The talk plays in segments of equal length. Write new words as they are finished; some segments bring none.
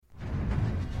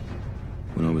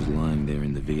when I was lying there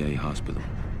in the VA hospital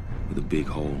with a big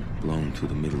hole blown through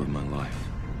the middle of my life.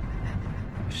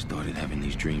 I started having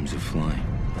these dreams of flying.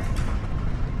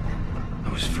 I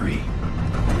was free.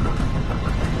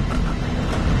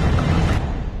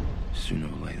 Sooner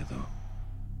or later, though,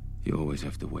 you always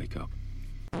have to wake up.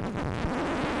 Okay,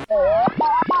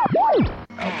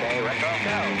 retro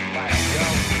go. Fire, go.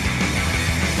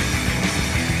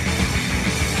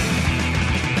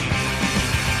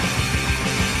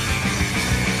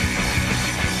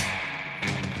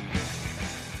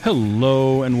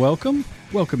 Hello and welcome.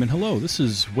 Welcome and hello. This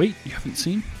is Wait, You Haven't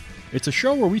Seen? It's a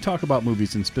show where we talk about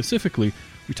movies, and specifically,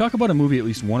 we talk about a movie at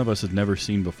least one of us has never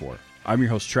seen before. I'm your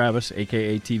host, Travis,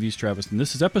 a.k.a. TV's Travis, and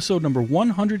this is episode number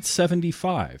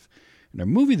 175. And our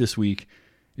movie this week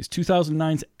is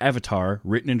 2009's Avatar,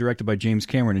 written and directed by James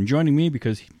Cameron. And joining me,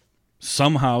 because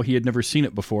somehow he had never seen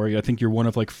it before, I think you're one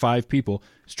of like 5 people,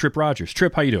 is Trip Rogers.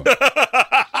 Trip, how you doing?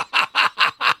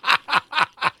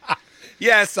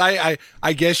 Yes, I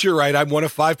guess you're right. I'm one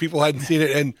of 5 people who hadn't seen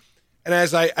it. And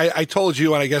as I told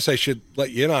you, and I guess I should let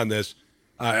you in on this,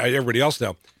 everybody else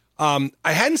know, I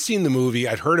hadn't seen the movie.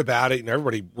 I'd heard about it, and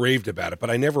everybody raved about it, but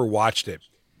I never watched it.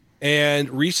 And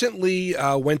recently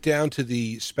went down to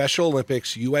the Special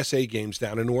Olympics USA Games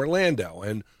down in Orlando.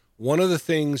 And one of the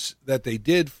things that they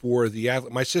did for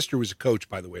my sister was a coach,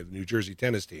 by the way, of the New Jersey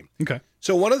tennis team. Okay.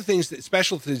 So one of the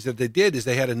special things that they did is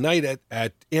they had a night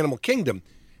at Animal Kingdom.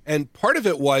 And part of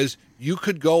it was you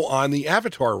could go on the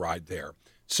Avatar ride there.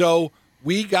 So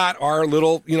we got our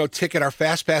little, ticket, our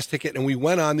Fast Pass ticket, and we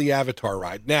went on the Avatar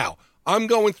ride. Now, I'm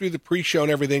going through the pre-show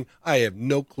and everything. I have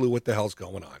no clue what the hell's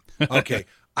going on. Okay.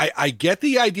 I get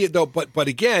the idea, though, but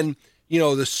again,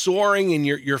 the soaring and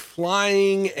you're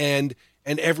flying and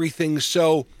everything.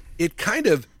 So it kind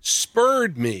of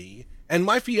spurred me and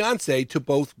my fiance to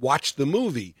both watch the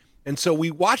movie. And so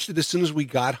we watched it as soon as we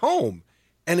got home.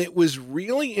 And it was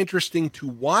really interesting to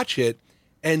watch it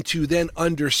and to then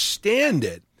understand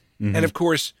it. Mm-hmm. And of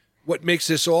course, what makes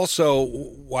this also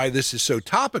why this is so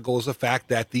topical is the fact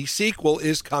that the sequel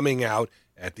is coming out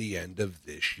at the end of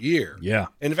this year. Yeah.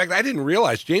 And in fact, I didn't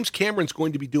realize James Cameron's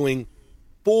going to be doing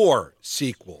 4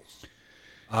 sequels.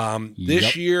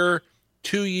 This year,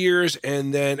 2 years,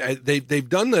 and then they've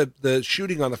done the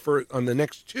shooting on the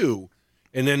next 2,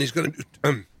 and then he's going to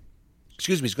do,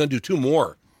 he's going to do 2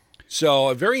 more.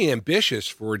 So very ambitious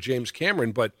for James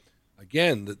Cameron, but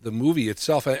again, the movie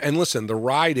itself, and listen, the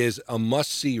ride is a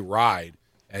must-see ride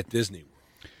at Disney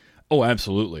World. Oh,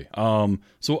 absolutely.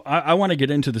 So I want to get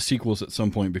into the sequels at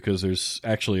some point because there's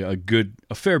actually a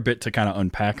fair bit to kind of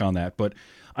unpack on that. But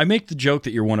I make the joke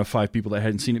that you're one of 5 people that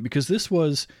hadn't seen it because this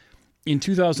was, in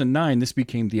 2009, this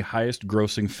became the highest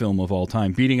grossing film of all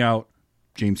time, beating out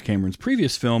James Cameron's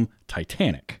previous film,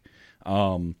 Titanic.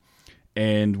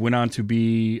 And went on to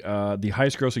be the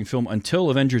highest-grossing film until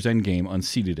Avengers Endgame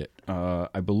unseated it.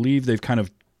 I believe they've kind of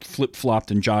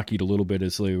flip-flopped and jockeyed a little bit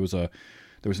as there was an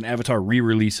Avatar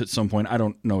re-release at some point. I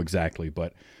don't know exactly,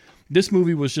 but this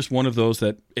movie was just one of those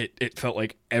that it felt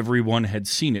like everyone had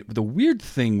seen it. But the weird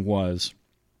thing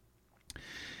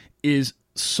is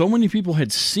so many people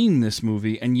had seen this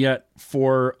movie, and yet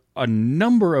for a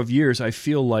number of years, I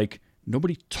feel like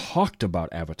nobody talked about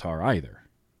Avatar either.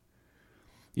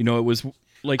 It was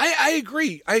like I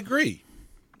agree.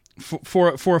 For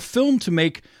a film to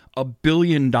make $1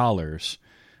 billion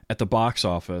at the box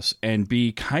office and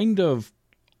be kind of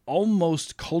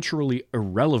almost culturally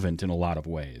irrelevant in a lot of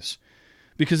ways,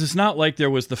 because it's not like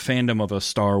there was the fandom of a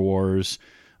Star Wars.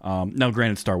 Now,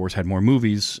 granted, Star Wars had more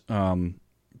movies,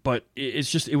 but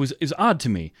it was odd to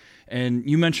me. And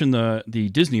you mentioned the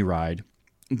Disney ride.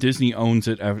 Disney owns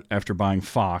it after buying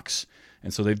Fox.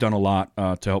 And so they've done a lot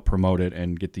to help promote it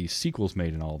and get these sequels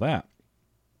made and all that.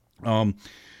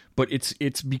 But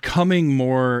it's becoming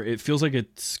more, it feels like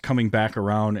it's coming back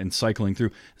around and cycling through.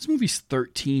 This movie's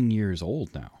 13 years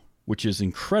old now, which is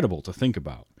incredible to think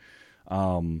about.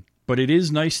 But it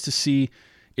is nice to see,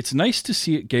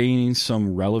 it gaining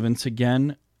some relevance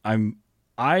again.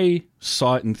 I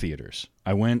saw it in theaters.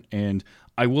 I went, and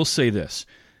I will say this,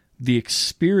 the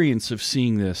experience of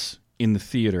seeing this in the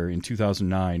theater in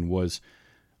 2009 was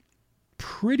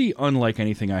pretty unlike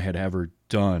anything I had ever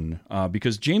done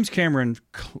because James Cameron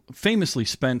famously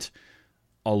spent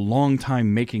a long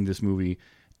time making this movie,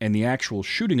 and the actual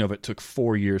shooting of it took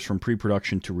 4 years from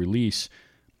pre-production to release,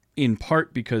 in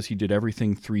part because he did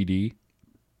everything 3D.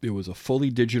 It was a fully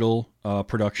digital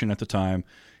production at the time.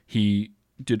 He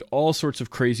did all sorts of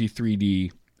crazy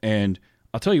 3D, and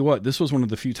I'll tell you what, this was one of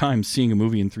the few times seeing a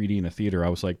movie in 3D in a theater, I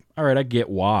was like, all right, I get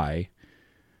why.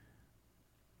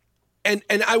 And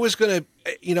I was going to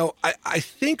I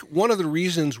think one of the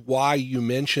reasons why you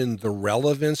mentioned the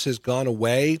relevance has gone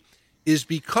away is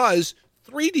because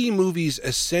 3D movies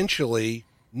essentially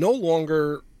no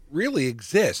longer really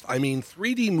exist. I mean,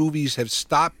 3D movies have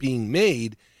stopped being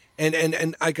made.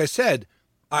 And like I said,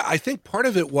 I think part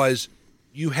of it was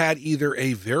you had either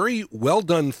a very well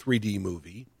done 3D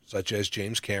movie, such as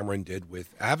James Cameron did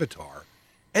with Avatar,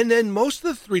 and then most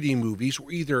of the 3D movies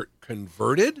were either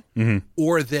converted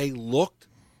or they looked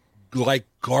like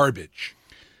garbage.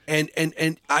 And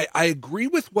I agree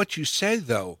with what you say,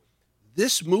 though.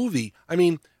 This movie, I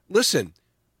mean, listen,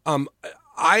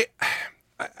 I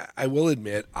will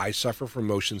admit I suffer from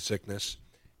motion sickness,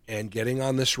 and getting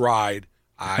on this ride,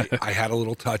 I had a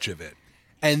little touch of it.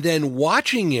 And then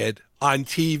watching it on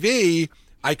TV,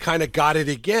 I kind of got it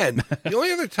again. The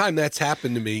only other time that's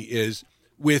happened to me is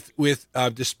with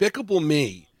Despicable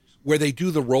Me, where they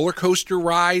do the roller coaster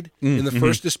ride in the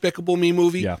first Despicable Me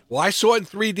movie. Yeah. Well, I saw it in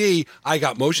 3D. I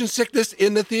got motion sickness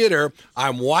in the theater.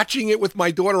 I'm watching it with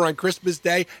my daughter on Christmas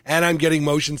Day, and I'm getting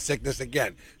motion sickness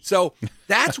again. So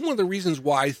that's one of the reasons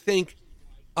why I think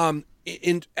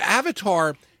in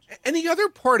Avatar, and the other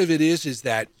part of it is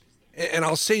that, and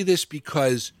I'll say this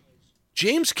because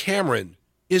James Cameron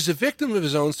is a victim of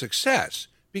his own success,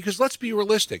 because let's be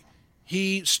realistic.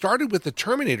 He started with the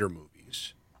Terminator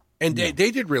movies, and they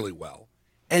did really well.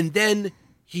 And then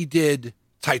he did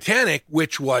Titanic,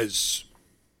 which was,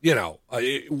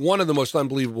 one of the most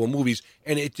unbelievable movies,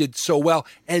 and it did so well.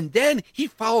 And then he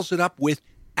follows it up with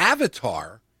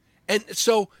Avatar. And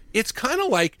so it's kind of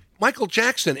like Michael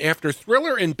Jackson after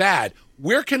Thriller and Bad.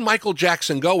 Where can Michael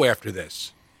Jackson go after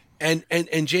this? And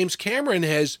James Cameron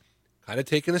has kind of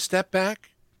taken a step back.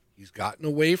 He's gotten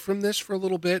away from this for a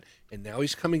little bit, and now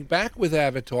he's coming back with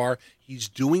Avatar. He's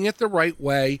doing it the right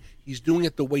way. He's doing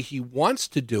it the way he wants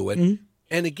to do it.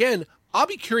 And again, I'll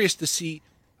be curious to see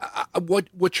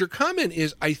what your comment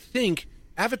is. I think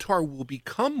Avatar will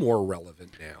become more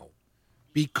relevant now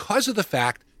because of the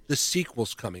fact the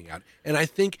sequel's coming out. And I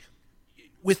think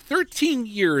with 13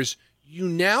 years, you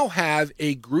now have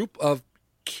a group of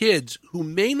kids who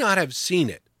may not have seen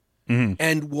it,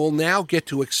 and will now get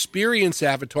to experience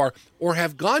Avatar, or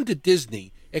have gone to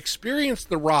Disney, experienced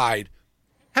the ride,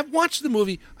 have watched the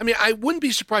movie. I mean, I wouldn't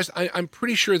be surprised. I'm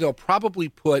pretty sure they'll probably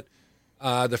put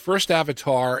the first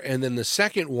Avatar and then the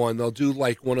second one, they'll do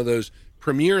like one of those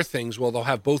premiere things where they'll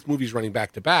have both movies running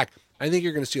back to back. I think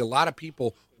you're going to see a lot of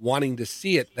people wanting to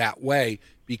see it that way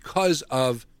because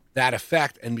of that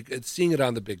effect and seeing it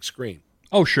on the big screen.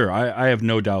 Oh, sure. I have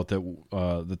no doubt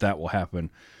that that will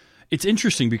happen. It's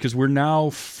interesting because we're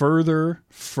now further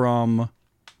from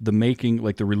the making,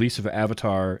 like the release of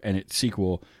Avatar and its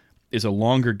sequel is a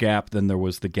longer gap than there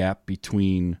was the gap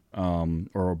between,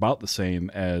 or about the same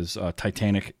as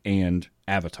Titanic and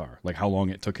Avatar, like how long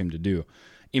it took him to do.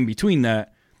 In between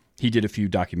that, he did a few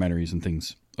documentaries and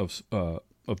things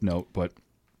of note, but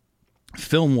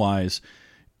film-wise,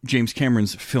 James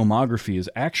Cameron's filmography is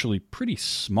actually pretty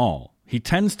small. He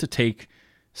tends to take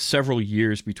several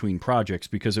years between projects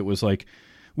because it was like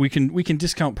we can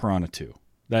discount Piranha 2.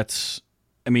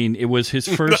 It was his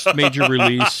first major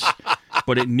release,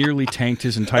 but it nearly tanked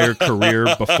his entire career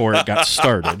before it got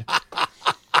started.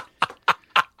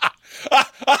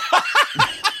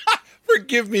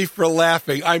 Forgive me for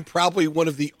laughing. I'm probably one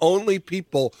of the only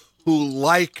people who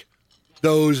like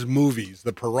those movies.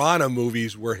 The Piranha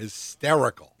movies were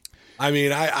hysterical. I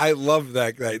mean, I love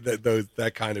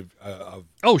that kind of.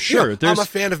 Oh, sure. I'm a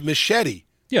fan of Machete.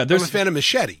 Yeah, I'm a fan of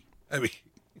Machete. I mean,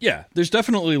 yeah, there's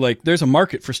definitely there's a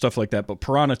market for stuff like that. But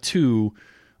Piranha 2,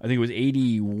 I think it was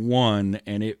 81,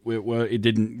 and it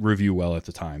didn't review well at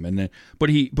the time. And then, but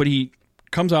he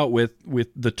comes out with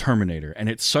the Terminator, and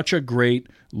it's such a great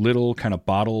little kind of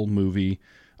bottle movie.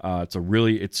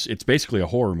 It's basically a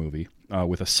horror movie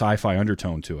with a sci-fi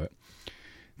undertone to it.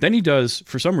 Then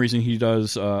for some reason, he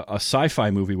does a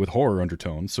sci-fi movie with horror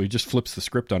undertones. So he just flips the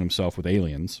script on himself with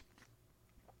aliens.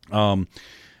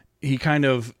 He kind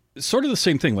of, sort of the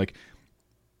same thing. Like,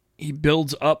 he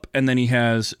builds up and then he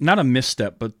has, not a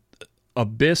misstep, but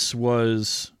Abyss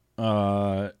was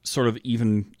sort of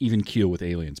even keel with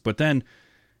aliens. But then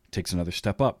takes another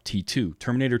step up, T2.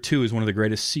 Terminator 2 is one of the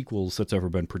greatest sequels that's ever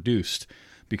been produced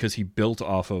because he built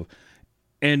off of...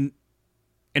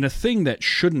 And a thing that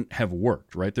shouldn't have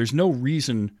worked, right? There's no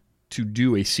reason to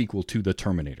do a sequel to The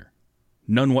Terminator.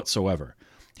 None whatsoever.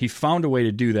 He found a way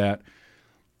to do that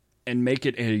and make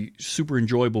it a super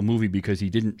enjoyable movie because he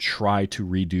didn't try to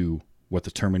redo what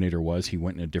The Terminator was. He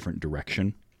went in a different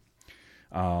direction.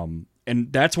 And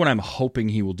that's what I'm hoping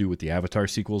he will do with the Avatar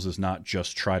sequels, is not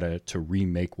just try to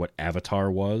remake what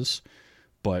Avatar was,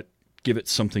 but give it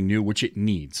something new, which it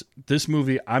needs. This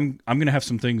movie, I'm going to have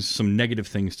some negative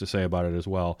things to say about it as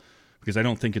well, because I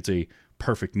don't think it's a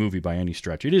perfect movie by any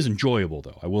stretch. It is enjoyable,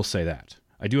 though. I will say that.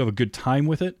 I do have a good time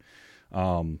with it,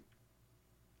 but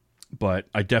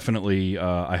I definitely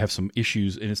I have some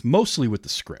issues, and it's mostly with the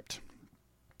script.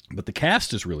 But the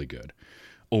cast is really good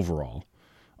overall.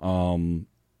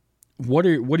 What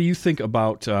do you think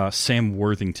about Sam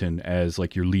Worthington as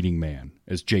like your leading man,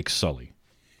 as Jake Sully?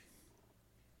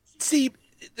 See,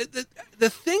 the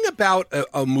thing about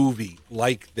a movie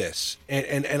like this,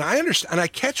 and I understand, and I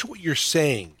catch what you're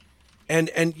saying,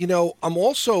 and you know, I'm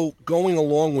also going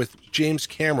along with James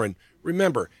Cameron.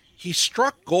 Remember, he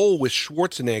struck gold with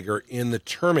Schwarzenegger in the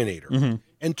Terminator,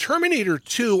 and Terminator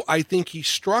 2. I think he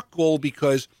struck gold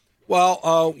because,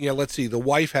 well, let's see, the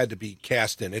wife had to be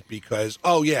cast in it because,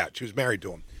 she was married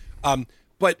to him.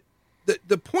 But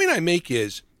the point I make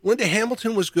is Linda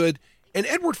Hamilton was good. And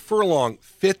Edward Furlong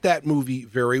fit that movie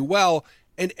very well.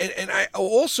 And I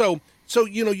also, so,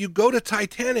 you know, you go to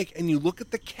Titanic and you look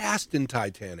at the cast in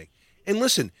Titanic. And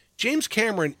listen, James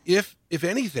Cameron, if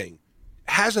anything,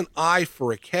 has an eye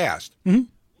for a cast.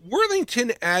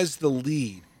 Worthington as the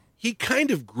lead, he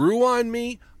kind of grew on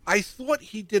me. I thought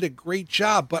he did a great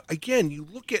job. But again, you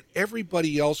look at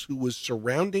everybody else who was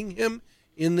surrounding him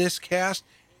in this cast.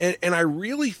 And I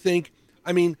really think,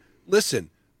 I mean, listen,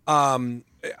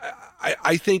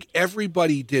 I think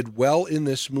everybody did well in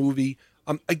this movie.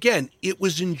 Again, it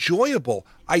was enjoyable.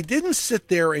 I didn't sit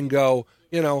there and go,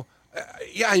 you know,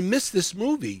 I missed this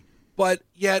movie, but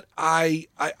yet I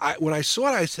when I saw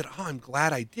it, I said, oh, I'm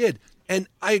glad I did. And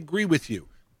I agree with you.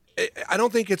 I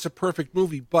don't think it's a perfect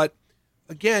movie, but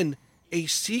again, a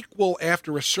sequel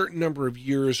after a certain number of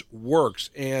years works.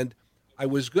 And I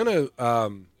was going to,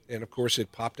 and of course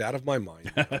it popped out of my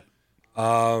mind.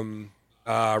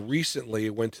 Recently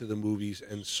went to the movies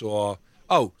and saw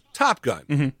Top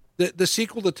Gun, the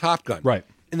sequel to Top Gun. Right.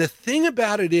 And the thing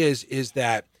about it is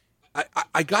that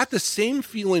I got the same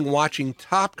feeling watching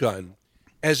Top Gun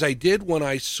as I did when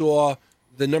I saw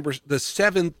the number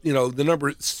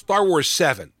Star Wars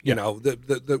 7. You know,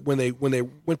 when they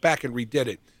went back and redid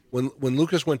it, when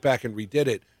Lucas went back and redid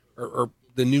it, or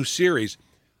the new series,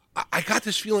 I got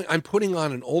this feeling I'm putting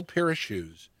on an old pair of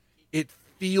shoes. It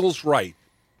feels right.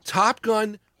 Top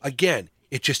Gun, again,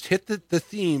 it just hit the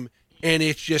theme, and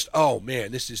it's just, oh,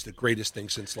 man, this is the greatest thing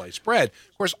since sliced bread.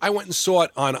 Of course, I went and saw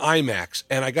it on IMAX,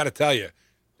 and I got to tell you,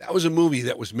 that was a movie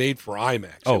that was made for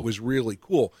IMAX. Oh, it was really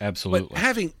cool. Absolutely.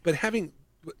 But having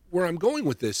where I'm going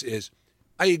with this is,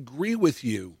 I agree with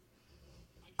you.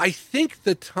 I think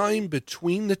the time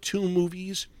between the two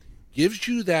movies gives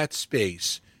you that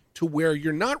space to where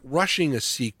you're not rushing a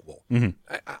sequel.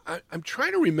 I'm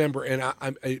trying to remember, and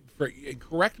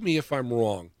correct me if I'm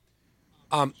wrong.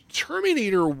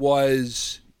 Terminator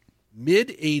was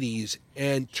mid-'80s,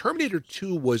 and Terminator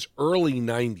 2 was early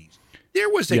 '90s. There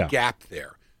was a gap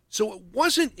there, so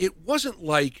it wasn't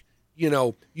like, you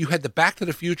know, you had the Back to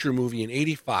the Future movie in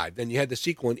 '85, then you had the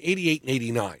sequel in '88 and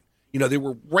 '89. You know, they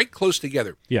were right close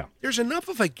together. Yeah, there's enough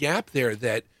of a gap there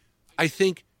that I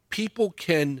think people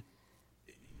can.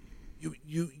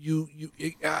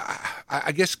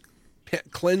 I guess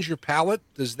cleanse your palate.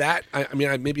 Does that? I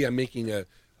mean, maybe I'm making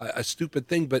a stupid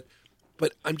thing, but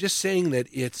I'm just saying that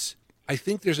I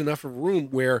think there's enough of room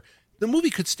where the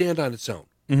movie could stand on its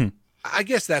own. I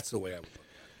guess that's the way I would look at it.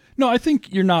 No, I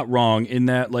think you're not wrong in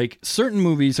that, like, certain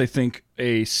movies, I think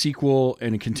a sequel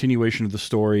and a continuation of the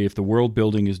story, if the world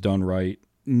building is done right,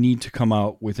 need to come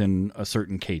out within a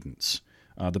certain cadence.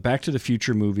 The Back to the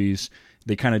Future movies,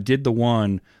 they kind of did the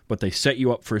one, but they set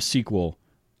you up for a sequel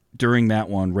during that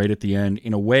one right at the end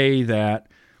in a way that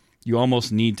you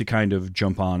almost need to kind of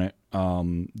jump on it.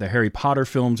 The Harry Potter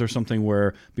films are something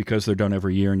where, because they're done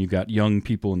every year and you've got young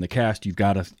people in the cast, you've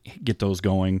got to get those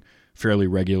going fairly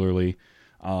regularly.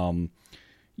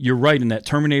 You're right in that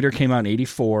Terminator came out in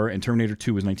 '84 and Terminator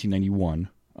 2 was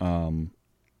 1991.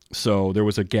 So there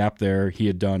was a gap there. He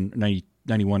had done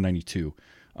 91, 92.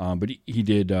 But he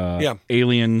did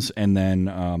Aliens and then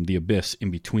The Abyss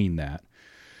in between that.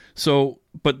 So,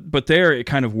 but there it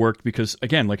kind of worked because,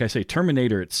 again, like I say,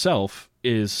 Terminator itself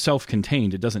is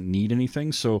self-contained. It doesn't need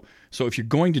anything. So if you're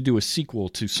going to do a sequel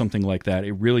to something like that,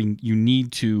 you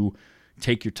need to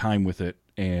take your time with it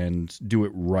and do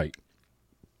it right.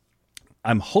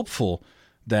 I'm hopeful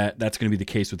that that's going to be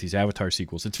the case with these Avatar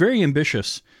sequels. It's very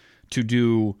ambitious to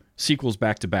do sequels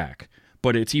back to back,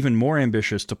 but it's even more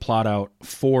ambitious to plot out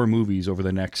 4 movies over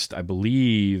the next, I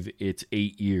believe it's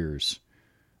 8 years,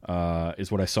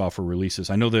 is what I saw for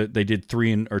releases. I know that they did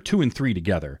 2 and 3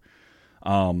 together,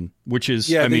 which is,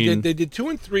 they did 2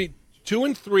 and 3. 2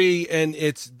 and 3, and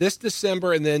it's this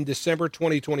December and then December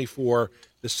 2024.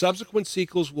 The subsequent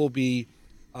sequels will be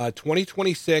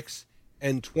 2026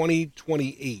 and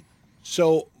 2028.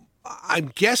 So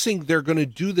I'm guessing they're going to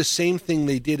do the same thing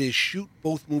they did, is shoot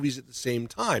both movies at the same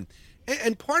time.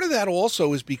 And part of that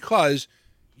also is because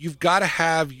you've got to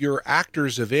have your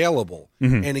actors available.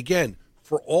 And again,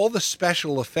 for all the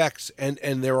special effects, and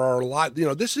there are a lot,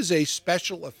 this is a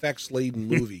special effects laden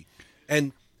movie.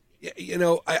 And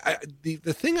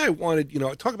the thing I wanted,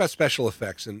 talk about special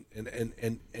effects, and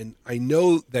I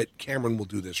know that Cameron will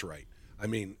do this right. I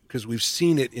mean, because we've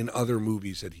seen it in other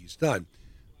movies that he's done.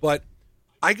 But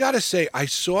I got to say, I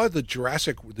saw the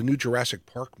new Jurassic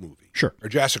Park movie. Sure. Or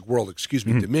Jurassic World, excuse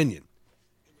me, Dominion.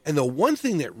 And the one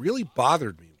thing that really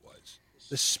bothered me was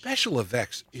the special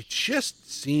effects. It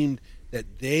just seemed that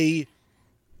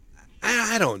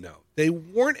I don't know, they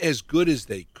weren't as good as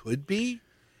they could be.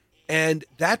 And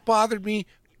that bothered me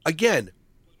again.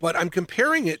 But I'm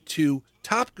comparing it to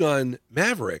Top Gun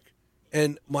Maverick.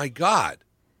 And my God,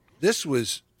 this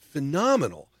was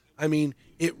phenomenal. I mean,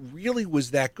 it really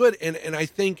was that good. And I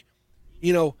think,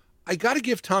 I got to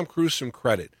give Tom Cruise some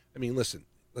credit. I mean, listen,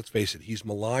 let's face it, he's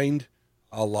maligned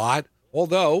a lot.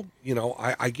 Although,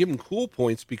 I give him cool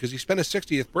points because he spent his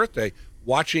 60th birthday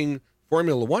watching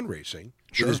Formula One racing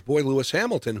with his boy Lewis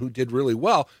Hamilton, who did really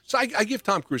well. So I give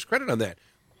Tom Cruise credit on that.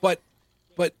 But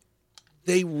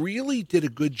they really did a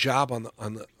good job on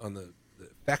the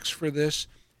effects for this.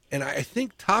 And I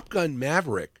think Top Gun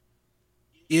Maverick,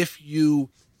 if you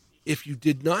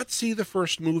did not see the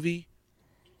first movie,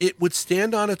 it would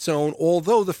stand on its own,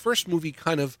 although the first movie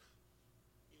kind of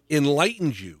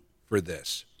enlightened you for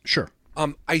this. Sure.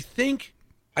 I think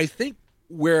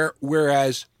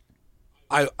whereas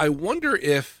I wonder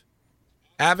if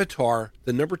Avatar,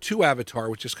 the number 2 Avatar,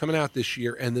 which is coming out this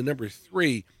year, and the number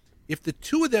 3, if the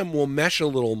two of them will mesh a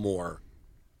little more,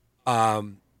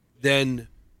 then,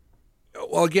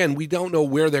 well, again, we don't know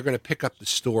where they're going to pick up the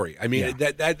story. I mean,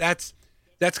 that's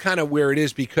kind of where it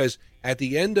is, because at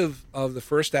the end of the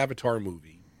first Avatar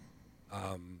movie,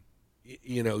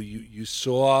 you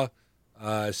saw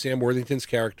Sam Worthington's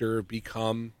character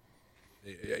become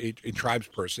a tribes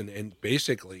person, and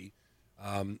basically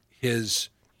his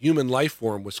human life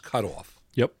form was cut off.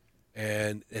 Yep.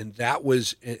 And that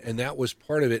was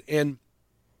part of it. And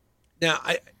now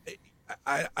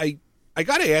I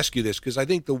got to ask you this, because I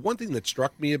think the one thing that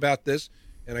struck me about this,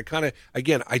 and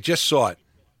I just saw it,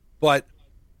 but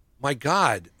my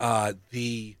God,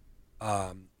 the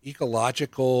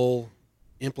ecological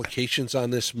implications on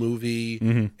this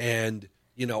movie, and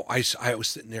I was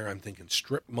sitting there, I'm thinking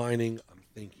strip mining, I'm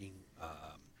thinking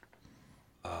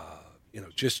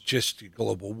just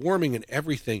global warming and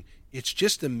everything. It's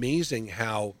just amazing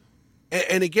how,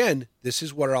 and again, this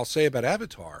is what I'll say about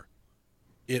Avatar.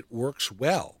 It works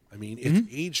well. I mean, it's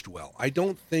aged well. I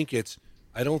don't think it's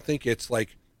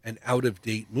like an out of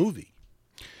date movie.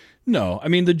 No, I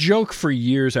mean, the joke for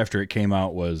years after it came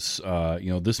out was,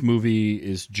 this movie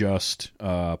is just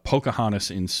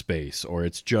Pocahontas in space, or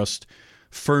it's just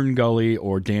Fern Gully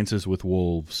or Dances with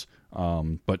Wolves,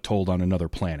 but told on another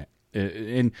planet.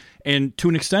 And to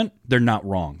an extent, they're not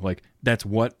wrong. Like, that's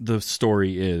what the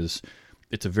story is.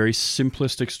 It's a very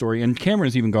simplistic story. And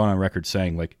Cameron's even gone on record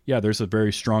saying, like, yeah, there's a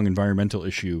very strong environmental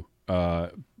issue,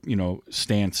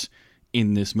 stance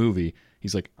in this movie.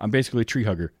 He's like, I'm basically a tree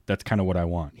hugger. That's kind of what I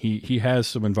want. He has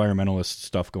some environmentalist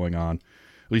stuff going on.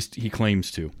 At least he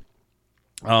claims to.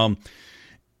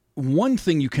 One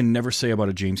thing you can never say about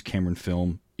a James Cameron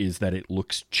film is that it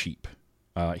looks cheap.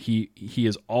 He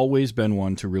has always been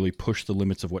one to really push the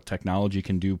limits of what technology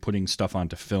can do, putting stuff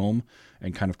onto film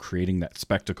and kind of creating that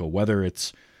spectacle, whether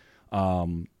it's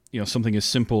something as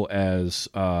simple as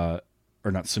or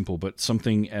not simple, but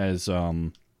something as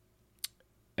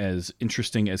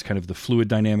interesting as kind of the fluid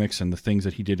dynamics and the things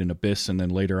that he did in Abyss, and then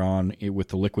later on with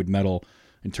the liquid metal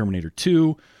in Terminator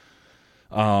 2.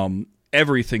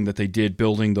 Everything that they did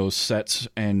building those sets,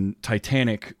 and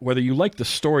Titanic, whether you like the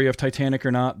story of Titanic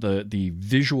or not, the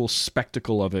visual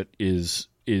spectacle of it is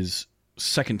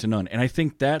second to none. And I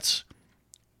think that's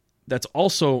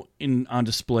also on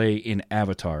display in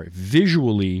Avatar.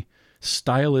 Visually,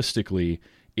 stylistically,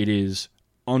 it is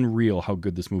unreal how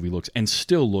good this movie looks, and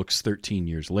still looks 13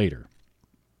 years later.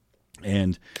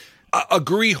 And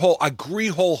agree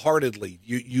wholeheartedly.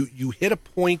 You hit a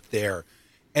point there.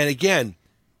 And again,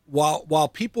 while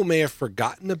people may have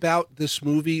forgotten about this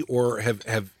movie or have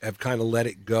kind of let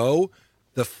it go,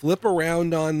 the flip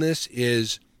around on this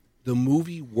is the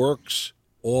movie works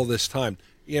all this time.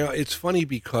 It's funny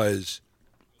because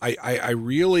I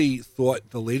really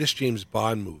thought the latest James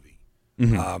Bond movie,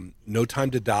 No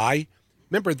Time to Die,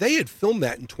 remember, they had filmed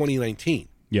that in 2019.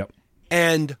 Yep.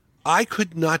 And I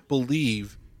could not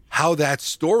believe how that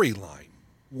storyline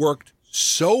worked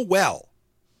so well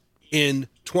in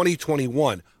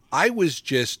 2021. I was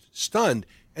just stunned.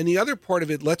 And the other part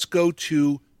of it, let's go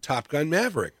to Top Gun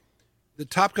Maverick. The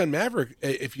Top Gun Maverick,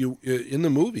 if you in the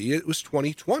movie, it was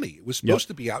 2020. It was supposed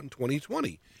to be out in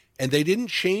 2020, and they didn't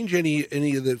change any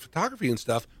of the photography and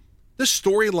stuff. The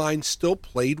storyline still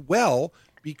played well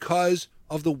because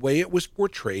of the way it was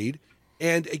portrayed.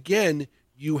 And again,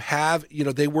 you have,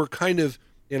 they were kind of,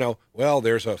 well,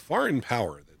 there's a foreign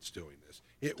power that's doing this.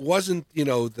 It wasn't,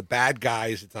 the bad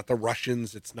guys. It's not the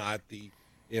Russians. It's not the,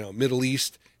 Middle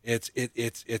East. It's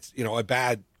a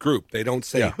bad group. They don't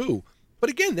say who. But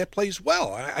again, that plays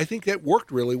well. I think that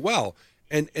worked really well.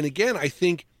 And again, I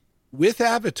think with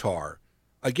Avatar,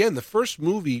 again, the first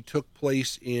movie took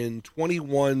place in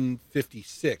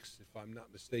 2156, if I'm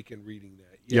not mistaken reading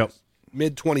that. Yes,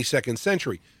 mid-22nd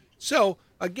century. So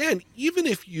again, even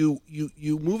if you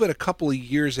move it a couple of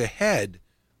years ahead,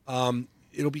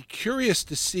 it'll be curious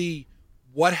to see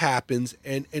what happens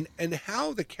and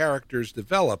how the characters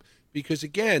develop. Because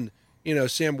again,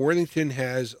 Sam Worthington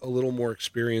has a little more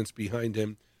experience behind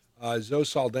him. Zoe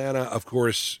Saldana, of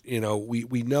course,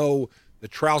 we know the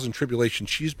trials and tribulations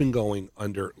she's been going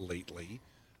under lately.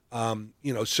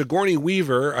 Sigourney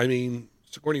Weaver,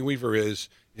 Sigourney Weaver is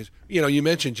you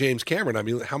mentioned James Cameron. I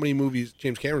mean, how many movies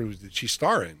James Cameron did she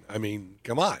star in? I mean,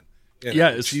 come on.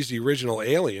 She's the original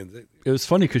Alien. It was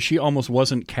funny because she almost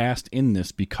wasn't cast in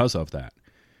this because of that.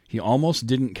 He almost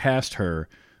didn't cast her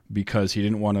because he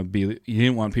didn't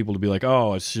want people to be like,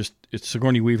 oh, it's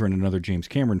Sigourney Weaver in another James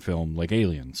Cameron film like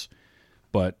Aliens.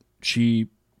 But she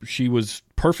was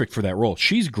perfect for that role.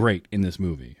 She's great in this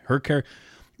movie.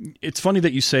 It's funny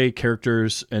that you say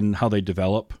characters and how they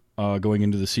develop going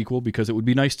into the sequel, because it would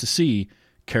be nice to see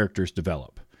characters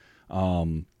develop.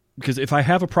 Because if I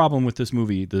have a problem with this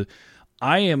movie,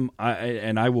 I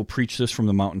will preach this from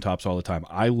the mountaintops all the time.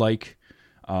 I like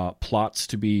plots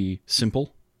to be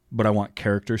simple, but I want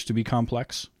characters to be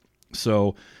complex.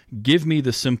 So give me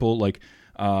the simple,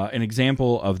 an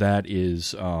example of that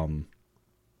is, it's going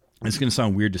to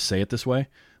sound weird to say it this way,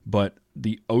 but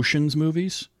the Ocean's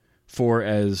movies, for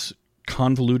as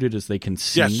convoluted as they can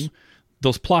seem,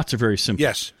 those plots are very simple.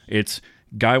 Yes. It's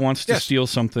guy wants to steal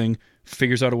something,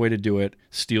 figures out a way to do it,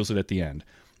 steals it at the end.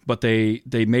 But they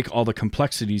make all the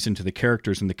complexities into the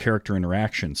characters and the character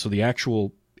interaction. So the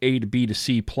actual A to B to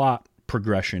C plot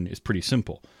progression is pretty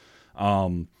simple.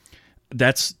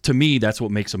 That's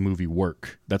what makes a movie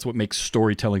work. That's what makes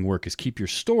storytelling work, is keep your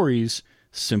stories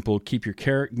simple,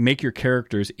 make your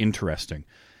characters interesting.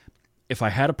 If I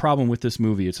had a problem with this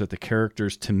movie, it's that the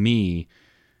characters, to me,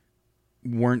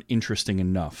 weren't interesting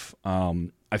enough.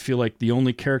 I feel like the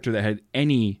only character that had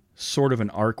any sort of an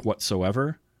arc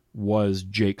whatsoever was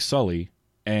Jake Sully,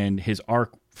 and his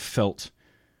arc felt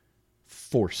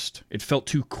forced. It felt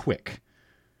too quick.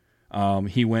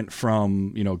 He went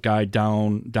from, guy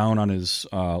down on his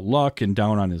luck and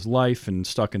down on his life and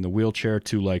stuck in the wheelchair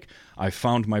to I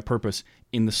found my purpose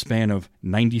in the span of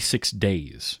 96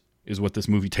 days is what this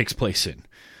movie takes place in.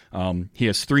 He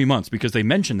has 3 months, because they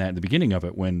mentioned that at the beginning of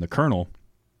it when the colonel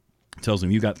tells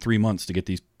him, you got 3 months to get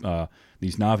these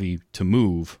Na'vi to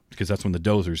move, because that's when the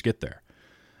dozers get there.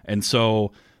 And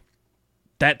so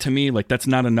that, to me, that's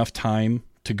not enough time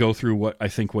to go through what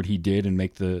he did and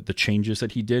make the changes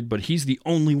that he did. But he's the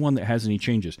only one that has any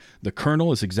changes. The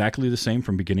colonel is exactly the same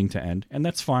from beginning to end, and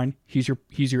that's fine. He's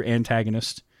your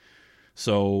antagonist,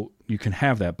 so you can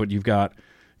have that. But you've got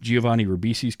Giovanni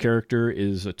Ribisi's character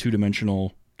is a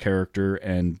two-dimensional character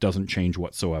and doesn't change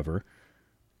whatsoever.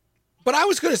 But I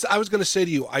was going to say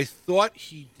to you, I thought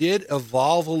he did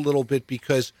evolve a little bit,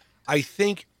 because I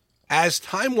think as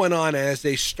time went on, as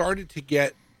they started to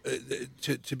get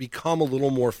to become a little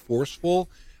more forceful,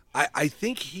 I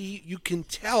think you can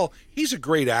tell he's a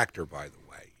great actor, by the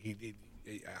way.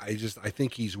 I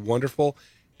think he's wonderful.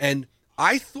 And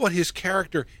I thought his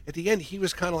character at the end, he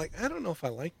was kind of like, I don't know if I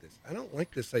like this. I don't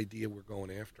like this idea we're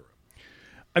going after him.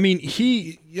 I mean,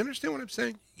 you understand what I'm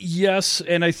saying? Yes,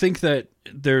 and I think that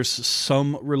there's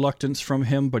some reluctance from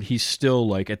him, but he's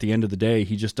still, at the end of the day,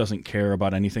 he just doesn't care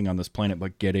about anything on this planet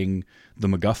but getting the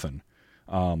MacGuffin,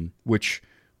 which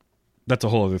that's a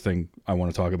whole other thing I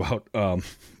want to talk about.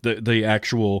 The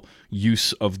actual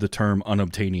use of the term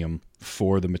unobtainium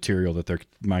for the material that they're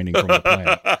mining from the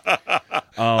planet.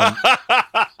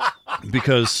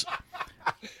 Because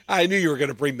I knew you were going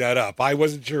to bring that up. I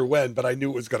wasn't sure when, but I knew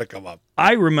it was going to come up.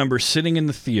 I remember sitting in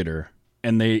the theater,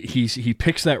 and he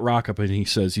picks that rock up and he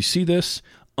says, "You see this?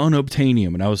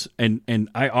 Unobtainium." And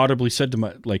I audibly said to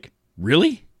my,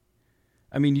 really?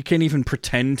 I mean, you can't even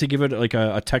pretend to give it like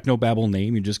a technobabble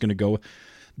name. You're just going to go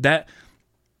that.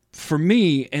 For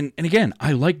me, and again,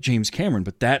 I like James Cameron,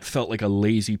 but that felt like a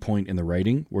lazy point in the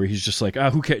writing where he's just like,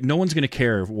 who cares? No one's going to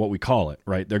care what we call it,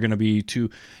 right? They're going to be too.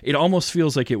 It almost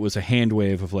feels like it was a hand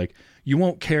wave of like, you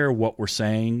won't care what we're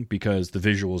saying because the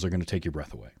visuals are going to take your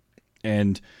breath away.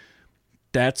 And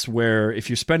that's where, if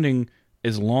you're spending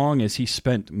as long as he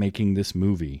spent making this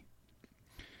movie,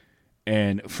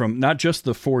 and from not just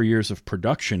the 4 years of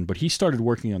production, but he started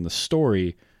working on the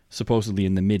story supposedly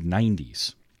in the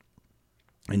mid-90s.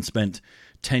 And spent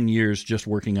 10 years just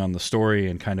working on the story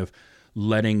and kind of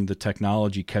letting the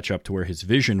technology catch up to where his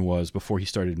vision was before he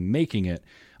started making it.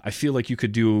 I feel like you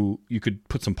could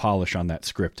put some polish on that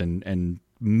script and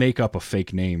make up a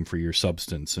fake name for your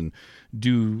substance and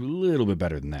do a little bit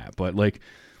better than that. But like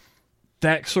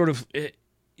that sort of,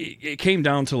 it came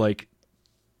down to like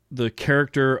the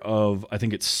character of, I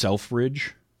think it's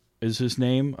Selfridge is his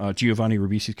name, Giovanni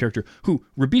Ribisi's character, who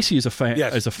Ribisi is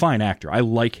a fine actor. I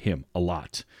like him a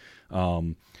lot.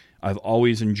 I've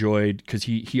always enjoyed, because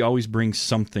he always brings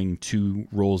something to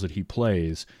roles that he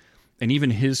plays, and even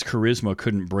his charisma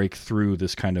couldn't break through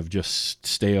this kind of just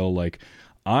stale, like,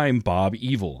 I'm Bob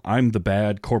Evil, I'm the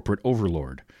bad corporate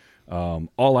overlord.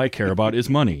 All I care about is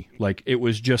money. Like, it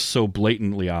was just so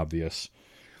blatantly obvious.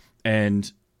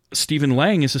 And Stephen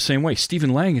Lang is the same way. Stephen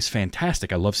Lang is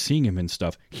fantastic. I love seeing him and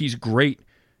stuff. He's great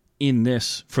in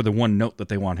this for the one note that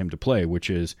they want him to play, which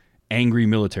is angry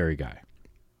military guy.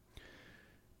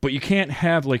 But you can't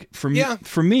have, like, for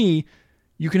me,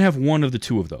 you can have one of the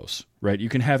two of those, right? You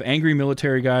can have angry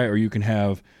military guy or you can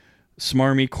have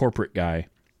smarmy corporate guy.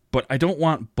 But I don't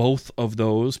want both of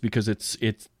those because it's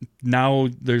now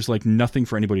there's like nothing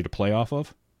for anybody to play off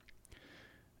of.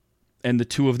 And the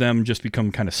two of them just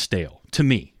become kind of stale to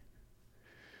me.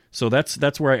 So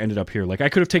that's where I ended up here. Like, I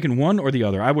could have taken one or the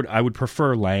other. I would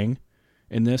prefer Lang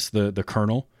in this, the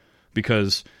colonel,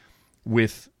 because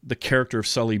with the character of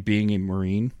Sully being a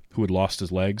Marine who had lost his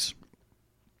legs,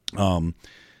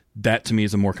 that to me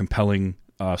is a more compelling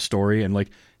story, and like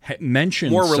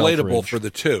mention more relatable Selfridge. for the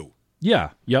two.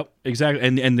 Yeah, yep, exactly.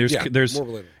 And there's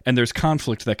more there's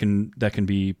conflict that can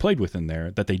be played with in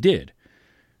there that they did.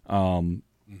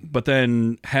 But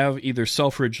then have either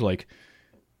Selfridge like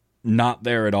not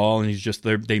there at all, and he's just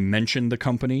there. They mentioned the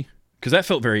company, because that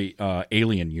felt very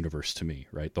Alien universe to me,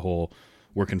 right? The whole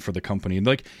working for the company, and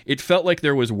like it felt like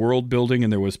there was world building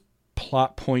and there was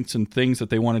plot points and things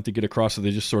that they wanted to get across. So they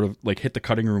just sort of like hit the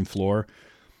cutting room floor.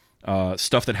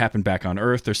 Stuff that happened back on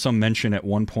Earth. There's some mention at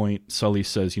one point. Sully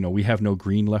says, we have no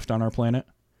green left on our planet,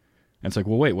 and it's like,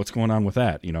 well, wait, what's going on with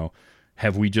that?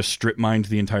 Have we just strip mined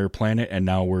the entire planet and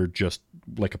now we're just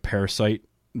like a parasite,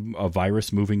 a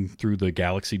virus moving through the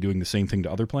galaxy doing the same thing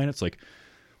to other planets? Like,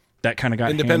 that kind of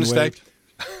got Independence Day.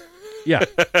 Yeah,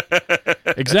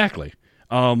 exactly.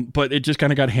 But it just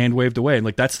kind of got hand waved away, and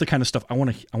like that's the kind of stuff I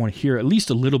want to hear at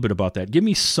least a little bit about that. Give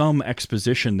me some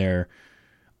exposition there.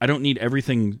 I don't need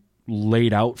everything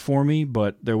laid out for me,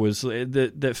 but there was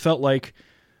that felt like,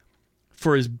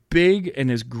 for as big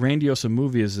and as grandiose a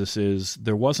movie as this is,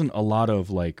 there wasn't a lot of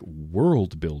like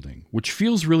world building, which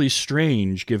feels really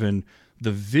strange given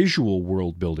the visual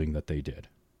world building that they did.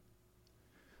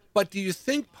 But do you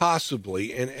think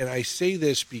possibly, and I say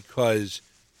this because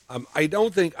I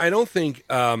don't think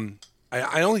Cameron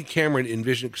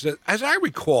envisioned, because as I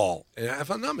recall, and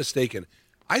if I'm not mistaken,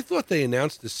 I thought they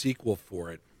announced the sequel for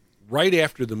it right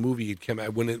after the movie had come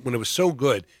out, when it was so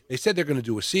good. They said they're going to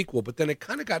do a sequel, but then it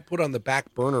kind of got put on the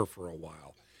back burner for a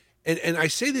while. And I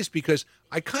say this because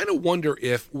I kind of wonder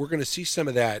if we're going to see some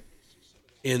of that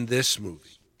in this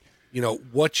movie.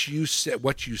 What you say,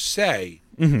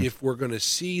 Mm-hmm. if we're going to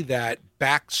see that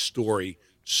backstory,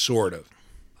 sort of.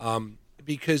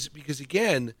 Because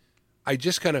again, I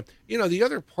just kind of, the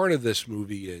other part of this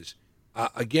movie is,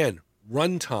 again,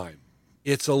 runtime.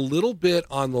 It's a little bit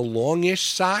on the longish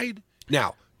side.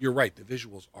 Now, you're right, the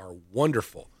visuals are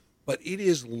wonderful, but it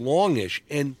is longish,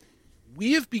 and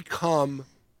we have become,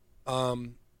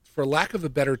 for lack of a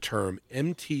better term,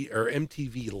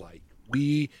 MTV-like.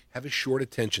 We have a short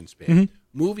attention span. Mm-hmm.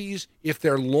 Movies, if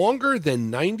they're longer than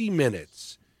 90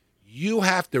 minutes, you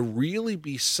have to really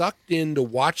be sucked in to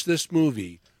watch this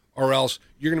movie, or else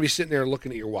you're going to be sitting there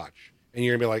looking at your watch, and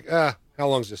you're going to be like, how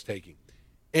long is this taking?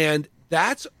 And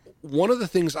that's one of the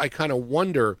things I kind of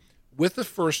wonder with the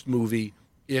first movie,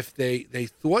 if they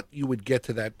thought you would get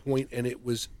to that point and it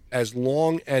was as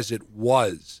long as it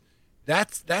was.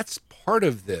 That's part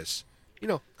of this,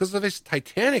 because of this,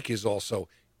 Titanic is also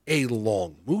a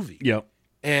long movie. Yep.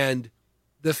 And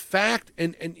the fact,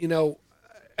 and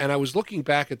I was looking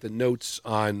back at the notes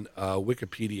on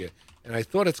Wikipedia, and I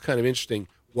thought it's kind of interesting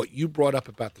what you brought up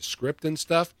about the script and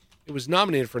stuff. It was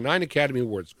nominated for 9 Academy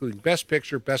Awards, including Best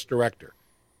Picture, Best Director.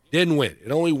 Didn't win.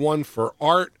 It only won for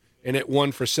art, and it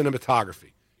won for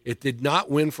cinematography. It did not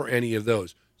win for any of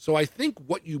those. So I think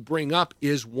what you bring up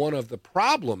is one of the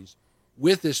problems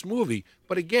with this movie.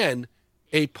 But again,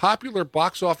 a popular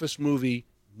box office movie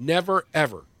never,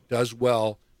 ever does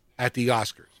well at the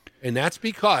Oscars. And that's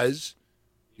because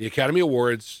the Academy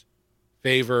Awards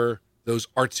favor those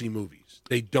artsy movies.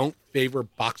 They don't favor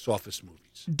box office movies.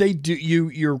 They do.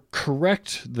 You're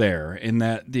correct there in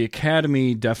that the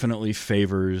Academy definitely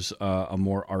favors a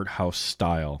more art house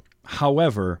style.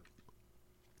 However,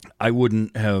 I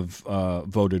wouldn't have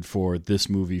voted for this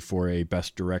movie for a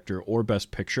Best Director or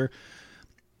Best Picture,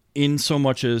 in so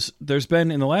much as there's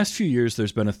been, in the last few years,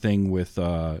 there's been a thing with,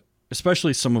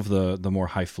 especially some of the more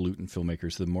highfalutin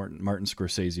filmmakers, the Martin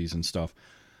Scorsese's and stuff,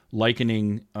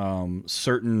 likening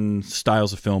certain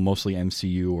styles of film, mostly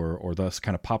MCU or thus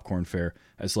kind of popcorn fare,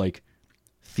 as like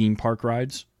theme park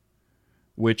rides,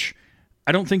 which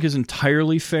I don't think is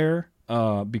entirely fair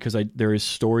because there is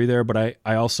story there, but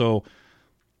I also...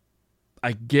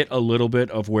 I get a little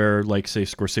bit of where, like, say,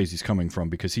 Scorsese's coming from,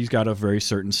 because he's got a very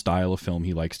certain style of film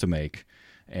he likes to make,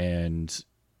 and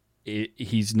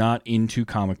he's not into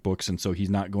comic books, and so he's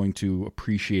not going to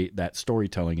appreciate that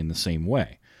storytelling in the same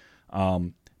way.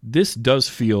 This does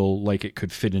feel like it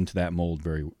could fit into that mold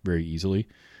very, very easily.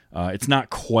 It's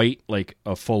not quite like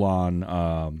a full-on...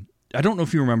 I don't know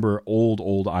if you remember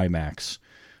old IMAX,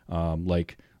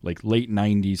 like late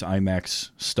 90s IMAX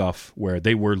stuff where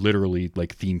they were literally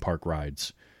like theme park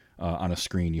rides on a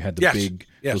screen. You had the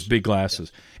those big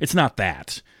glasses. It's not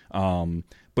that,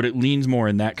 but it leans more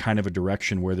in that kind of a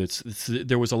direction where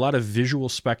there was a lot of visual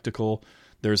spectacle.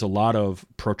 There's a lot of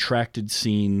protracted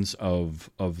scenes of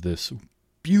this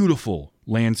beautiful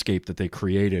landscape that they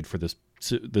created for this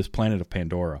planet of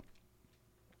Pandora,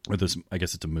 or this, I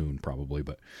guess it's a moon probably,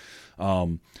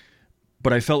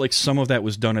 but I felt like some of that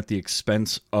was done at the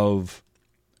expense of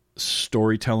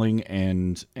storytelling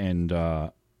and in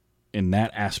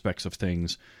that aspects of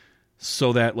things,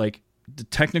 so that like the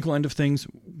technical end of things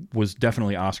was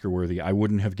definitely Oscar worthy. I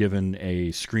wouldn't have given a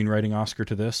screenwriting Oscar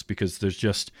to this because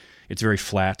it's very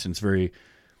flat and it's very,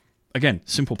 again,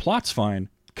 simple plot's fine.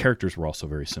 Characters were also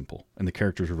very simple and the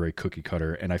characters were very cookie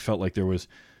cutter. And I felt like there was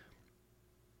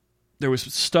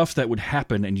stuff that would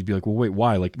happen and you'd be like, well, wait,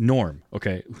 why? Like Norm,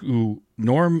 okay,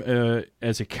 Norm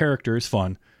as a character is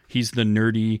fun. He's the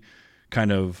nerdy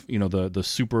kind of, the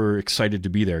super excited to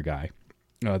be there guy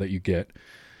that you get.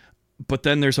 But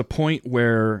then there's a point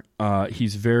where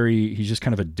he's just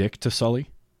kind of a dick to Sully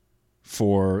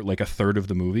for like a third of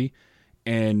the movie.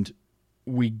 And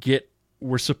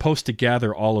we're supposed to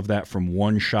gather all of that from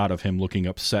one shot of him looking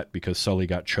upset because Sully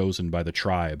got chosen by the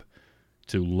tribe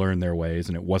to learn their ways,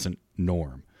 and it wasn't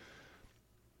Norm.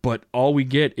 But all we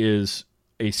get is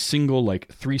a single,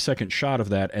 3-second shot of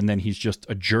that, and then he's just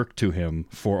a jerk to him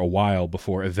for a while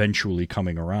before eventually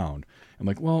coming around. I'm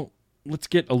like, well, let's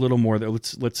get a little more there.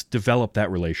 Let's develop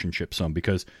that relationship some,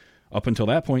 because up until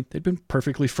that point, they'd been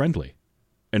perfectly friendly.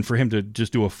 And for him to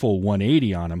just do a full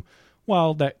 180 on him,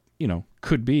 well, that,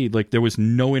 could be, there was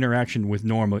no interaction with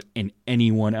Norm and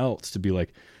anyone else to be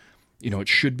like, it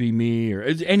should be me or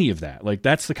any of that.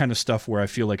 That's the kind of stuff where I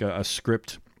feel like a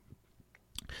script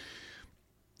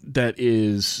that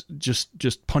is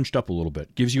just punched up a little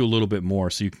bit, gives you a little bit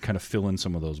more so you can kind of fill in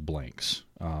some of those blanks.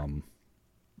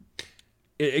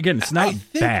 Again, it's not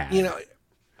bad.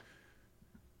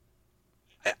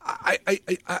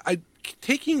 I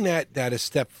taking that a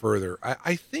step further,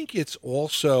 I think it's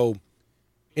also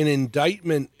an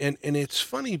indictment, and it's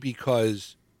funny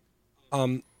because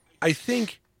I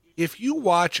think if you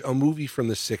watch a movie from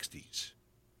the 60s,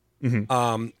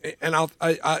 mm-hmm. And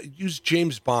I use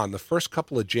James Bond, the first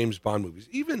couple of James Bond movies,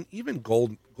 even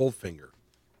Goldfinger,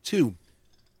 too.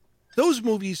 Those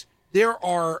movies, there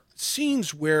are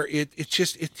scenes where it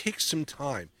takes some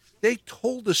time. They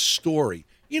told a story.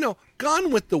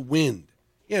 Gone with the Wind.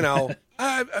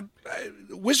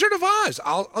 Wizard of Oz.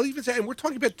 I'll even say, and we're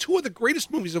talking about two of the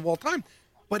greatest movies of all time.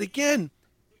 But again,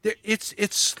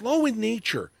 it's slow in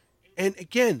nature, and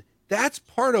again, that's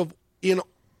part of in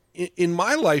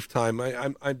my lifetime.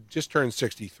 I just turned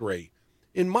 63.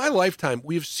 In my lifetime,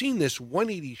 we've seen this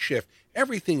 180 shift.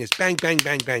 Everything is bang, bang,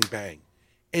 bang, bang, bang,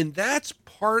 and that's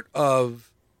part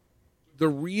of the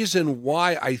reason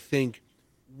why I think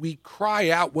we cry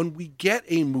out when we get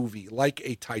a movie like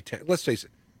a Titanic. Let's face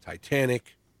it,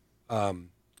 Titanic,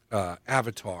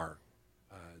 Avatar.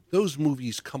 Those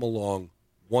movies come along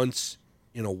once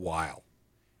in a while,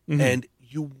 mm-hmm. and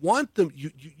you want them.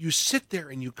 You sit there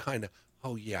and you kind of,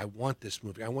 oh yeah, I want this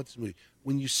movie. I want this movie.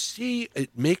 When you see it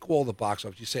make all the box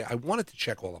office, you say, I want it to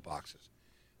check all the boxes.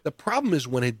 The problem is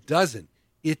when it doesn't,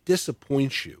 it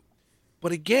disappoints you.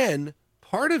 But again,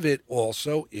 part of it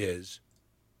also is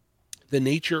the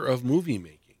nature of movie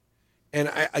making. And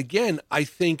I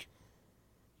think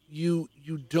you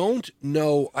don't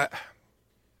know.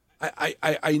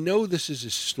 I know this is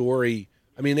a story.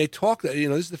 I mean, they talk. This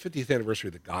is the 50th anniversary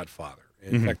of The Godfather.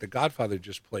 And in fact, The Godfather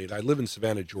just played. I live in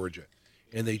Savannah, Georgia,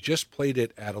 and they just played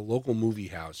it at a local movie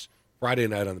house Friday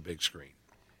night on the big screen.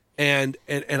 And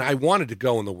I wanted to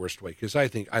go in the worst way because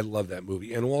I love that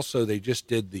movie. And also, they just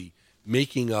did the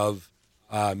making of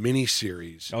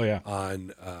miniseries. Oh yeah,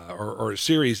 on or a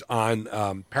series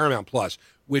on Paramount Plus,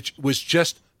 which was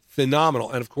just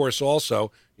phenomenal. And of course,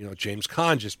 also James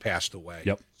Caan just passed away.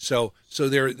 Yep. So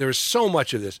there's so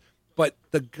much of this, but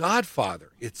The Godfather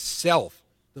itself,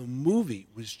 the movie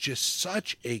was just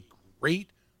such a great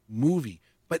movie.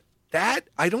 But that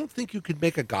I don't think you could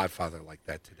make a Godfather like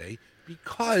that today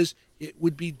because it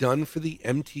would be done for the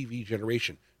MTV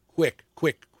generation. Quick.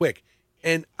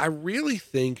 And I really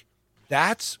think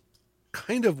that's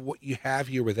kind of what you have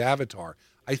here with Avatar.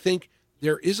 I think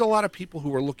there is a lot of people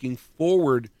who are looking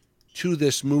forward to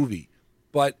this movie.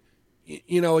 But,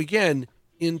 again,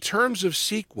 in terms of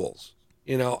sequels,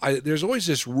 there's always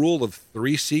this rule of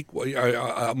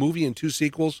a movie and 2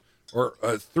 sequels, or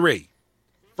 3.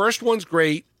 First one's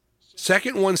great,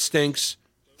 second one stinks,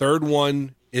 third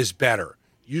one is better.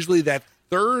 Usually that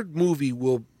third movie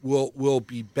will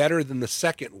be better than the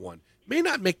second one. May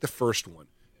not make the first one.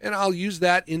 And I'll use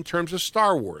that in terms of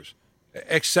Star Wars,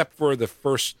 except for the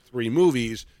first 3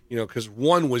 movies, because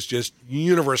one was just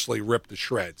universally ripped to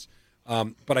shreds.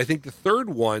 But I think the third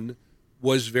one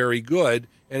was very good.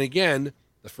 And again,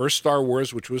 the first Star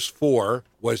Wars, which was 4,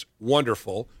 was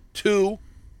wonderful. 2,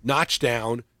 notch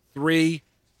down. 3,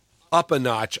 up a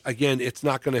notch. Again, it's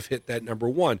not going to hit that number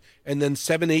 1. And then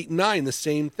 7, 8, and 9, the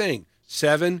same thing.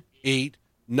 7, 8,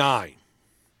 9.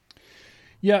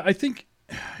 Yeah, I think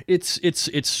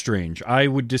it's strange. I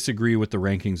would disagree with the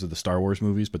rankings of the Star Wars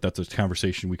movies, but that's a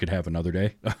conversation we could have another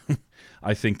day.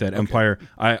 I think that Empire.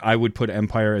 I would put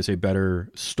Empire as a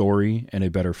better story and a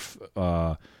better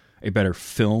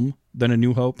film than A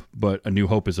New Hope, but A New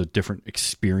Hope is a different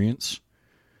experience.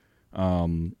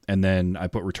 And then I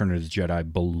put Return of the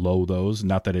Jedi below those.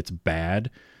 Not that it's bad,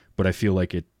 but I feel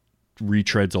like it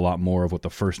retreads a lot more of what the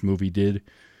first movie did.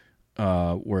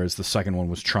 Whereas the second one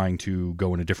was trying to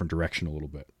go in a different direction a little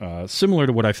bit. Similar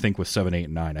to what I think with 7, 8,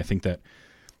 and 9. I think that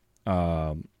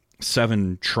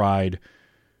 7 tried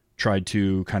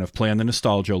to kind of play on the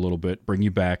nostalgia a little bit, bring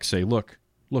you back, say, look,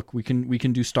 we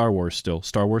can do Star Wars still.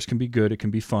 Star Wars can be good, it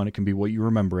can be fun, it can be what you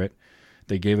remember it.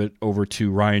 They gave it over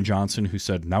to Rian Johnson, who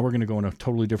said, now we're going to go in a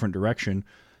totally different direction.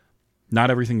 Not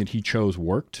everything that he chose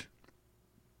worked,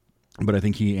 but I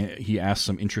think he asked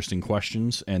some interesting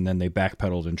questions, and then they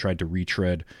backpedaled and tried to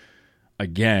retread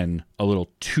again a little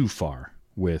too far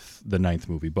with the 9th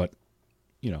movie. But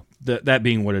that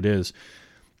being what it is,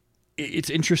 it's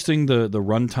interesting the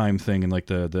runtime thing and like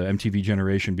the MTV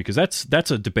generation, because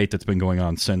that's a debate that's been going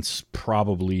on since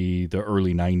probably the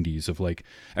early 90s of like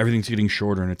everything's getting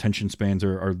shorter and attention spans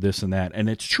are this and that, and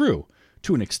it's true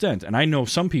to an extent. And I know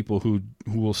some people who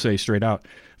will say straight out,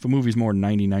 if a movie's more than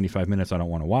 90, 95 minutes, I don't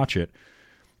want to watch it.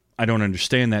 I don't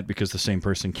understand that, because the same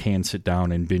person can sit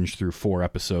down and binge through 4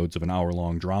 episodes of an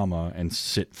hour-long drama and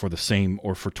sit for the same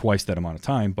or for twice that amount of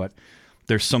time. But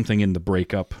there's something in the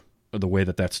breakup, the way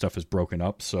that stuff is broken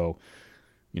up. So,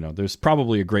 there's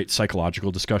probably a great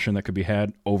psychological discussion that could be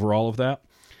had over all of that.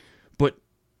 But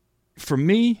for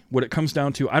me, what it comes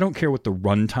down to, I don't care what the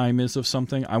runtime is of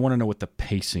something. I want to know what the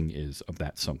pacing is of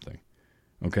that something.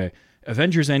 Okay?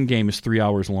 Avengers Endgame is 3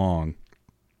 hours long,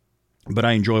 but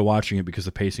I enjoy watching it because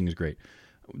the pacing is great.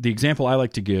 The example I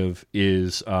like to give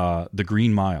is The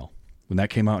Green Mile. When that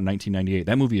came out in 1998,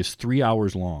 that movie is 3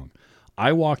 hours long.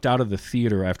 I walked out of the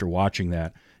theater after watching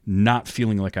that not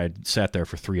feeling like I'd sat there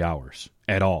for 3 hours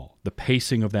at all. The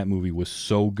pacing of that movie was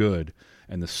so good,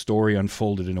 and the story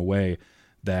unfolded in a way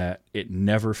that it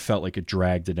never felt like it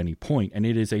dragged at any point, and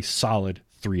it is a solid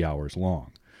 3 hours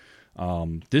long.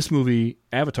 This movie,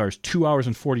 Avatar, is 2 hours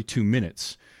and 42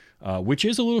 minutes, which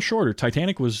is a little shorter.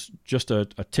 Titanic was just a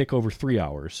tick over 3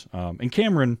 hours. And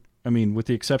Cameron, with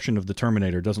the exception of The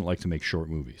Terminator, doesn't like to make short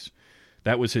movies.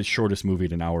 That was his shortest movie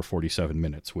at 1 hour 47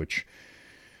 minutes, which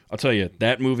I'll tell you,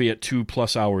 that movie at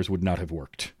 2+ hours would not have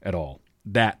worked at all.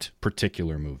 That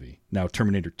particular movie. Now,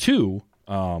 Terminator 2,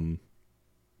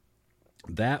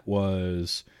 that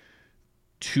was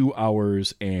 2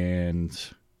 hours and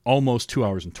almost 2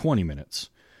 hours and 20 minutes.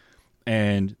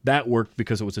 And that worked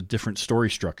because it was a different story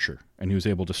structure, and he was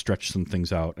able to stretch some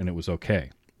things out, and it was okay.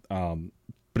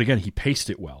 But again, he paced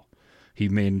it well. He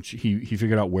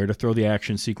figured out where to throw the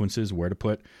action sequences, where to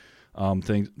put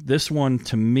things. This one,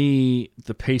 to me,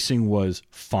 the pacing was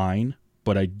fine,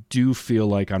 but I do feel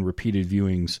like on repeated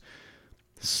viewings,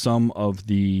 some of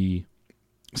the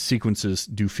sequences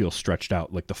do feel stretched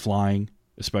out, like the flying,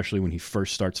 especially when he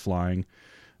first starts flying.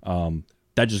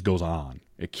 That just goes on.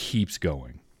 It keeps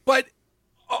going. But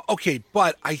okay,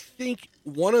 but I think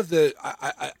one of the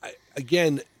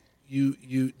again,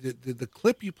 the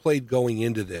clip you played going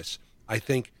into this, I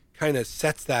think, kind of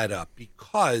sets that up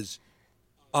because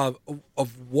of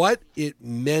what it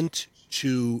meant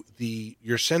to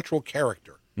your central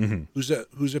character, who's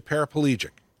a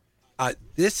paraplegic.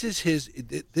 This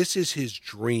is his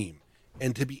dream,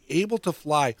 and to be able to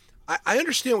fly. I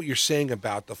understand what you're saying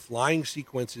about the flying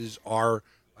sequences are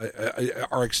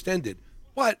extended,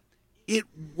 but it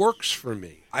works for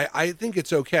me. I think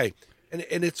it's okay, and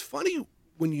it's funny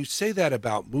when you say that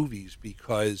about movies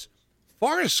because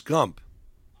Forrest Gump,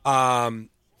 I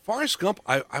want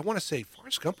to say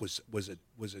Forrest Gump was a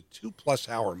 2+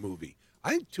 hour movie.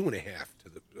 I think 2.5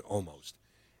 almost.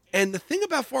 And the thing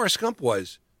about Forrest Gump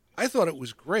was, I thought it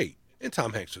was great, and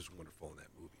Tom Hanks was wonderful in that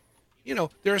movie. You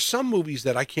know, there are some movies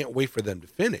that I can't wait for them to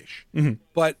finish,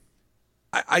 but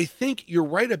I think you're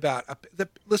right about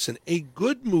listen. A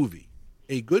good movie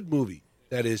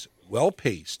that is well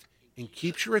paced and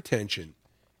keeps your attention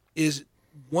is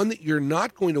one that you're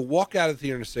not going to walk out of the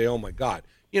theater and say, "Oh my God."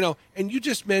 You know, and you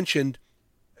just mentioned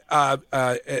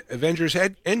Avengers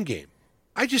Endgame.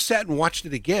 I just sat and watched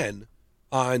it again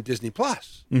on Disney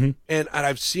Plus, and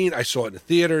I saw it in the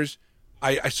theaters.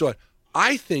 I saw it.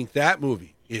 I think that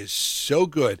movie is so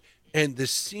good, and the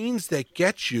scenes that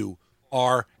get you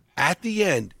are at the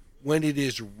end when it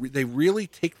is they really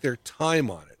take their time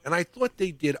on it, and I thought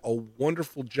they did a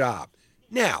wonderful job.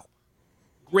 Now,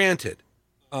 granted,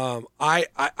 I'm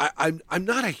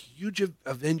not a huge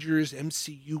Avengers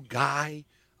MCU guy,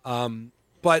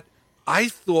 but I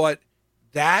thought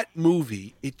that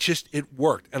movie it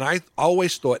worked, and I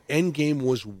always thought Endgame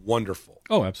was wonderful.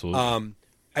 Oh, absolutely.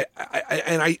 I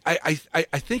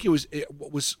think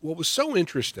what was so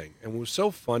interesting and what was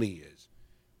so funny is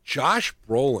Josh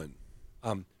Brolin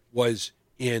was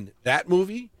in that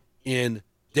movie, in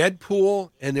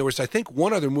Deadpool, and there was, I think,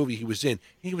 one other movie he was in.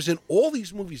 He was in all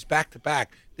these movies back to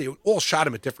back. They all shot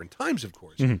him at different times, of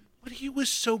course, but he was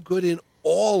so good in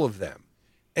all of them.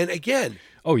 And again,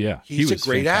 oh yeah, he's he a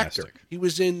great fantastic. actor. He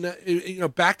was in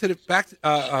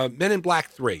Men in Black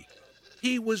 3.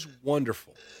 He was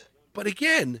wonderful. But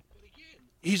again,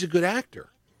 he's a good actor.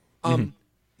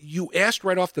 You asked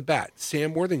right off the bat,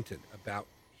 Sam Worthington, about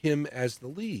him as the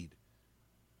lead.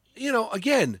 You know,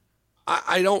 again,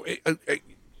 I don't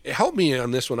help me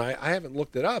on this one. I haven't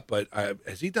looked it up, but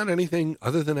has he done anything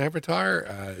other than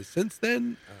Avatar since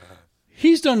then?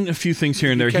 He's done a few things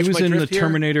here and there. He was in the here?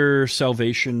 Terminator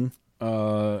Salvation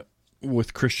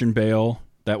with Christian Bale.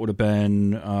 That would have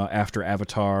been after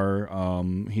Avatar.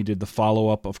 He did the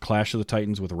follow-up of Clash of the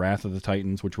Titans with Wrath of the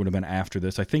Titans, which would have been after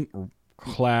this. I think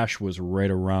Clash was right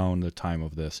around the time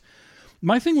of this.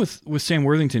 My thing with Sam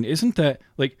Worthington isn't that,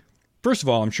 like, first of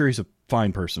all, I'm sure he's a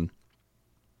fine person.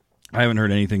 I haven't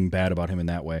heard anything bad about him in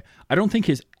that way. I don't think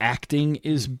his acting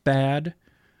is bad.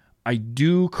 I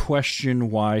do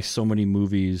question why so many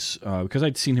movies, because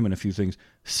I'd seen him in a few things,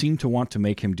 seem to want to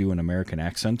make him do an American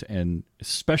accent, and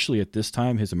especially at this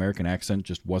time, his American accent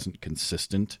just wasn't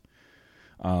consistent.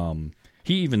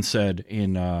 He even said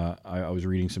in, I was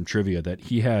reading some trivia, that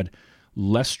he had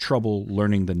less trouble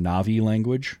learning the Na'vi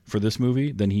language for this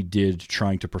movie than he did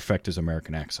trying to perfect his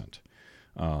American accent.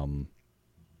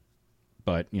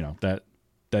 But, you know, that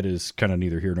is kind of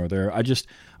neither here nor there.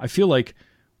 I feel like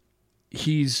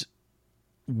he's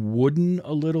wooden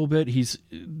a little bit.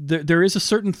 There is a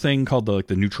certain thing called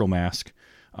the neutral mask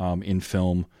in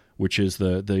film, which is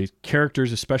the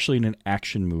characters, especially in an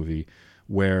action movie,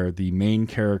 where the main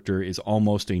character is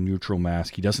almost a neutral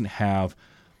mask. He doesn't have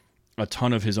a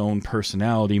ton of his own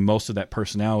personality. Most of that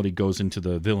personality goes into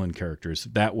the villain characters.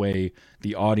 That way,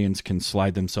 the audience can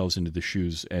slide themselves into the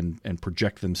shoes and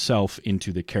project themselves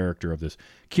into the character of this.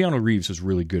 Keanu Reeves was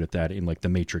really good at that in, like, the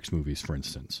Matrix movies, for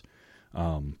instance.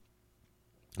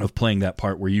 Of playing that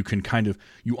part where you can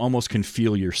you almost can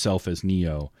feel yourself as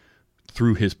Neo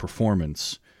through his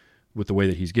performance with the way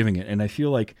that he's giving it. And I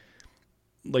feel like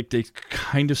they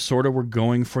kind of sort of were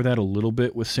going for that a little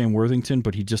bit with Sam Worthington,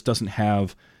 but he just doesn't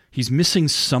have, he's missing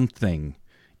something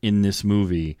in this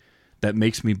movie that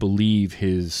makes me believe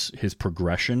his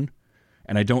progression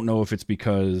And I don't know if it's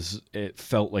because it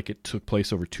felt like it took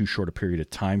place over too short a period of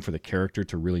time for the character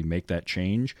to really make that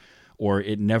change, or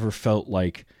it never felt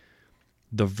like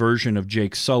the version of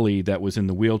Jake Sully that was in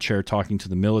the wheelchair talking to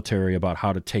the military about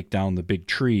how to take down the big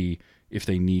tree if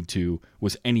they need to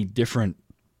was any different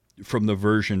from the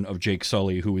version of Jake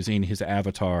Sully who was in his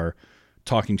avatar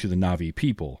talking to the Na'vi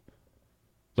people.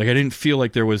 Like, I didn't feel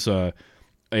like there was a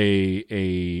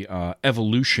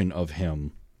evolution of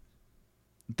him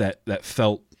that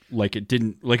felt like it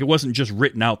didn't, like it wasn't just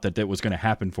written out that was going to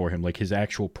happen for him. Like, his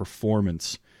actual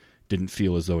performance didn't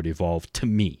feel as though it evolved to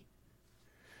me.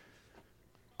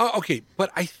 Okay,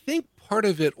 but I think part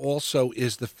of it also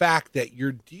is the fact that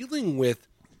you're dealing with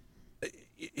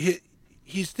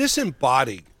he's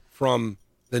disembodied from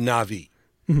the Na'vi.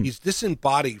 Mm-hmm. He's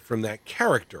disembodied from that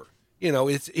character. You know,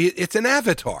 it's an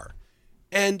avatar,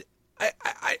 and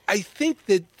I think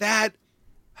that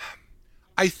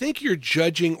I think you're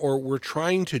judging, or we're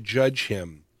trying to judge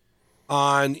him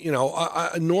on, you know,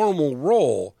 a normal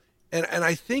role, and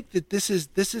I think that this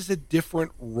is a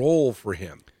different role for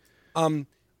him.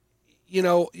 You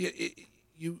know,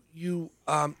 you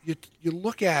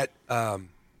look at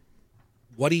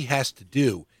what he has to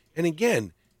do, and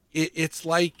again, it's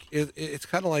like it's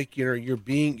kind of like, you know,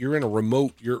 you're in a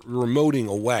remote, you're remoting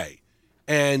away,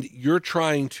 and you're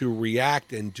trying to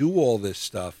react and do all this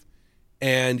stuff,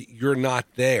 and you're not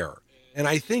there. And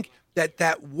I think that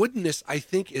woodenness, I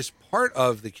think, is part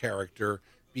of the character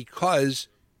because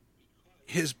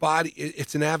his body,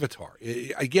 it's an avatar.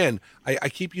 Again, I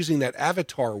keep using that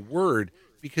avatar word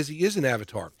because he is an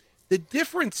avatar. The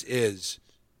difference is,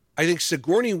 I think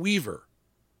Sigourney Weaver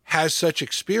has such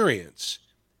experience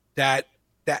that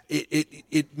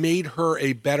it made her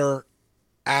a better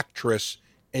actress,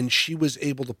 and she was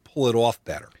able to pull it off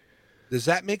better. Does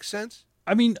that make sense?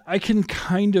 I mean, I can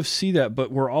kind of see that,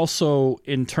 but we're also,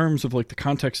 in terms of like the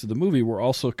context of the movie, we're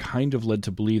also kind of led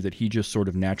to believe that he just sort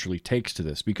of naturally takes to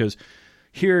this, because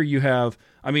here you have,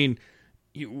 I mean,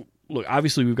 look,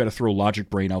 obviously we've got to throw logic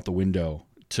brain out the window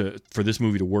for this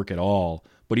movie to work at all,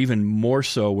 but even more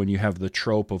so when you have the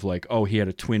trope of like, oh, he had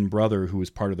a twin brother who was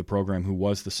part of the program who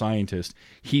was the scientist.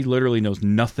 He literally knows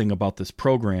nothing about this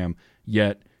program,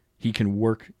 yet he can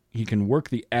work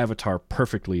the avatar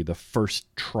perfectly the first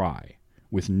try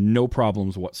with no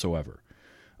problems whatsoever.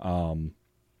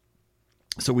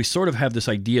 So we sort of have this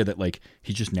idea that like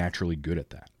he's just naturally good at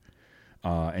that.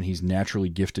 And he's naturally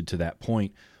gifted to that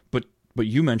point. But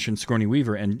you mentioned Sigourney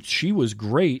Weaver, and she was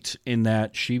great in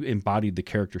that she embodied the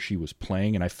character she was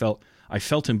playing, and I felt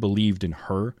and believed in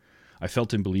her. I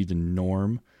felt and believed in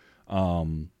Norm.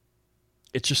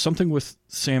 It's just something with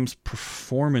Sam's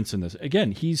performance in this.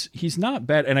 Again, he's not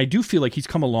bad, and I do feel like he's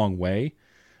come a long way.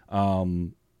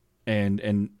 And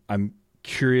I'm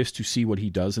curious to see what he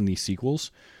does in these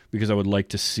sequels, because I would like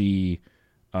to see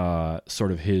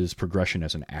sort of his progression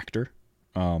as an actor.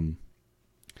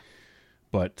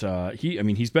 But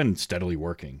he's been steadily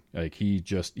working. Like he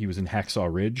was in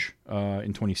Hacksaw Ridge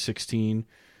in 2016.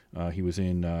 He was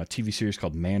in a TV series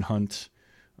called Manhunt.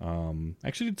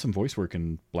 Actually did some voice work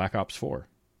in Black Ops 4,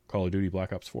 Call of Duty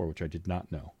Black Ops 4, which I did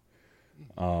not know.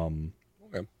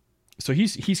 Okay. So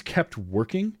he's kept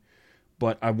working,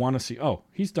 but I want to see. Oh,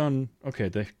 he's done okay.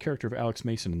 The character of Alex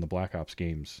Mason in the Black Ops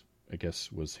games, I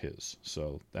guess, was his.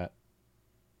 So that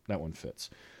one fits.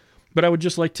 But I would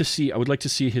like to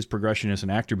see his progression as an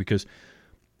actor, because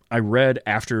I read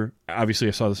after, obviously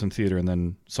I saw this in theater and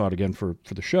then saw it again for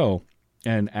the show.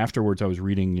 And afterwards I was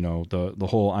reading, you know, the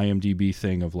whole IMDb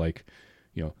thing of like,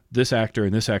 you know, this actor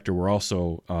and this actor were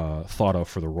also thought of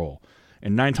for the role.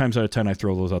 And 9 times out of 10, I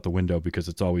throw those out the window, because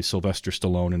it's always Sylvester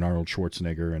Stallone and Arnold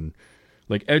Schwarzenegger. And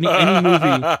like any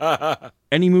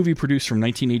movie produced from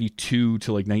 1982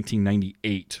 to like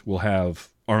 1998 will have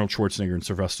Arnold Schwarzenegger and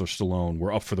Sylvester Stallone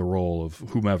were up for the role of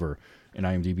whomever in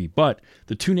IMDb. But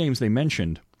the 2 names they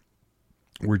mentioned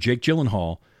were Jake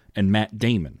Gyllenhaal and Matt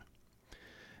Damon.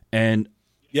 And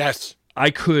yes,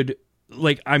 I could,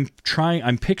 like, I'm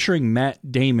picturing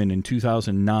Matt Damon in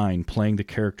 2009 playing the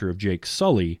character of Jake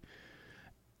Sully,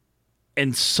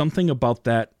 and something about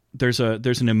that, there's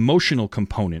an emotional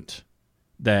component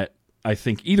that I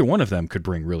think either one of them could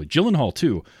bring, really. Gyllenhaal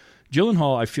too.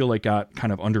 Gyllenhaal, I feel like, got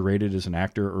kind of underrated as an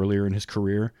actor earlier in his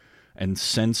career, and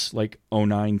since like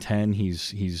 2009-10,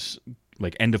 he's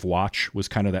like End of Watch was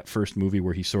kind of that first movie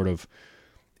where he sort of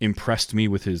impressed me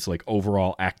with his like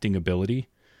overall acting ability,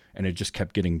 and it just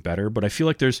kept getting better. But I feel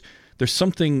like there's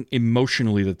something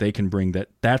emotionally that they can bring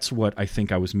that's what I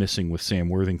think I was missing with Sam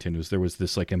Worthington. Was there was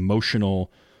this like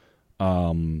emotional,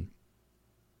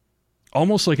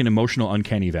 almost like an emotional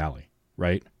uncanny valley,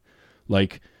 right?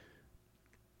 Like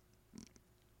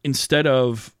instead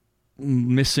of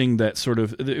missing that sort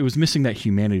of, it was missing that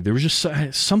humanity. There was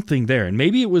just something there, and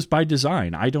maybe it was by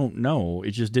design. I don't know.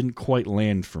 It just didn't quite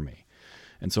land for me,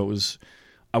 and so it was.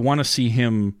 I want to see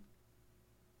him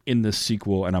in this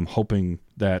sequel, and I'm hoping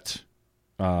that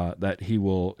that he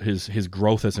will his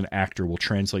growth as an actor will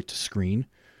translate to screen.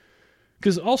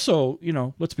 Because also,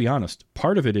 let's be honest,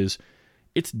 part of it is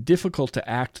it's difficult to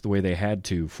act the way they had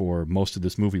to for most of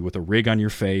this movie with a rig on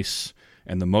your face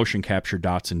and the motion capture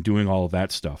dots and doing all of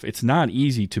that stuff. It's not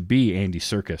easy to be Andy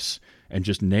Serkis and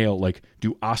just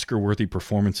do Oscar-worthy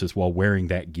performances while wearing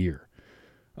that gear.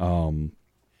 And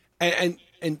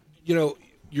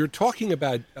you're talking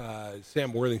about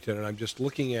Sam Worthington, and I'm just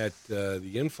looking at the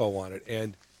info on it,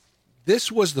 and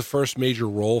this was the first major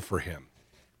role for him.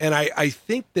 And I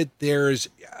think that there's,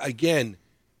 again,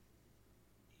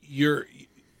 your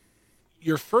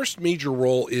first major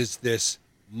role is this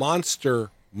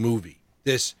monster movie,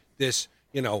 this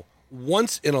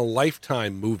once in a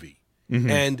lifetime movie. Mm-hmm.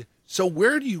 And so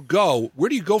where do you go? Where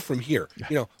do you go from here?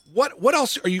 What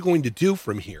else are you going to do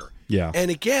from here? Yeah. And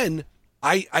again,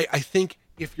 I think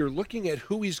if you're looking at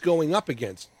who he's going up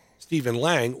against, Stephen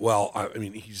Lang, well, I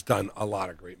mean, he's done a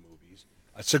lot of great movies.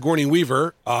 Sigourney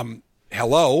Weaver,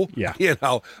 hello. Yeah.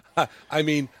 I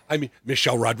mean,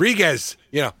 Michelle Rodriguez,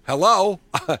 hello.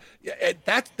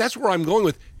 That's where I'm going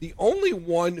with. The only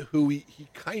one who he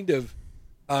kind of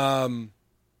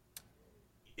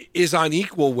is on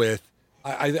equal with,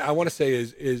 I want to say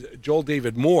is Joel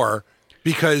David Moore,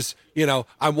 because,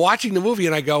 I'm watching the movie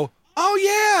and I go, oh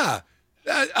yeah,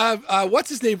 what's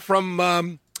his name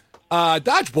from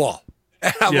Dodgeball?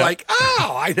 And I'm like,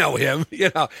 oh, I know him,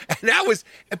 and that was,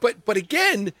 but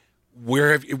again,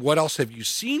 what else have you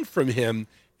seen from him?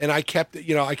 And I kept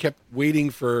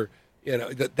waiting for,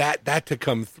 that to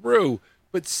come through,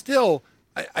 but still,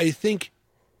 I think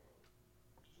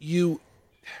it's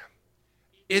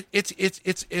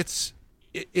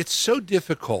so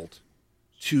difficult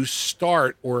to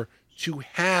start or to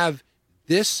have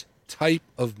this type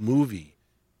of movie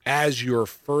as your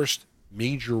first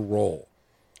major role,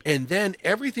 and then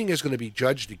everything is going to be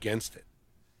judged against it.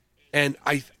 And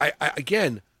I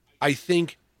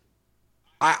think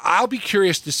I'll be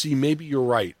curious to see. Maybe you're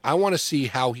right. I want to see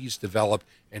how he's developed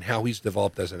and how he's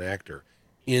developed as an actor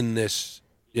in this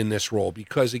role,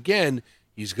 because again,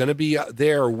 he's going to be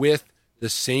there with the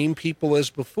same people as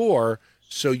before,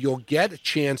 so you'll get a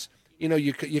chance.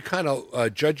 You kind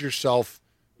of judge yourself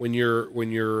when you're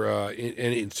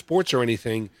in sports or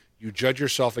anything. You judge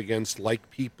yourself against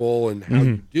like people and how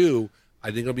you do. I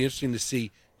think it'll be interesting to see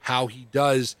how he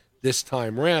does this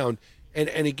time around.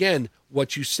 And again,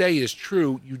 what you say is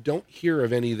true. You don't hear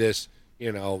of any of this.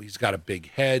 He's got a big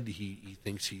head. He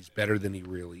thinks he's better than he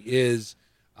really is.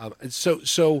 And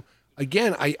so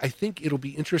again, I think it'll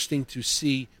be interesting to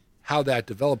see how that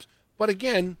develops. But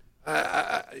again,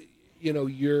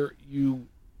 you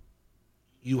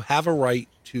have a right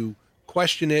to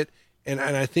question it, and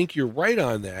I think you're right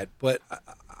on that. But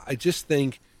I just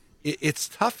think it's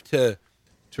tough to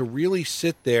really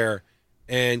sit there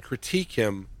and critique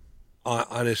him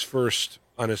on his first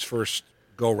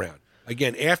go round.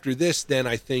 Again, after this, then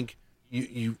I think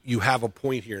you have a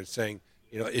point here in saying,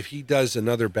 if he does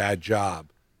another bad job,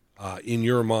 in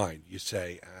your mind, you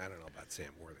say, I don't know about Sam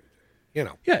Worthington.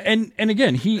 Yeah, and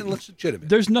again, it's legitimate.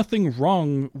 There's nothing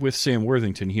wrong with Sam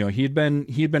Worthington. He had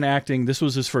been acting. This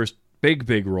was his first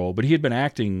big role, but he had been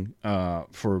acting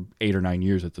for 8 or 9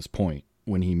 years at this point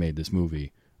when he made this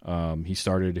movie. He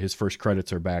started, his first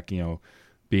credits are back,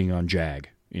 being on JAG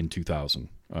in 2000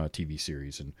 TV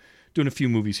series and doing a few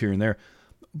movies here and there.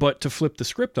 But to flip the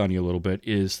script on you a little bit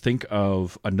is think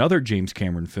of another James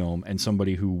Cameron film and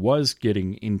somebody who was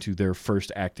getting into their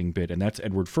first acting bit, and that's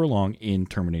Edward Furlong in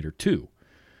Terminator 2.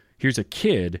 Here's a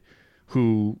kid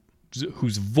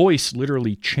whose voice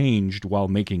literally changed while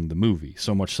making the movie,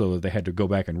 so much so that they had to go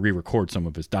back and re-record some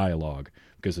of his dialogue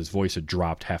because his voice had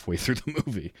dropped halfway through the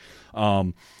movie.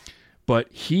 But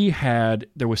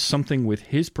there was something with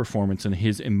his performance and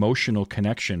his emotional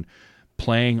connection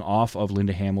playing off of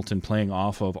Linda Hamilton, playing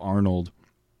off of Arnold,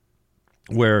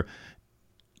 where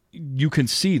you can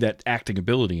see that acting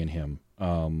ability in him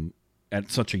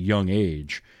at such a young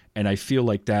age. And I feel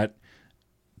like that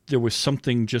there was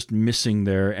something just missing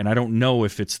there. And I don't know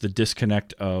if it's the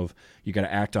disconnect of you got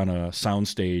to act on a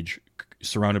soundstage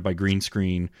surrounded by green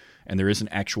screen and there isn't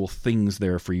actual things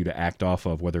there for you to act off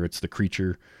of, whether it's the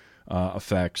creature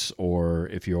effects or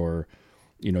if you're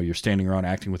standing around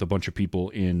acting with a bunch of people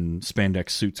in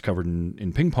spandex suits covered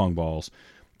in ping pong balls.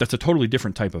 That's a totally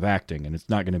different type of acting, and it's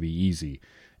not going to be easy.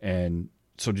 And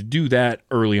so to do that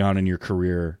early on in your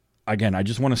career, again, I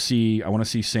just want to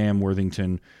see Sam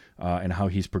Worthington and how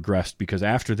he's progressed, because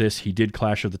after this he did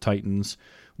Clash of the Titans,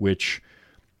 which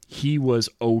he was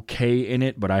okay in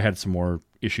it, but I had some more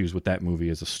issues with that movie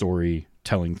as a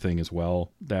storytelling thing as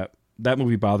well. That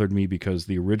movie bothered me because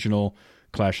the original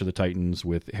Clash of the Titans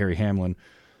with Harry Hamlin,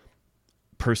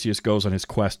 Perseus goes on his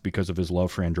quest because of his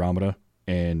love for Andromeda,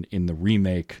 and in the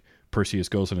remake, Perseus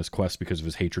goes on his quest because of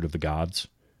his hatred of the gods.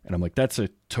 And I'm like, that's a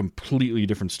completely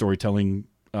different storytelling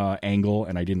angle,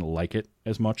 and I didn't like it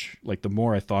as much. Like, the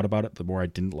more I thought about it, the more I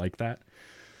didn't like that.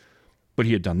 But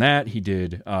he had done that. He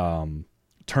did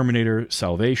Terminator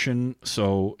Salvation.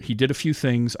 So he did a few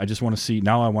things. I just want to see,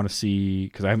 now I want to see,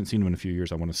 because I haven't seen him in a few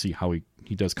years, I want to see how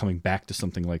he does coming back to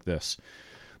something like this.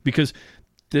 Because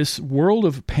this world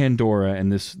of Pandora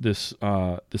and this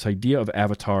idea of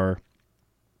Avatar,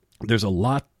 there's a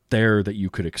lot there that you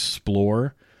could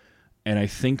explore. And I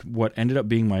think what ended up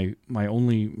being my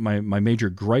major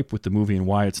gripe with the movie, and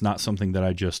why it's not something that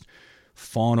I just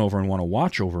fawn over and want to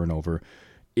watch over and over,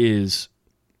 is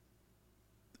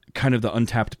kind of the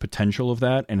untapped potential of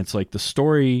that. And it's like the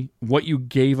story, what you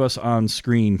gave us on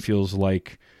screen feels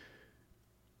like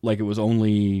it was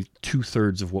only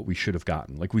 2/3 of what we should have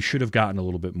gotten. Like, we should have gotten a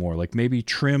little bit more. Like, maybe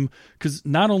trim, because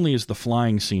not only is the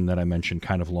flying scene that I mentioned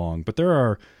kind of long, but there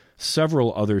are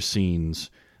several other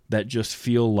scenes that just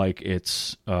feel like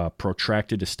it's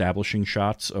protracted establishing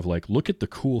shots of, like, look at the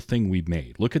cool thing we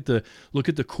made. Look at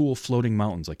the cool floating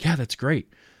mountains. Like, yeah, that's great,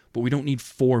 but we don't need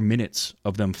 4 minutes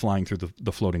of them flying through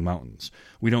the floating mountains.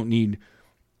 We don't need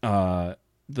the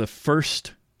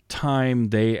first time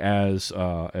they as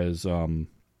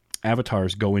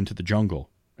avatars go into the jungle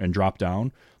and drop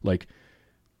down. Like,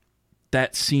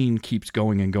 that scene keeps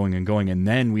going and going and going, and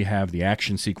then we have the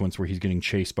action sequence where he's getting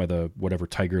chased by the whatever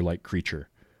tiger-like creature.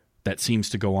 That seems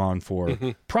to go on for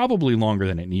probably longer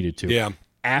than it needed to. Yeah.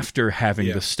 After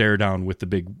having the stare down with the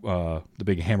big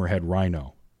hammerhead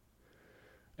rhino,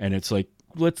 and it's like,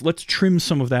 let's trim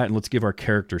some of that and let's give our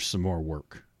characters some more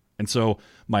work. And so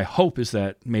my hope is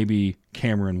that maybe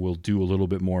Cameron will do a little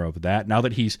bit more of that now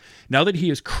that he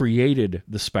has created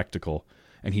the spectacle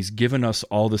and he's given us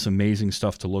all this amazing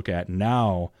stuff to look at.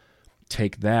 Now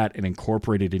take that and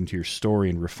incorporate it into your story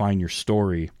and refine your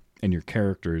story and your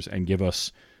characters and give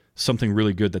us something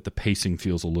really good that the pacing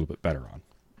feels a little bit better on.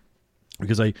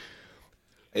 Because I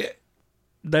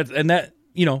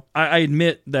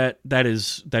admit that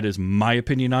is my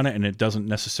opinion on it, and it doesn't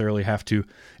necessarily have to,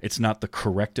 it's not the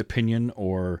correct opinion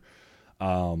or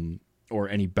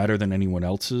any better than anyone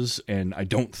else's. And I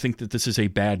don't think that this is a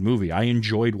bad movie. I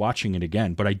enjoyed watching it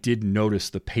again, but I did notice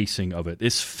the pacing of it.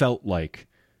 This felt like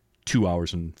 2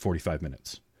 hours and 45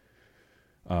 minutes.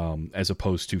 As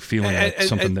opposed to feeling like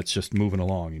something that's just moving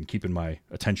along and keeping my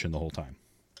attention the whole time.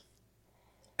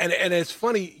 And it's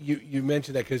funny you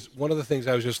mentioned that, because one of the things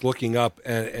I was just looking up,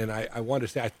 and I wanted to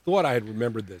say, I thought I had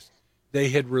remembered this. They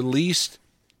had released,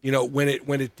 when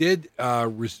it did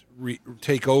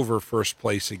take over first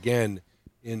place again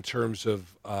in terms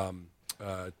of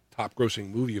top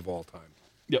grossing movie of all time.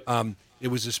 Yep. It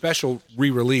was a special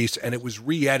re-release, and it was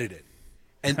re-edited,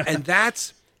 and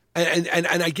that's.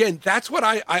 And again, that's what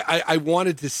I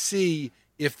wanted to see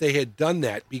if they had done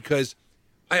that, because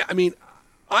I mean,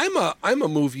 I'm a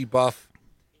movie buff,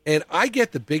 and I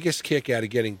get the biggest kick out of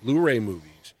getting Blu-ray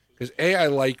movies because I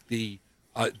like the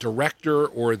director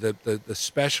or the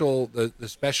special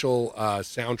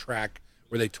soundtrack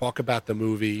where they talk about the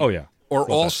movie. Oh yeah, or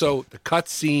also the cut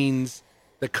scenes,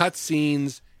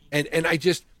 and I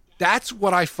just, that's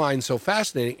what I find so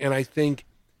fascinating, and I think,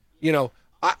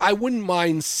 I wouldn't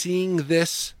mind seeing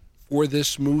this for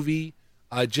this movie,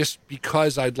 just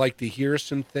because I'd like to hear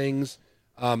some things.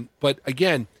 But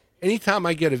again, anytime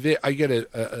I get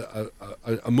a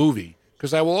movie,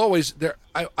 because I will always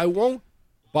I won't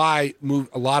buy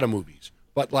a lot of movies,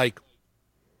 but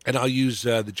and I'll use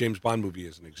the James Bond movie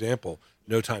as an example,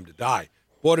 No Time to Die.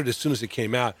 Bought it as soon as it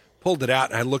came out, pulled it out,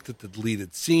 and I looked at the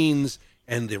deleted scenes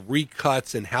and the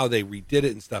recuts and how they redid it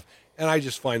and stuff, and I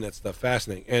just find that stuff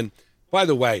fascinating. And by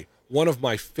the way, one of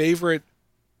my favorite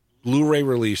Blu-ray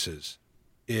releases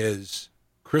is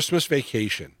Christmas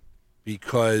Vacation,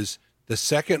 because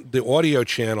the audio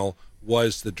channel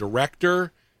was the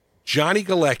director, Johnny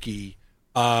Galecki,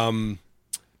 I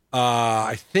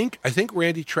think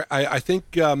Randy Quaid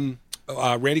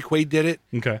did it.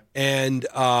 Okay. And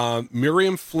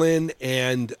Miriam Flynn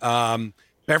and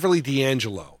Beverly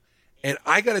D'Angelo. And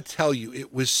I got to tell you,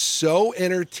 it was so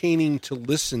entertaining to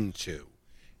listen to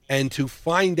and to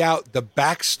find out the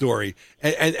backstory.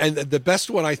 And the best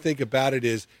one I think about it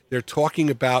is they're talking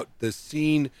about the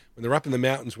scene when they're up in the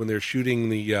mountains when they're shooting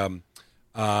the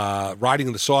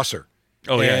riding the saucer.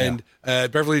 Oh, yeah,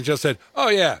 And Beverly just said, "Oh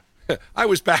yeah, I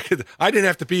was back at. I didn't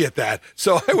have to be at that,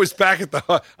 so I was back at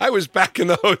the. I was back in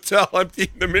the hotel emptying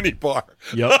the minibar."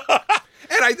 Yep.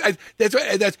 And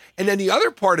and then the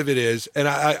other part of it is, and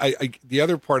the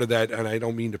other part of that, and I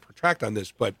don't mean to protract on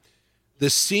this, but the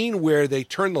scene where they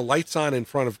turn the lights on in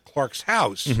front of Clark's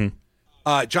house,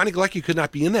 Johnny Galecki could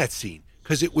not be in that scene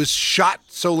because it was shot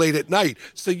so late at night,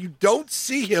 so you don't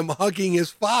see him hugging his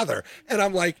father. And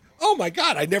I'm like, oh my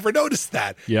God, I never noticed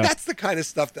that. Yeah. That's the kind of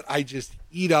stuff that I just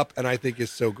eat up and I think is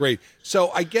so great.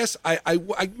 So I guess I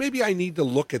maybe I need to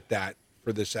look at that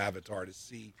for this Avatar to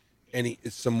see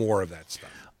some more of that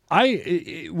stuff.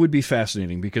 It would be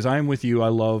fascinating because I'm with you. I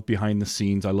love behind the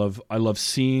scenes. I love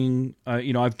seeing.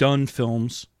 I've done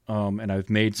films, and I've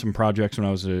made some projects when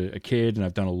I was a kid, and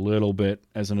I've done a little bit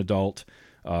as an adult.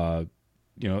 And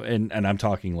I'm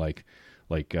talking like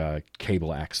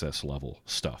cable access level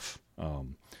stuff.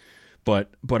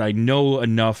 But I know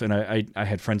enough, and I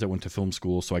had friends that went to film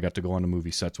school, so I got to go on to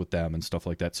movie sets with them and stuff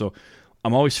like that. So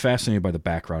I'm always fascinated by the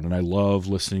background, and I love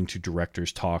listening to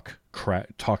directors talk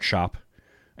shop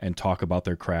and talk about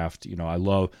their craft. I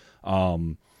love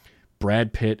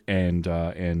Brad Pitt and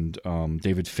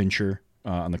David Fincher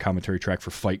on the commentary track for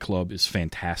Fight Club is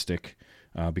fantastic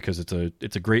because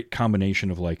it's a great combination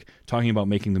of like talking about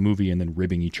making the movie and then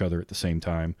ribbing each other at the same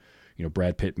time.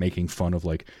 Brad Pitt making fun of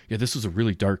like, yeah, this was a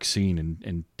really dark scene,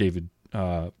 and David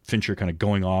Fincher kind of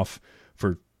going off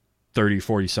for 30,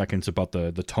 40 seconds about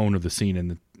the tone of the scene,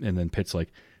 and then Pitt's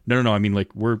like, no, I mean,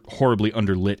 like, we're horribly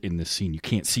underlit in this scene. You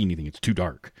can't see anything. It's too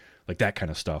dark. Like, that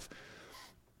kind of stuff.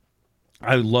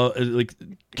 I love, like,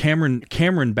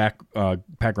 Cameron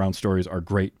background stories are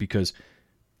great because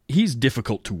he's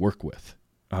difficult to work with.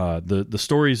 The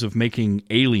stories of making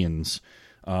Aliens,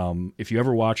 if you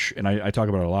ever watch, and I talk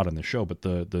about it a lot on this show, but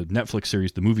the Netflix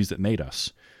series, The Movies That Made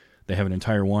Us, they have an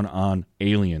entire one on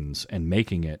aliens and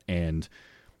making it, and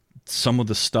some of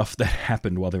the stuff that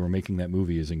happened while they were making that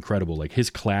movie is incredible. Like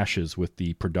his clashes with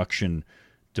the production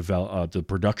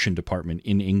department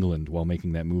in England while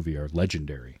making that movie are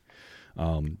legendary.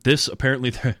 This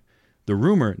apparently the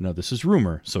rumor, no, this is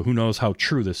rumor, so who knows how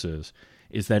true this is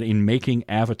that in making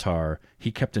Avatar,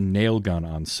 he kept a nail gun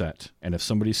on set, and if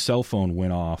somebody's cell phone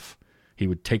went off, he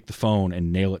would take the phone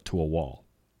and nail it to a wall.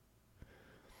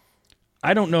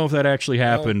 I don't know if that actually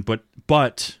happened,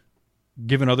 but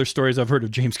given other stories I've heard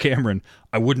of James Cameron,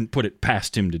 I wouldn't put it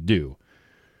past him to do.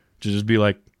 To just be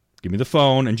like, give me the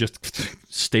phone and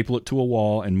just staple it to a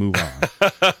wall and move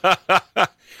on.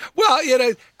 Well,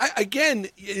 again,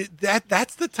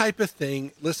 that's the type of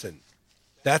thing. Listen,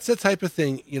 that's the type of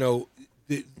thing.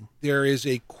 There is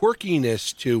a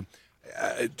quirkiness to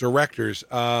directors.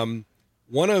 One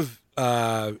of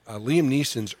Liam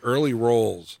Neeson's early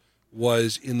roles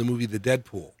was in the movie The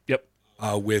Deadpool. Yep.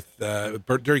 With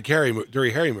Dirty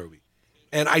Harry movie,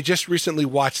 and I just recently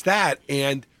watched that,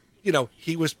 and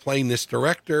he was playing this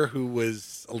director who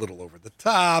was a little over the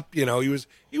top. He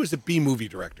was a B movie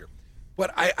director,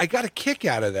 but I got a kick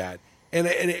out of that, and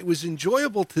it was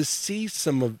enjoyable to see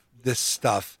some of this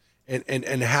stuff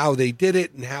and how they did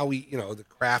it and how the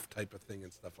craft type of thing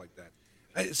and stuff like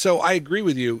that. So I agree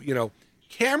with you.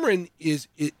 Cameron is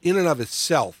in and of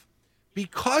itself,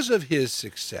 because of his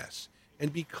success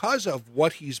and because of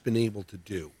what he's been able to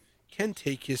do, can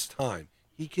take his time.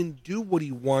 He can do what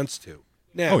he wants to.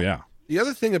 Now, oh yeah. The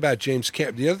other thing about James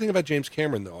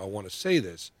Cameron, though, I want to say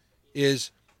this,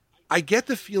 is I get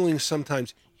the feeling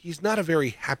sometimes he's not a very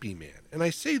happy man. And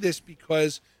I say this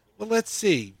because, well, let's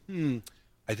see.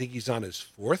 I think he's on his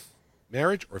fourth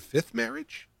marriage or fifth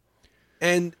marriage.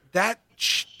 And that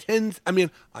tends, I'm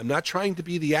not trying to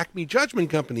be the Acme Judgment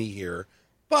Company here,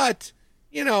 but,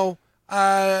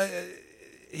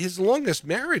 his longest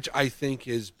marriage, I think,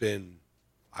 has been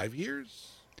 5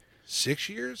 years, 6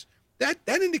 years. That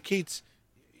indicates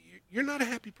you're not a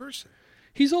happy person.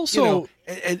 He's also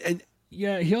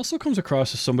he also comes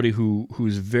across as somebody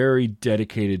who's very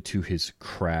dedicated to his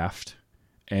craft,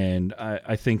 and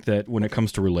I think that when it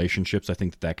comes to relationships, I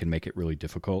think that can make it really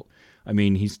difficult. I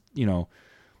mean, he's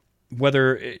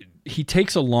he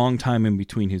takes a long time in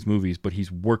between his movies, but he's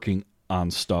working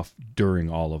on stuff during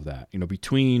all of that.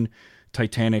 Between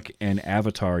Titanic and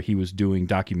Avatar, he was doing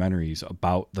documentaries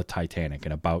about the Titanic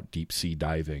and about deep sea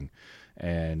diving.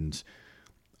 And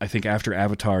I think after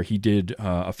Avatar, he did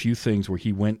a few things where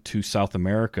he went to South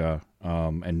America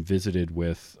and visited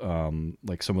with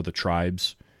like some of the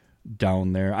tribes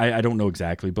down there. I don't know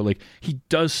exactly, but like he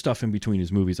does stuff in between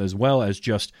his movies, as well as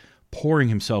just pouring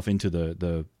himself into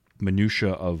the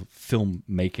minutia of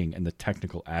filmmaking and the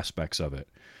technical aspects of it.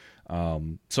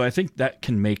 So I think that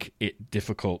can make it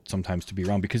difficult sometimes to be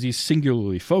around because he's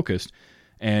singularly focused.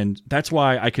 And that's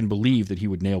why I can believe that he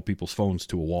would nail people's phones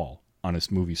to a wall on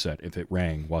his movie set if it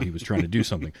rang while he was trying to do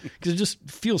something. Because it just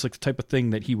feels like the type of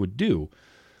thing that he would do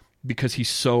because he's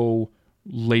so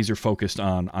laser focused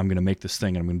on, I'm going to make this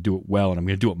thing and I'm going to do it well and I'm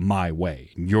going to do it my way.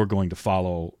 And you're going to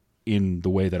follow in the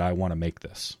way that I want to make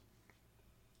this.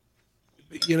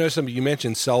 You know, you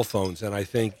mentioned cell phones, and I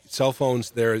think cell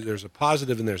phones, there's a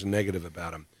positive and there's a negative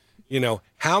about them. You know,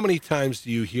 how many times do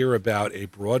you hear about a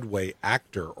Broadway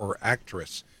actor or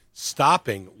actress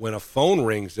stopping when a phone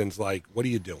rings and is like, what are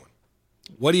you doing?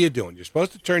 What are you doing? You're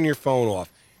supposed to turn your phone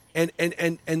off.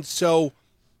 And so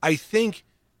I think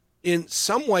in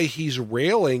some way he's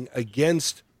railing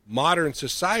against modern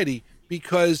society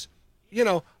because, you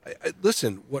know,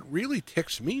 listen, what really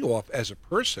ticks me off as a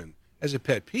person, as a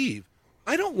pet peeve,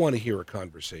 I don't want to hear a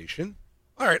conversation.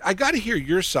 All right, I got to hear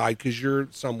your side because you're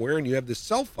somewhere and you have this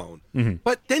cell phone. Mm-hmm.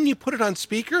 But then you put it on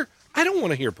speaker. I don't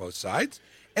want to hear both sides.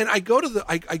 And I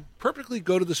purposely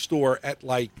go to the store at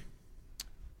like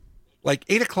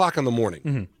 8 o'clock in the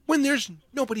morning when there's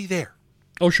nobody there.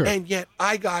 Oh, sure. And yet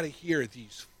I got to hear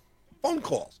these phone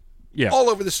calls Yeah. all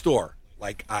over the store.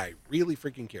 Like, I really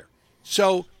freaking care.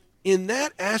 So in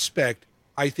that aspect,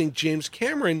 I think James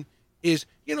Cameron is,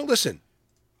 you know, listen,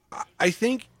 I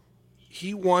think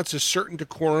he wants a certain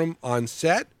decorum on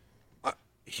set.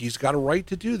 He's got a right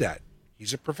to do that.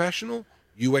 He's a professional.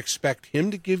 You expect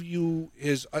him to give you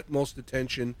his utmost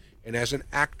attention. And as an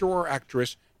actor or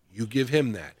actress, you give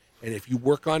him that. And if you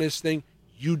work on his thing,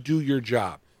 you do your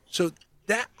job. So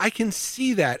that I can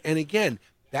see that. And again,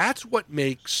 that's what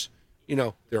makes, you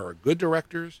know, there are good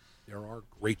directors, there are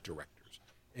great directors.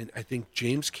 And I think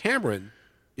James Cameron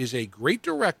is a great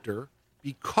director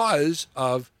because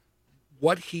of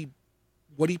what he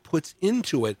puts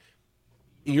into it.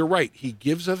 And you're right. He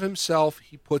gives of himself.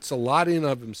 He puts a lot in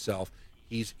of himself.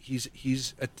 He's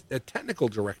a technical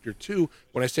director too.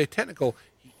 When I say technical,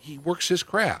 he works his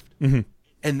craft. Mm-hmm.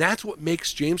 And that's what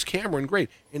makes James Cameron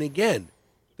great. And again,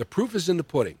 the proof is in the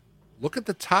pudding. Look at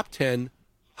the top 10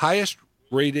 highest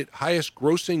rated, highest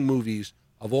grossing movies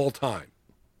of all time.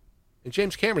 And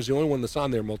James Cameron's the only one that's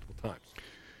on there multiple times.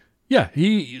 Yeah,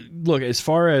 look, as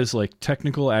far as like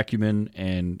technical acumen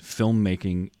and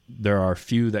filmmaking, there are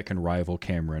few that can rival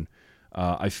Cameron.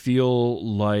 I feel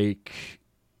like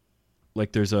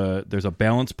there's a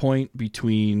balance point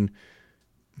between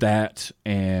that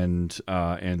and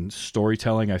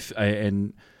storytelling.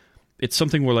 And it's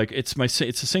something where like it's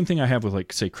the same thing I have with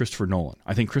like say Christopher Nolan.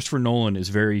 I think Christopher Nolan is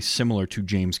very similar to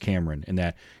James Cameron in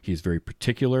that he's very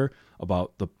particular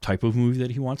about the type of movie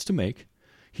that he wants to make.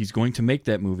 He's going to make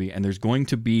that movie, and there's going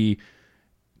to be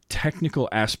technical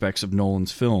aspects of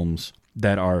Nolan's films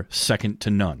that are second to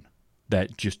none.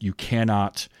 That just you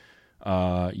cannot,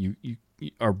 you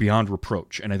are beyond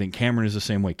reproach. And I think Cameron is the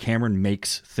same way. Cameron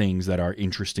makes things that are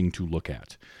interesting to look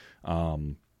at.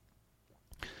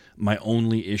 My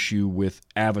only issue with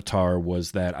Avatar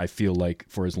was that I feel like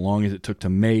for as long as it took to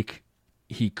make,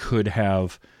 he could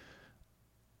have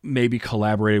maybe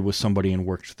collaborated with somebody and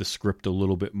worked the script a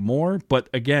little bit more. But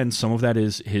again, some of that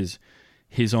is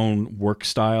his own work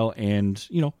style. And,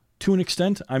 you know, to an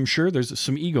extent, I'm sure there's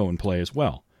some ego in play as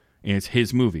well. And it's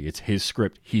his movie. It's his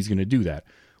script. He's going to do that,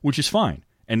 which is fine.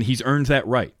 And he's earned that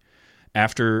right.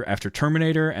 After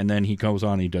Terminator, and then he goes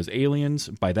on and he does Aliens.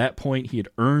 By that point, he had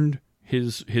earned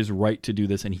his right to do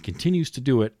this, and he continues to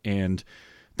do it. And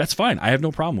that's fine. I have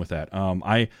no problem with that.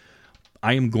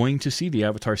 I am going to see the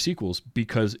Avatar sequels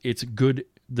because it's good.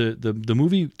 The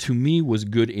movie to me was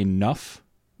good enough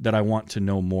that I want to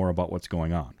know more about what's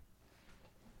going on.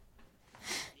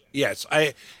 Yes,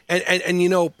 and you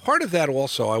know, part of that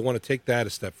also, I want to take that a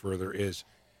step further, is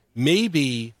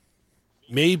maybe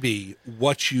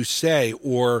what you say,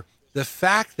 or the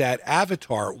fact that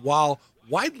Avatar, while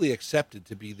widely accepted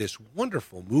to be this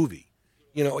wonderful movie,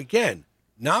 you know, again,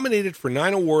 nominated for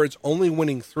 9 awards, only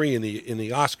winning 3 in the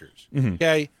Oscars. Mm-hmm.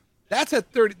 Okay, that's at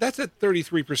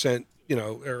 33%, you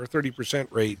know, or 30%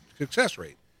 rate success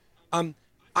rate.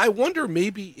 I wonder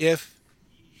maybe if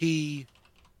he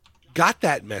got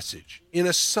that message in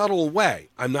a subtle way.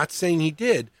 I'm not saying he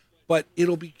did, but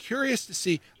it'll be curious to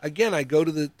see. Again, I go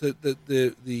to the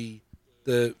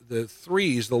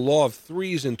threes, the law of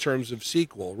threes in terms of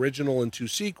sequel, original and 2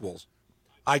 sequels.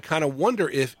 I kind of wonder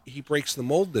if he breaks the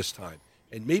mold this time.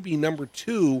 And maybe number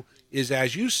 2 is,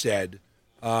 as you said,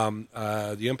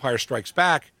 The Empire Strikes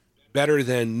Back, better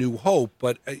than New Hope.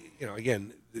 But, you know,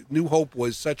 again, New Hope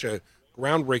was such a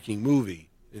groundbreaking movie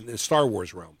in the Star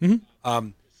Wars realm. Mm-hmm.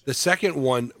 The second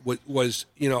one was,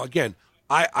 you know, again,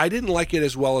 I didn't like it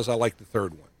as well as I liked the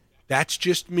third one. That's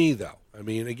just me, though. I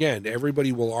mean, again,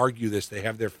 everybody will argue this. They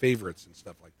have their favorites and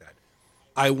stuff like that.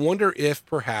 I wonder if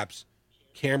perhaps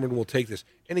Cameron will take this.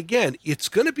 And again, it's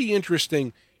going to be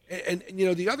interesting. And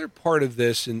the other part of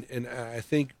this, and I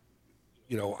think,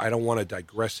 I don't want to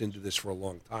digress into this for a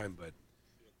long time, but,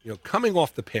 coming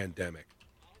off the pandemic,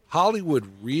 Hollywood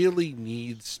really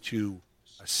needs to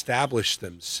establish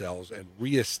themselves and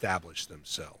reestablish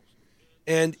themselves.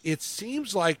 And it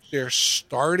seems like they're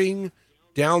starting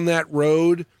down that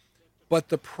road. But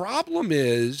the problem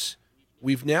is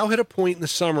we've now hit a point in the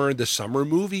summer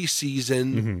movie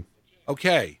season. Mm-hmm.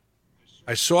 Okay,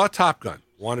 I saw Top Gun,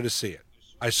 wanted to see it.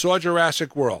 I saw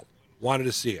Jurassic World, wanted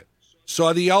to see it.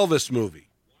 Saw the Elvis movie,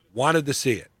 wanted to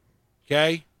see it.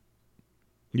 Okay?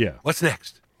 Yeah. What's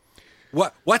next?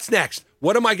 What's next?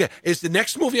 What am I going to... Is the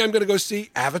next movie I'm going to go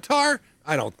see Avatar?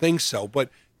 I don't think so. But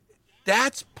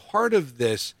that's part of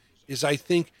this is I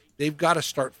think they've got to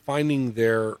start finding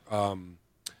their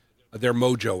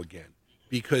mojo again.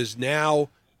 Because now,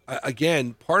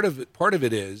 again, part of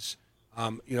it is,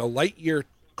 Lightyear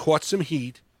caught some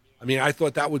heat. I mean, I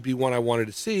thought that would be one I wanted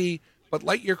to see, but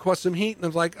Lightyear caught some heat, and I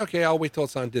was like, okay, I'll wait till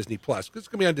it's on Disney Plus, because it's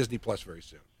going to be on Disney Plus very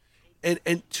soon.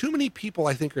 And too many people,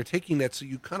 I think, are taking that, so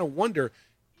you kind of wonder,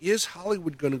 is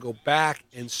Hollywood going to go back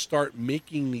and start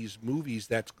making these movies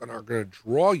that are going to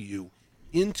draw you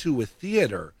into a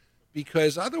theater?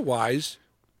 Because otherwise,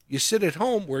 you sit at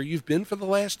home where you've been for the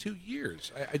last 2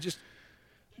 years. I just,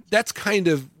 that's kind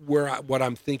of what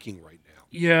I'm thinking right now.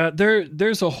 Yeah,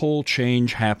 there's a whole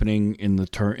change happening in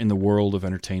the world of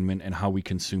entertainment and how we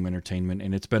consume entertainment,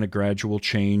 and it's been a gradual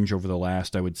change over the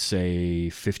last, I would say,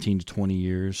 15 to 20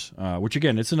 years. Which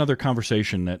again, it's another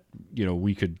conversation that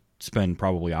we could spend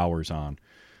probably hours on,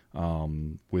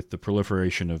 with the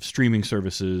proliferation of streaming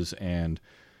services and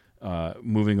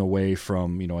moving away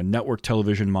from a network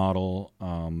television model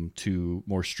to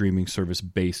more streaming service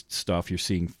based stuff. You're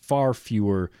seeing far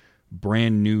fewer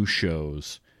brand new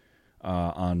shows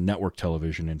on network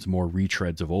television, and it's more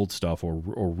retreads of old stuff or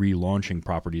relaunching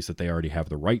properties that they already have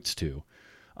the rights to.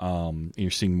 You're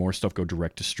seeing more stuff go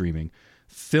direct to streaming.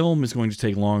 Film is going to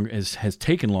take longer, has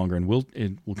taken longer, and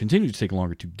will continue to take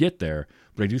longer to get there.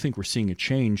 But I do think we're seeing a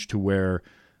change to where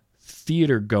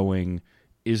theater going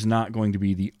is not going to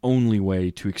be the only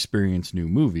way to experience new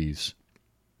movies,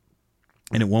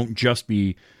 and it won't just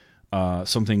be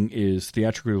something is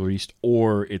theatrically released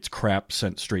or it's crap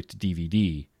sent straight to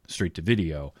DVD. Straight to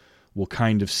video. We'll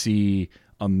kind of see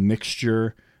a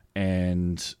mixture,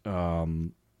 and there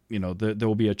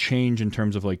will be a change in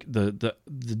terms of like the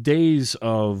days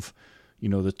of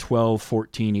the 12,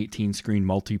 14, 18 screen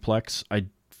multiplex. I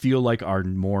feel like are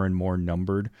more and more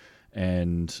numbered,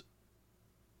 and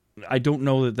I don't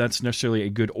know that that's necessarily a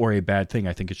good or a bad thing.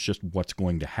 I think it's just what's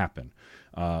going to happen.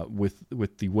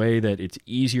 With the way that it's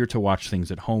easier to watch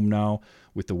things at home now,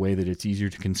 with the way that it's easier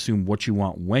to consume what you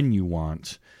want when you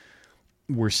want,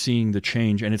 we're seeing the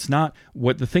change. And it's not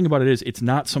the thing about it is it's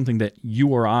not something that you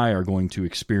or I are going to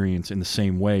experience in the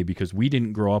same way, because we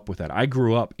didn't grow up with that. I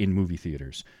grew up in movie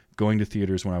theaters, going to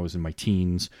theaters when I was in my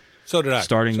teens. So did I.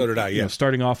 Yeah.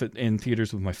 Starting off in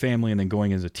theaters with my family, and then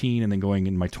going as a teen, and then going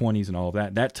in my 20s and all of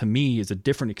that. That to me is a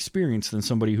different experience than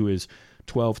somebody who is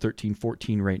 12, 13,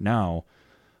 14 right now,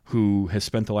 who has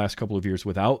spent the last couple of years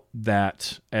without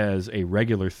that as a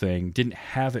regular thing, didn't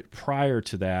have it prior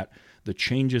to that. The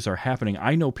changes are happening.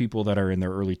 I know people that are in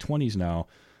their early 20s now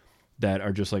that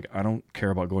are just like, I don't care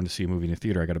about going to see a movie in the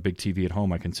theater. I got a big TV at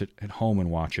home. I can sit at home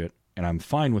and watch it, and I'm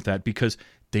fine with that because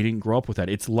they didn't grow up with that.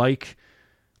 It's like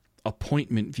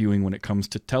appointment viewing when it comes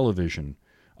to television.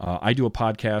 I do a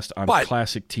podcast on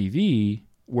classic TV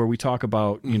where we talk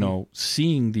about,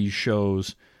 seeing these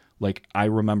shows. Like, I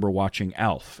remember watching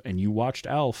Alf, and you watched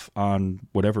Alf on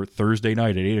whatever Thursday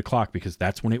night at 8 o'clock because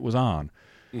that's when it was on.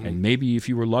 Mm-hmm. And maybe if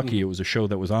you were lucky, it was a show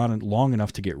that was on long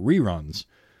enough to get reruns.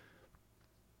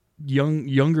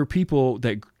 Younger people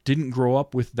that didn't grow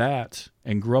up with that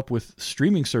and grew up with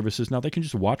streaming services, now they can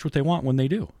just watch what they want when they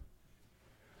do.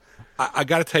 I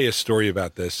got to tell you a story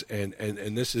about this, and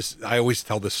this is, I always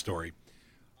tell this story.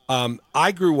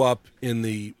 I grew up in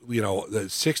the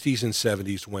 60s and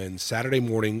 70s when Saturday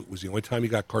morning was the only time you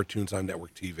got cartoons on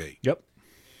network TV. Yep.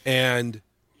 And,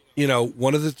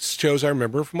 one of the shows I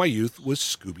remember from my youth was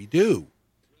Scooby-Doo.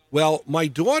 Well, my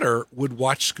daughter would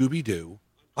watch Scooby-Doo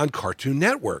on Cartoon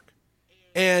Network.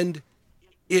 And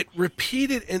it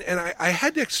repeated, and I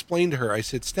had to explain to her, I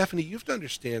said, Stephanie, you have to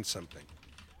understand something.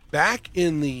 Back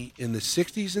in the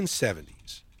 60s and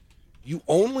 70s, you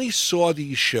only saw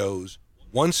these shows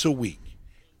once a week,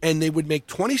 and they would make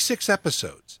 26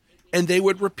 episodes, and they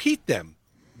would repeat them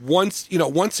once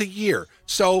a year.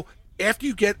 So after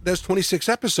you get those 26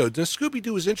 episodes, now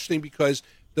Scooby-Doo is interesting because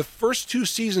the first 2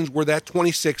 seasons were that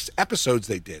 26 episodes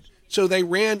they did. So they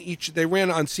ran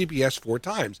on CBS 4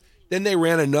 times. Then they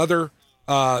ran another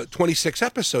 26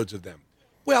 episodes of them.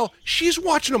 Well, she's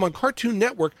watching them on Cartoon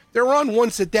Network. They're on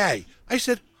once a day. I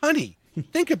said, honey,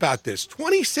 think about this.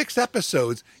 26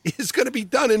 episodes is going to be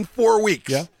done in 4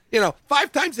 weeks. Yeah.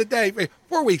 5 times a day,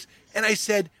 4 weeks. And I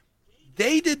said,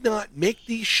 they did not make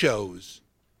these shows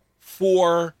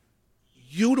for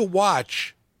you to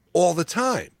watch all the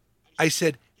time. I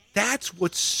said, that's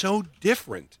what's so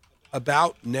different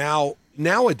about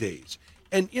nowadays.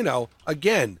 And,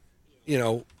 again,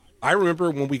 I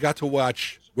remember when we got to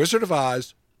watch Wizard of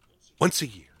Oz once a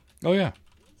year. Oh, yeah.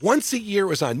 Once a year, it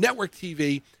was on network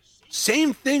TV.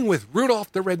 Same thing with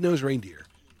Rudolph the Red-Nosed Reindeer.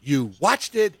 You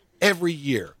watched it every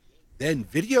year. Then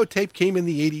videotape came in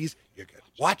the 80s. You could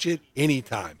watch it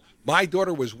anytime. My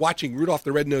daughter was watching Rudolph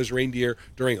the Red-Nosed Reindeer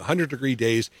during 100-degree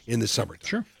days in the summertime.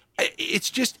 Sure.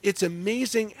 It's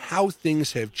amazing how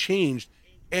things have changed.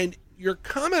 And your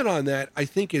comment on that, I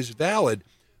think, is valid.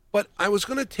 But I was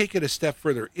going to take it a step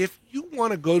further. If you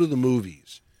want to go to the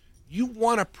movies, you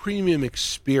want a premium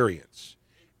experience.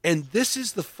 And this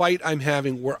is the fight I'm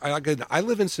having where I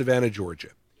live in Savannah, Georgia.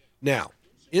 Now,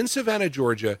 in Savannah,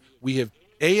 Georgia, we have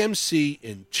AMC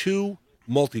in 2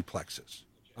 multiplexes,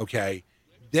 okay?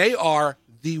 They are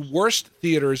the worst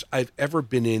theaters I've ever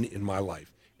been in my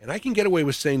life. And I can get away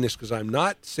with saying this because I'm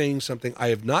not saying something I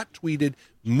have not tweeted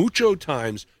mucho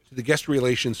times to the guest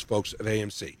relations folks of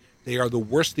AMC. They are the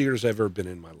worst theaters I've ever been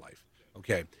in my life,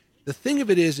 okay? The thing of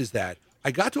it is that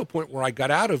I got to a point where I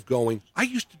got out of going, I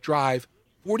used to drive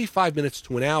 45 minutes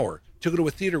to an hour to go to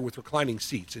a theater with reclining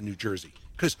seats in New Jersey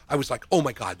because I was like, oh,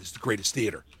 my God, this is the greatest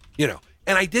theater, And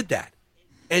I did that.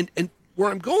 And where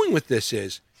I'm going with this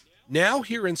is now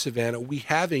here in Savannah, we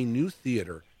have a new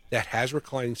theater that has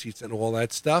reclining seats and all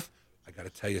that stuff. I got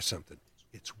to tell you something.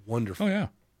 It's wonderful. Oh, yeah.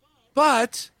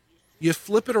 But you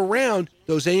flip it around,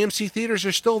 those AMC theaters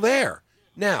are still there.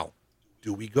 Now,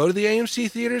 do we go to the AMC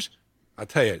theaters? I'll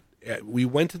tell you, we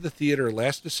went to the theater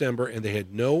last December and they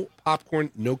had no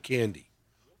popcorn, no candy.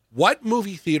 What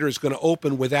movie theater is going to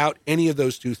open without any of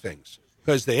those 2 things?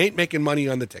 Because they ain't making money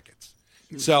on the tickets.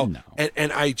 So, no.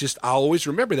 and I'll always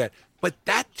remember that. But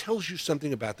that tells you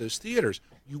something about those theaters.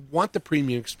 You want the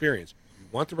premium experience. You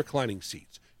want the reclining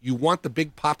seats. You want the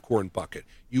big popcorn bucket.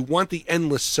 You want the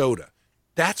endless soda.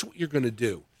 That's what you're going to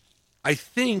do. I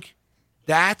think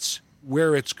that's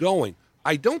where it's going.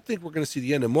 I don't think we're going to see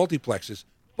the end of multiplexes,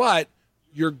 but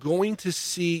you're going to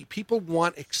see people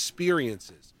want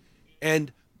experiences.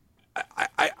 And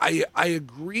I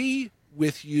agree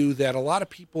with you that a lot of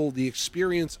people, the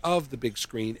experience of the big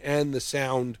screen and the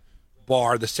sound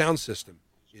bar, the sound system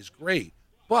is great.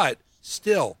 But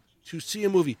still, to see a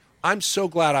movie, I'm so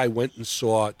glad I went and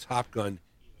saw Top Gun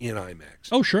in IMAX.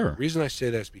 Oh, sure. The reason I say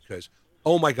that is because,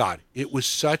 oh my God, it was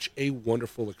such a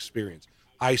wonderful experience.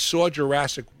 I saw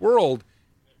Jurassic World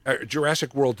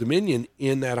Dominion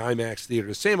in that IMAX theater.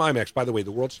 The same IMAX, by the way,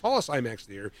 the world's tallest IMAX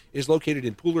theater is located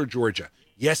in Pooler, Georgia.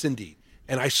 Yes, indeed.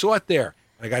 And I saw it there.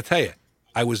 And I got to tell you,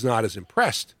 I was not as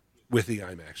impressed with the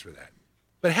IMAX for that.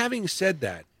 But having said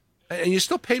that, and you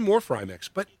still pay more for IMAX,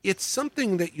 but it's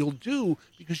something that you'll do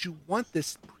because you want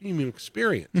this premium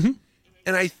experience. Mm-hmm.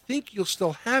 And I think you'll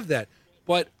still have that.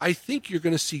 But I think you're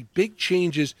going to see big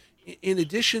changes in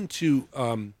addition to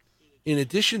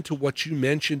what you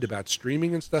mentioned about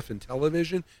streaming and stuff and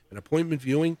television and appointment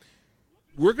viewing.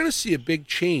 We're going to see a big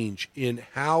change in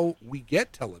how we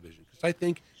get television because I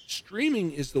think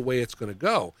streaming is the way it's going to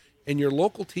go. And your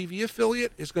local TV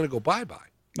affiliate is going to go bye-bye.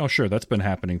 Oh, sure. That's been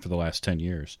happening for the last 10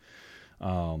 years.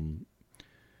 I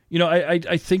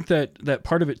think that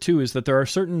part of it, too, is that there are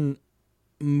certain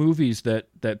movies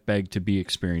that beg to be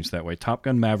experienced that way. Top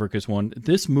Gun Maverick is one.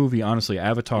 This movie, honestly,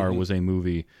 Avatar was a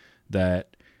movie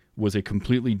that was a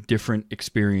completely different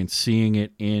experience seeing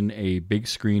it in a big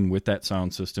screen with that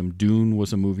sound system. Dune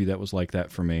was a movie that was like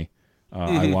that for me.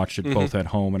 I watched it both at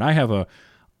home, and I have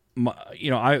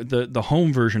the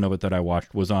home version of it that I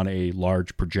watched was on a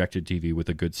large projected TV with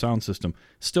a good sound system.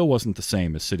 Still wasn't the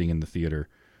same as sitting in the theater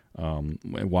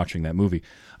watching that movie.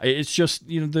 It's just,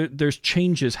 there's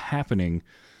changes happening,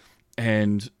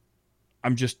 and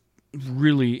I'm just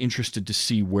really interested to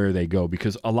see where they go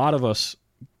because a lot of us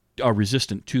are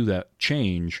resistant to that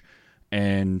change,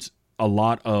 and a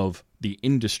lot of the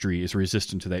industry is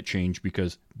resistant to that change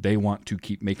because they want to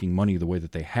keep making money the way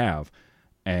that they have,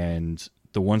 and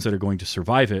the ones that are going to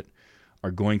survive it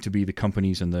are going to be the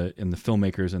companies and the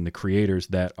filmmakers and the creators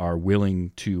that are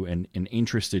willing to and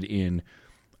interested in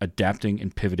adapting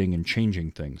and pivoting and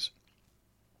changing things.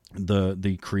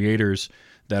 the creators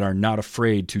that are not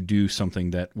afraid to do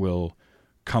something that will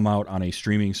come out on a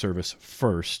streaming service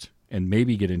first and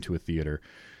maybe get into a theater.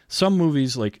 Some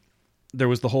movies, like there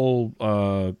was the whole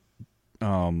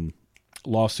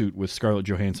lawsuit with Scarlett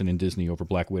Johansson and Disney over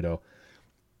Black Widow.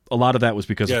 A lot of that was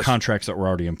because of contracts that were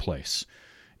already in place.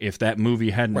 If that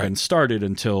movie hadn't been started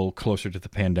until closer to the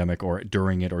pandemic or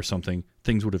during it or something,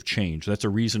 things would have changed. That's a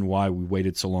reason why we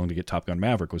waited so long to get Top Gun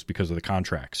Maverick, was because of the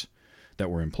contracts that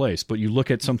were in place. But you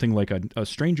look at something like a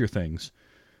Stranger Things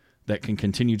that can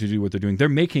continue to do what they're doing. They're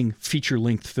making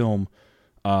feature-length film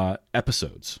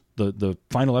episodes. The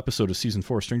final episode of season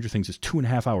 4 of Stranger Things is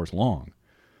 2.5 hours long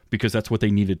because that's what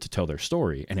they needed to tell their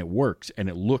story, and it works, and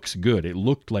it looks good. It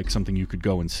looked like something you could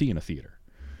go and see in a theater.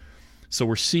 So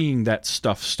we're seeing that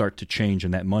stuff start to change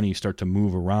and that money start to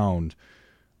move around.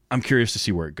 I'm curious to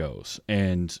see where it goes.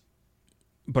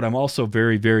 But I'm also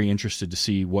very, very interested to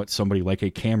see what somebody like a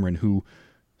Cameron, who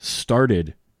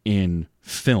started in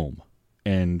film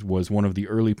and was one of the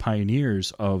early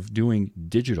pioneers of doing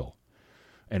digital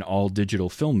and all digital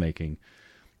filmmaking.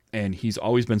 And he's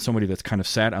always been somebody that's kind of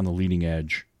sat on the leading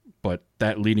edge, but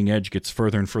that leading edge gets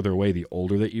further and further away the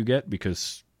older that you get,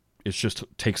 because it just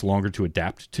takes longer to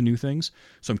adapt to new things.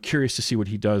 So I'm curious to see what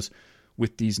he does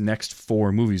with these next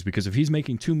 4 movies, because if he's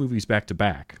making 2 movies back to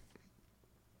back,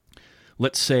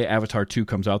 let's say Avatar 2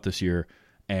 comes out this year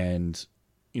and,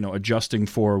 adjusting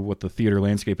for what the theater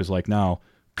landscape is like now,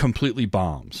 completely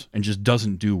bombs and just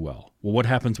doesn't do well. Well, what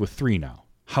happens with 3 now?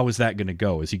 How is that going to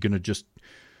go? Is he going to just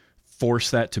force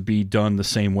that to be done the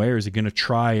same way, or is he going to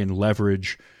try and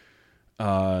leverage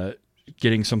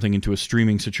getting something into a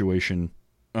streaming situation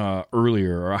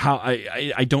earlier, or how?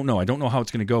 I don't know. I don't know how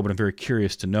it's going to go, but I'm very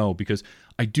curious to know, because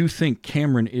I do think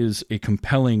Cameron is a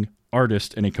compelling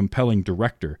artist and a compelling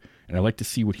director, and I like to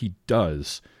see what he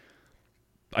does.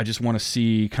 I just want to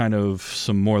see kind of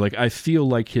some more. Like, I feel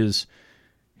like his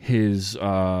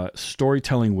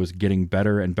storytelling was getting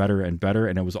better and better and better,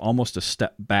 and it was almost a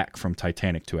step back from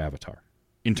Titanic to Avatar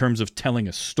in terms of telling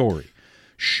a story,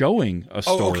 showing a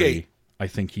story. Okay. I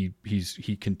think he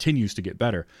continues to get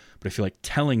better, but I feel like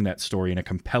telling that story in a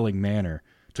compelling manner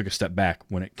took a step back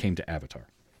when it came to Avatar.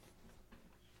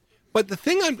 But the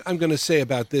thing I'm going to say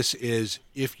about this is,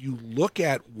 if you look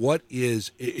at what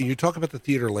is, and you talk about the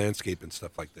theater landscape and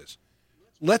stuff like this,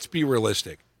 let's be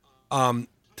realistic.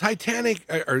 Avatar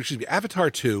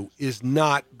 2 is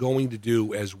not going to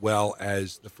do as well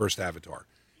as the first Avatar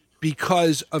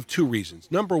because of 2 reasons.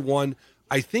 Number one,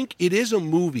 I think it is a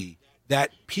movie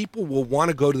that people will want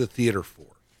to go to the theater for.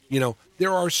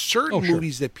 There are certain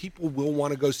movies that people will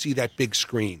want to go see that big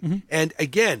screen. Mm-hmm. And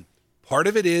again, part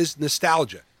of it is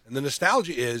nostalgia. And the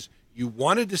nostalgia is you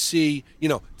wanted to see,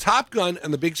 Top Gun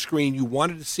on the big screen, you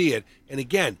wanted to see it. And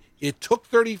again, it took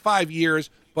 35 years,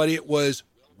 but it was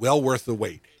well worth the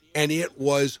wait. And it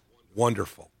was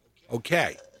wonderful.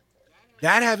 Okay.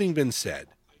 That having been said,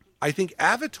 I think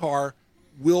Avatar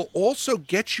will also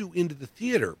get you into the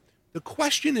theater. The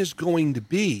question is going to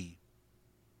be,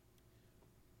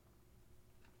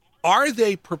 are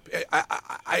they prepared?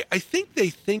 I think they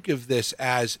think of this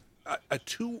as a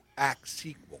 2-act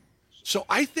sequel. So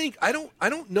I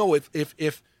don't know if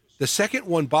the second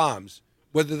one bombs,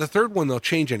 whether the third one they'll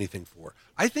change anything for.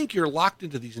 I think you're locked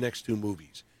into these next 2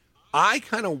 movies. I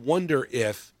kind of wonder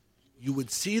if you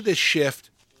would see the shift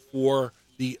for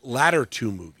the latter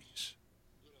 2 movies.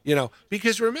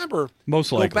 Because remember,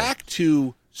 most likely.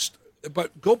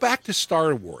 Go back to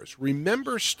Star Wars.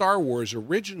 Remember Star Wars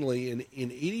originally in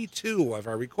 82, if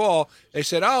I recall, they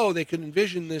said, they could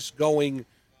envision this going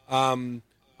 9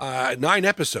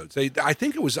 episodes. I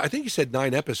think you said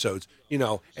 9 episodes,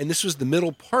 and this was the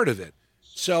middle part of it.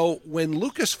 So when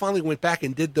Lucas finally went back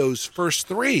and did those first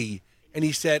 3, and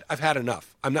he said, I've had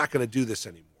enough. I'm not going to do this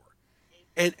anymore.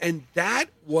 And that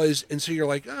was, and so you're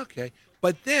like, okay.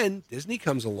 But then Disney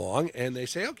comes along and they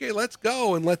say, okay, let's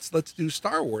go and let's do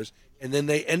Star Wars. And then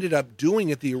they ended up doing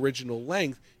it the original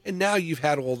length. And now you've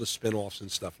had all the spinoffs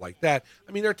and stuff like that.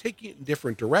 I mean, they're taking it in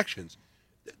different directions.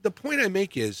 The point I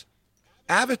make is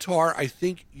Avatar, I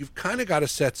think you've kind of got a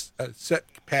set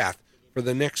path for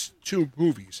the next 2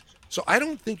 movies. So I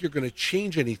don't think you're going to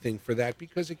change anything for that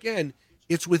because, again,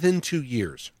 it's within 2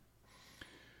 years.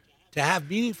 To have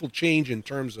meaningful change in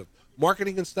terms of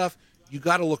marketing and stuff, you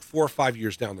got to look 4 or 5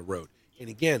 years down the road. And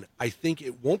again, I think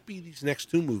it won't be these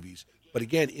next 2 movies. But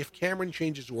again, if Cameron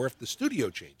changes or if the studio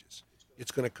changes,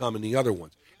 it's going to come in the other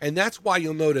ones. And that's why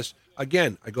you'll notice,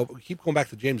 again, keep going back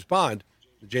to James Bond.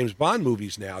 The James Bond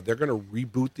movies now, they're going to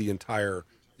reboot the entire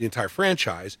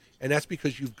franchise. And that's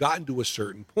because you've gotten to a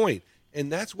certain point.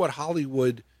 And that's what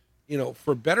Hollywood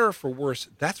for better or for worse,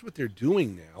 that's what they're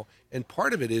doing now. And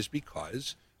part of it is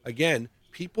because, again,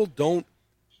 people don't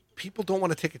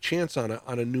want to take a chance on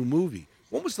a new movie.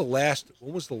 When was the last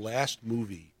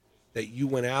movie that you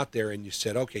went out there and you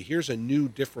said, okay, here's a new,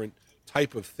 different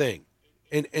type of thing?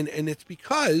 And it's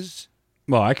because...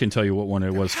 Well, I can tell you what one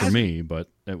it was for me, but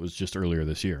it was just earlier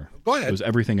this year. Go ahead. It was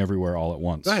Everything Everywhere All at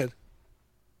Once. Go ahead.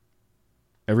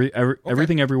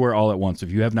 Everything Everywhere All at Once.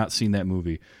 If you have not seen that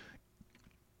movie,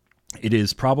 it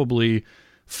is probably,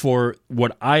 for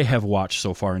what I have watched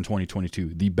so far in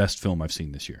 2022, the best film I've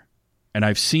seen this year. And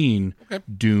I've seen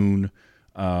Dune.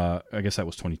 I guess that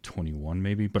was 2021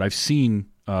 maybe, but I've seen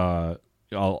a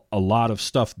lot of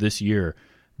stuff this year.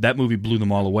 That movie blew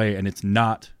them all away, and it's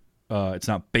not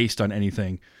based on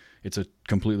anything. It's a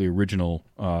completely original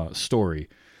story.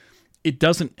 It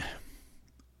doesn't.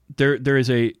 There's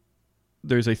a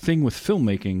thing with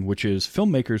filmmaking, which is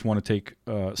filmmakers want to take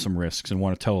some risks and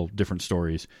want to tell different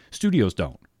stories. Studios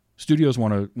don't. Studios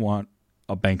want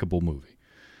a bankable movie,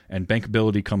 and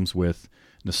bankability comes with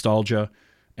nostalgia,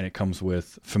 and it comes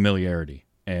with familiarity,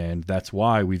 and that's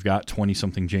why we've got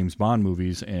 20-something James Bond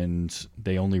movies, and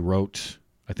they only wrote,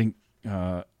 I think,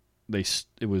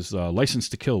 it was License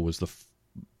to Kill was the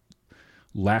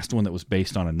last one that was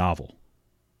based on a novel.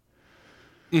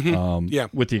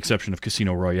 With the exception of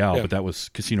Casino Royale, but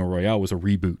Casino Royale was a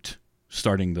reboot,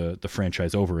 starting the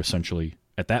franchise over essentially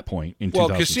at that point in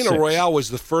 2006. Casino Royale was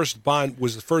the first Bond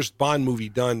movie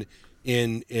done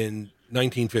in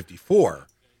 1954,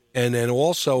 and then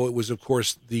also it was, of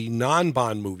course, the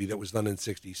non-Bond movie that was done in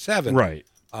 1967. Right.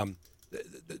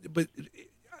 But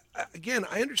again,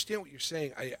 I understand what you're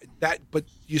saying. But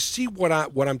you see what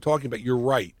I'm talking about. You're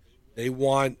right. They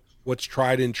want what's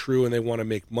tried and true, and they want to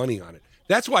make money on it.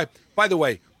 That's why, by the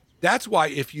way,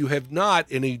 if you have not,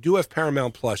 and you do have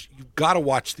Paramount Plus, you've got to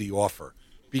watch The Offer,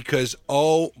 because,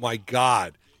 oh my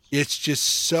God, it's just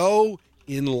so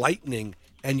enlightening.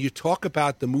 And you talk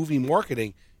about the movie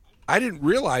marketing. I didn't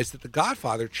realize that The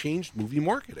Godfather changed movie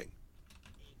marketing.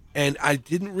 And I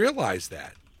didn't realize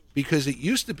that, because it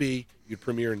used to be you'd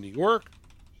premiere in New York,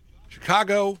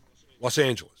 Chicago, Los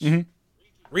Angeles,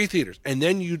 3 theaters, and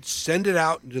then you'd send it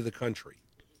out into the country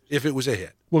if it was a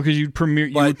hit. Well, because you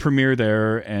would premiere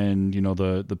there, and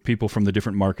the people from the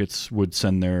different markets would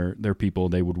send their people.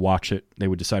 They would watch it. They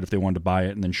would decide if they wanted to buy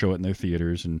it, and then show it in their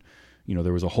theaters. And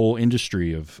there was a whole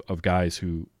industry of guys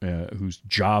whose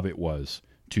job it was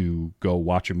to go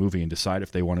watch a movie and decide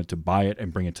if they wanted to buy it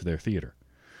and bring it to their theater.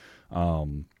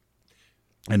 And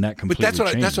that completely changed.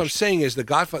 But that's what I'm saying is the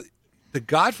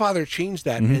Godfather changed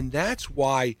that, and that's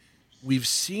why we've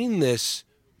seen this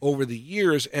over the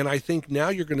years, and I think now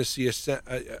you're going to see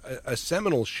a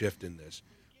seminal shift in this.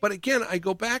 But again, I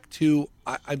go back to,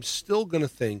 I'm still going to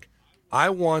think,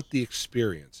 I want the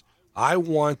experience. I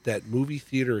want that movie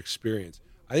theater experience.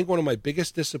 I think one of my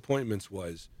biggest disappointments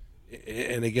was,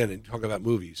 and again, talk about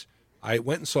movies, I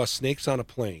went and saw Snakes on a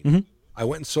Plane. I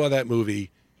went and saw that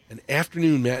movie, an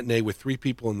afternoon matinee with 3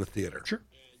 people in the theater. Sure.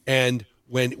 And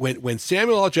when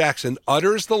Samuel L. Jackson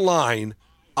utters the line,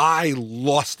 I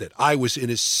lost it. I was in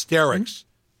hysterics.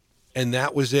 And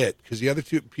that was it. Because the other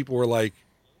 2 people were like,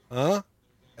 huh?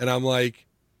 And I'm like,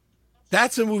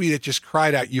 that's a movie that just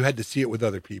cried out. You had to see it with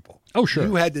other people. Oh, sure.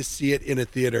 You had to see it in a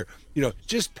theater,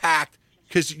 just packed,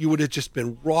 because you would have just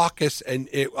been raucous. And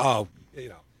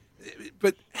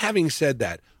But having said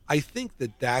that, I think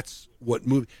that that's what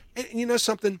movie. And you know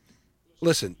something?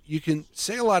 Listen, you can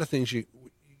say a lot of things.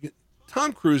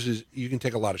 Tom Cruise you can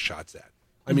take a lot of shots at.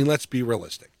 I mean, let's be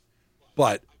realistic.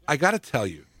 But I got to tell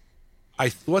you, I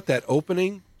thought that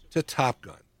opening to Top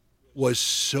Gun was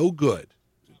so good.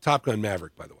 Top Gun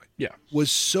Maverick, by the way. Yeah. Was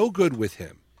so good with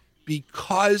him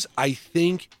because I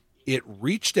think it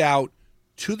reached out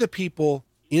to the people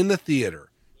in the theater.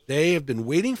 They have been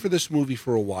waiting for this movie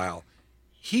for a while.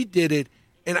 He did it,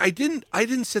 and I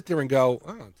didn't sit there and go,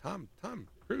 "Oh, Tom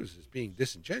Cruise is being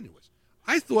disingenuous."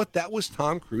 I thought that was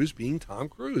Tom Cruise being Tom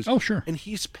Cruise. Oh, sure. And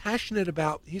he's passionate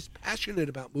about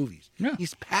movies. Yeah.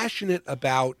 He's passionate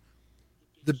about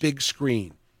the big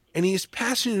screen. And he's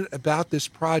passionate about this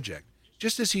project.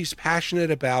 Just as he's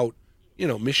passionate about,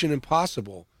 Mission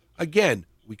Impossible. Again,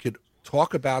 we could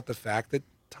talk about the fact that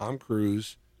Tom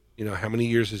Cruise, how many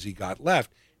years has he got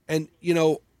left? And,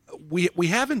 we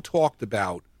haven't talked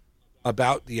about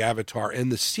the Avatar,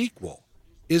 and the sequel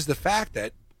is the fact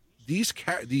that these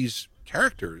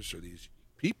characters, or these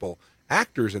people,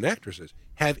 actors and actresses,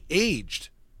 have aged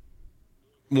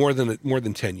more than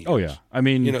 10 years. Oh yeah, I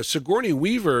mean, Sigourney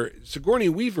Weaver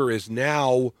is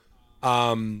now,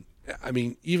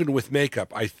 even with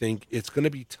makeup, I think it's going to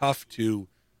be tough to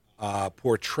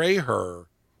portray her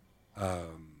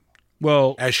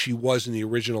Well, as she was in the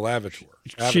original Avatar.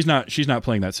 she's not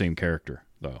playing that same character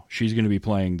though. She's going to be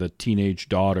playing the teenage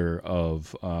daughter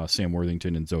of Sam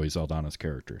Worthington and Zoe Saldana's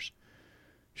characters.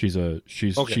 She's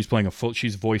playing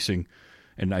she's voicing,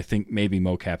 and I think maybe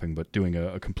mocapping, but doing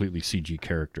a completely CG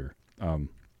character. Okay,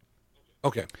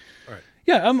 all right.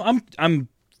 Yeah, I'm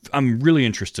really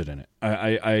interested in it.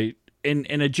 I'm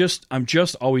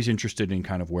just always interested in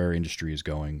kind of where industry is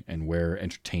going and where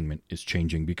entertainment is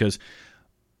changing, because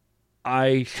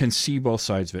I can see both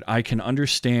sides of it. I can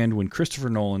understand when Christopher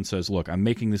Nolan says, look, I'm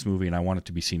making this movie and I want it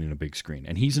to be seen in a big screen.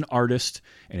 And he's an artist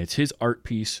and it's his art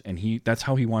piece and that's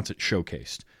how he wants it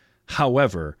showcased.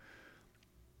 However,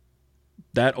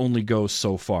 that only goes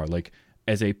so far. Like,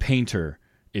 as a painter,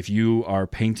 if you are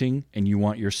painting and you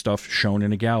want your stuff shown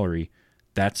in a gallery,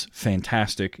 that's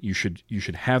fantastic. You should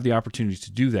have the opportunity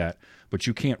to do that, but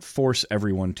you can't force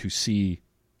everyone to see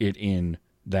it in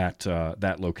that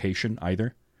location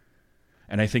either.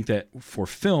 And I think that for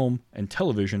film and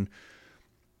television,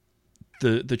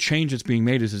 the change that's being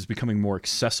made is it's becoming more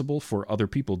accessible for other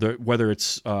people. Whether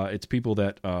it's people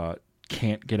that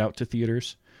can't get out to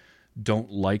theaters,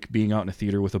 don't like being out in a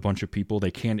theater with a bunch of people.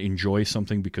 They can't enjoy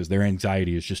something because their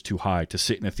anxiety is just too high to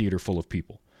sit in a theater full of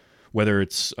people. Whether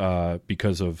it's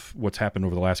because of what's happened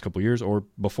over the last couple of years or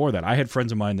before that. I had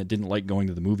friends of mine that didn't like going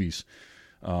to the movies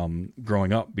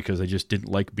growing up because they just didn't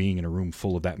like being in a room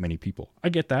full of that many people. I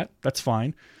get that. That's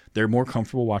fine. They're more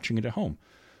comfortable watching it at home.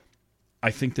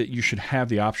 I think that you should have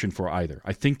the option for either.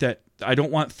 I think that I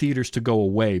don't want theaters to go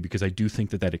away because I do think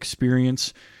that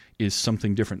experience is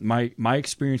something different. My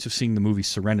experience of seeing the movie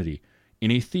Serenity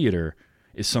in a theater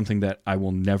is something that I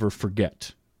will never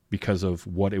forget because of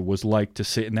what it was like to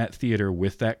sit in that theater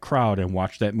with that crowd and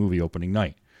watch that movie opening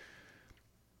night.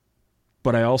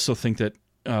 But I also think that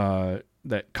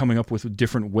that coming up with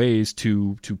different ways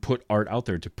to put art out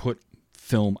there, to put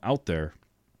film out there,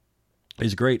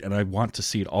 is great, and I want to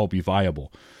see it all be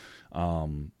viable.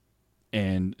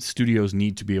 And studios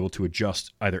need to be able to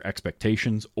adjust either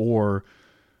expectations or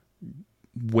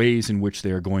ways in which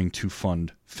they are going to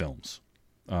fund films.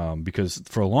 Because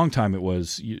for a long time it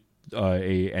was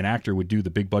an actor would do the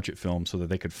big budget film so that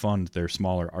they could fund their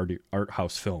smaller art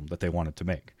house film that they wanted to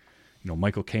make.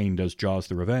 Michael Caine does Jaws: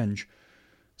 The Revenge,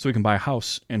 so he can buy a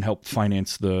house and help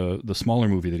finance the smaller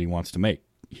movie that he wants to make.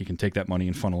 He can take that money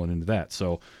and funnel it into that.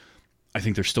 So I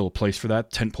think there's still a place for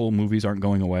that. Tentpole movies aren't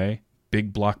going away.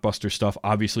 Big blockbuster stuff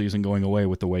obviously isn't going away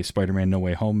with the way Spider-Man No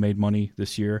Way Home made money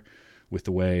this year, with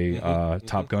the way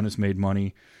Top Gun has made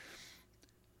money.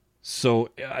 So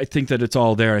I think that it's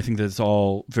all there. I think that it's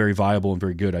all very viable and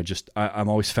very good. I'm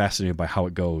always fascinated by how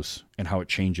it goes and how it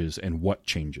changes and what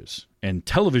changes. And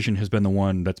television has been the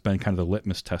one that's been kind of the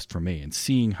litmus test for me, and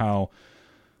seeing how,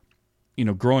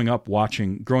 growing up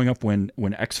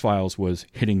when X-Files was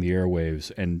hitting the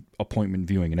airwaves and appointment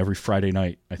viewing, and every Friday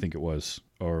night, I think it was,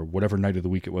 or whatever night of the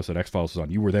week it was that X-Files was on,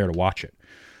 you were there to watch it.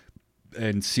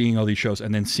 And seeing all these shows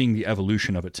and then seeing the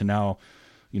evolution of it to now,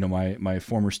 my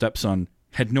former stepson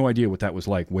had no idea what that was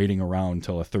like, waiting around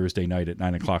until a Thursday night at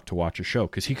 9:00 to watch a show,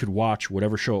 because he could watch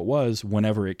whatever show it was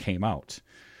whenever it came out.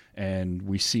 And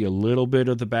we see a little bit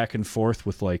of the back and forth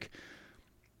with like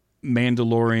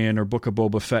Mandalorian or Book of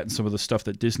Boba Fett and some of the stuff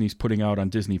that Disney's putting out on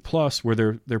Disney Plus, where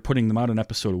they're putting them out an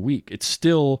episode a week. It's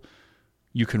still,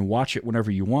 you can watch it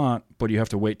whenever you want, but you have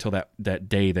to wait till that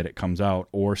day that it comes out.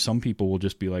 Or some people will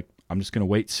just be like, I'm just going to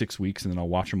wait 6 weeks and then I'll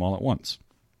watch them all at once.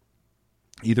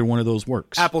 Either one of those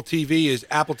works. Apple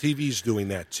TV's doing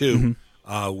that too,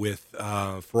 with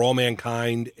For All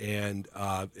Mankind and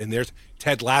there's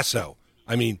Ted Lasso.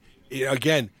 I mean,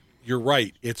 again, you're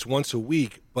right. It's once a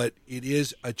week, but it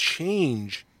is a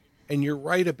change, and you're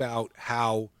right about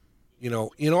how,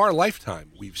 in our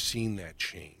lifetime we've seen that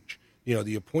change.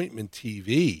 The appointment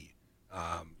TV,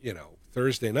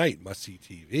 Thursday night must-see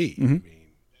TV. I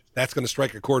mean, that's going to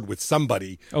strike a chord with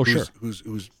somebody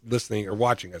who's listening or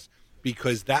watching us.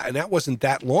 Because that wasn't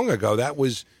that long ago.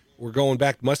 We're going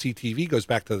back, must-see TV goes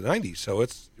back to the 90s. So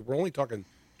we're only talking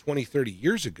 20, 30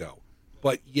 years ago.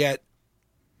 But yet,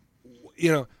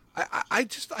 I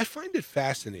find it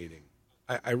fascinating.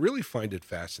 I really find it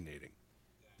fascinating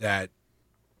that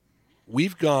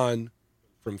we've gone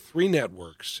from 3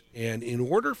 networks, and in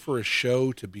order for a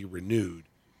show to be renewed,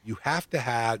 you had to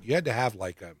have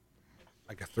like a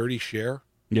 30 share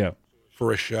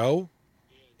for a show.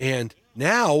 And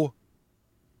now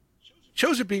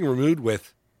shows are being renewed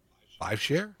with 5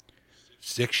 share,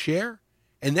 6 share,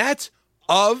 and that's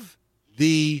of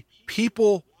the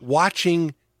people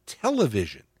watching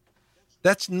television.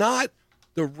 That's not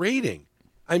the rating.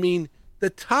 I mean,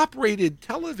 the top-rated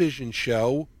television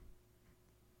show,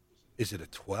 is it a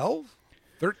 12,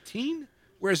 13,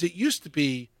 whereas it used to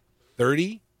be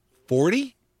 30,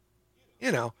 40.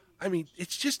 You know, I mean,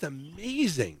 it's just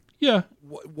amazing. Yeah.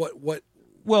 What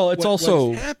Well, it's what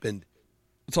also has happened.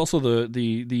 it's also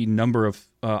the number of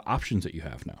options that you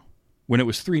have now. When it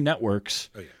was 3 networks,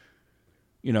 Oh, yeah.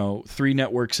 you know, 3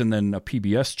 networks and then a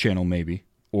PBS channel maybe,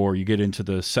 or you get into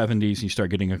the 70s and you start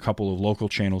getting a couple of local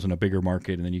channels in a bigger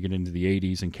market, and then you get into the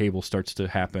 80s and cable starts to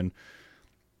happen.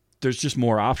 There's just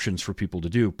more options for people to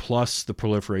do, plus the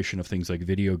proliferation of things like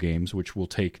video games, which will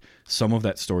take some of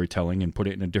that storytelling and put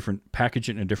it in a different, package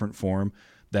it in a different form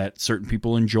that certain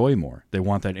people enjoy more. They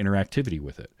want that interactivity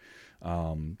with it.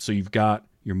 So you've got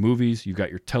your movies, you've got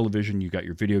your television, you've got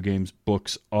your video games,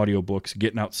 books, audiobooks,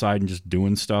 getting outside and just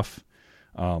doing stuff,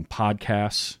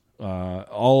 podcasts,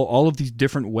 all of these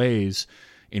different ways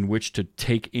in which to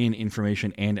take in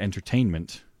information and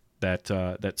entertainment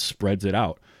that spreads it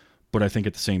out. But I think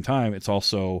at the same time, it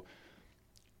also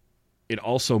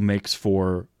makes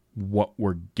for what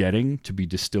we're getting to be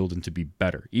distilled and to be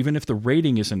better. Even if the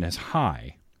rating isn't as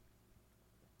high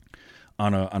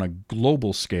on a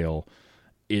global scale,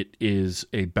 it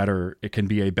can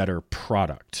be a better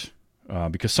product.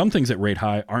 Because some things that rate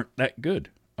high aren't that good,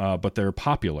 but they're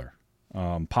popular.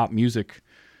 Pop music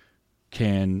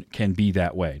can be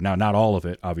that way. Now, not all of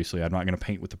it, obviously. I'm not going to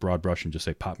paint with the broad brush and just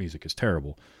say pop music is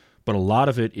terrible. But a lot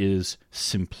of it is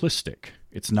simplistic.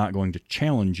 It's not going to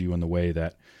challenge you in the way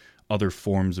that other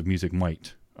forms of music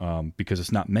might, because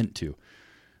it's not meant to.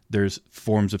 There's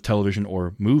forms of television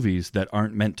or movies that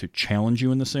aren't meant to challenge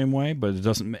you in the same way, but it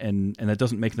doesn't, and that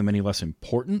doesn't make them any less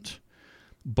important,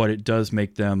 but it does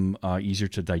make them easier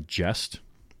to digest.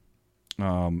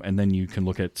 And then you can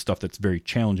look at stuff that's very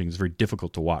challenging, it's very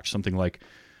difficult to watch. Something like,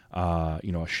 A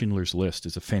Schindler's List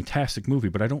is a fantastic movie,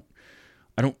 but I don't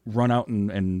run out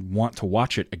and want to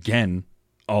watch it again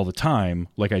all the time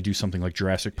like I do something like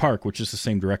Jurassic Park, which is the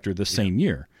same director this same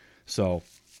year. So,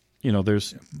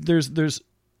 there's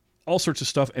all sorts of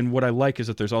stuff, and what I like is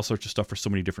that there's all sorts of stuff for so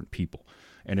many different people.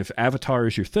 And if Avatar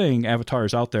is your thing, Avatar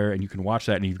is out there, and you can watch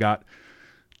that, and you've got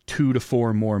 2 to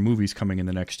 4 more movies coming in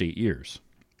the next 8 years,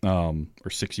 or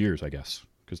 6 years, I guess,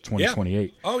 because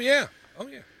 2028. Oh yeah.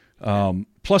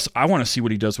 Plus, I want to see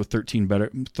what he does with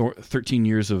 13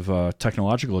 years of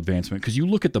technological advancement, because you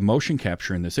look at the motion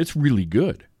capture in this, it's really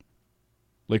good.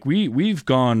 Like, we've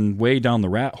gone way down the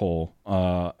rat hole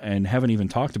and haven't even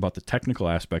talked about the technical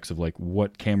aspects of, like,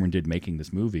 what Cameron did making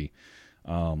this movie.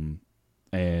 And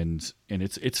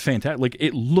it's fantastic. Like,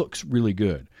 it looks really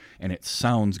good, and it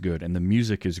sounds good, and the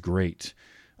music is great.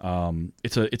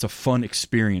 It's a fun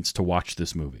experience to watch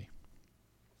this movie.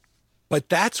 But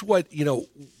that's what,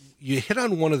 you hit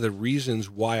on one of the reasons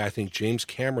why I think James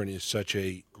Cameron is such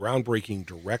a groundbreaking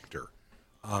director,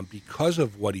 because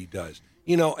of what he does.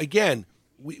 Again,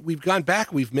 we've gone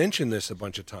back, we've mentioned this a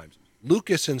bunch of times.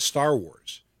 Lucas and Star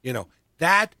Wars,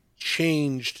 that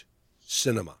changed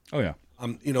cinema. Oh, yeah.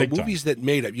 Big movies time. That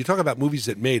made it. You talk about movies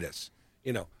that made us.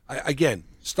 Again,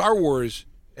 Star Wars,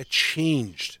 it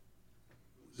changed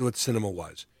what cinema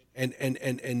was. And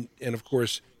of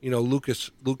course,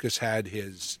 Lucas had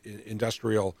his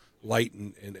industrial light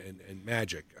and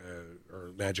magic,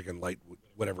 or magic and light,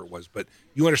 whatever it was. But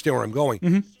you understand where I'm going.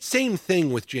 Mm-hmm. Same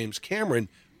thing with James Cameron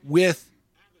with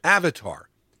Avatar.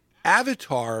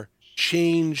 Avatar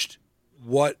changed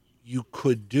what you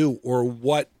could do or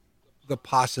what the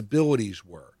possibilities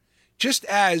were. Just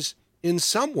as, in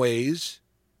some ways,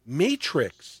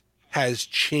 Matrix has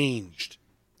changed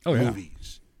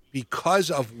movies because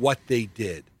of what they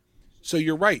did. So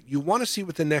you're right. You want to see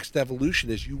what the next evolution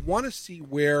is. You want to see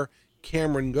where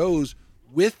Cameron goes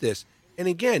with this. And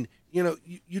again,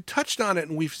 you touched on it,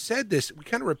 and we've said this. We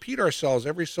kind of repeat ourselves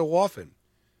every so often.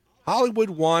 Hollywood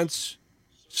wants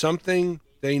something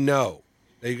they know.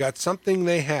 They got something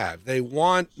they have. They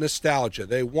want nostalgia.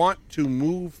 They want to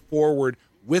move forward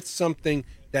with something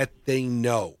that they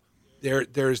know.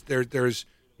 It's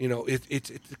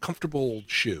a comfortable old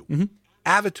shoe. Mm-hmm.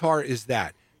 Avatar is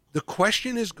that. The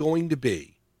question is going to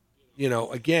be,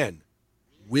 again,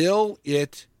 will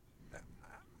it?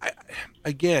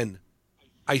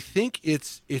 I think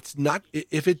it's not.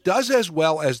 If it does as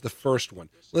well as the first one,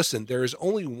 listen, there is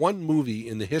only one movie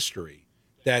in the history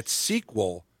that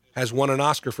sequel has won an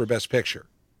Oscar for Best Picture,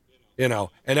 and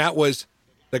that was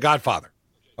The Godfather.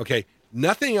 Okay,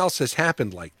 nothing else has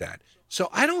happened like that. So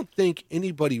I don't think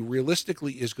anybody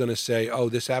realistically is going to say, "Oh,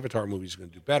 this Avatar movie is going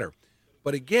to do better."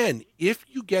 But again, if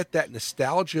you get that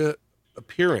nostalgia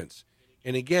appearance,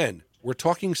 and again, we're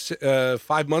talking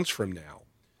 5 months from now,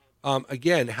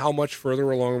 again, how much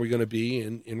further along are we going to be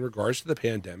in regards to the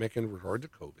pandemic, in regard to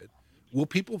COVID? Will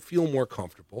people feel more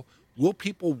comfortable? Will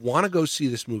people want to go see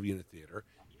this movie in a theater?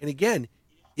 And again,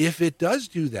 if it does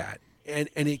do that and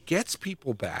it gets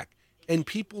people back and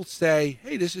people say,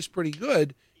 hey, this is pretty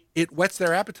good, it whets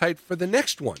their appetite for the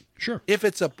next one. Sure. If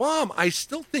it's a bomb, I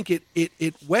still think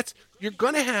it whets. You're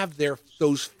going to have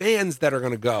those fans that are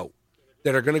going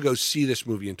to go see this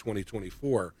movie in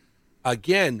 2024.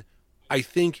 Again, I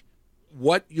think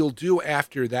what you'll do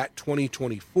after that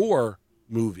 2024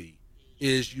 movie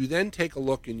is you then take a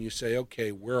look and you say,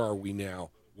 okay, where are we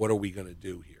now? What are we going to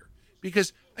do here?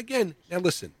 Because, again, now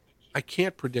listen, I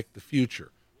can't predict the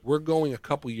future. We're going a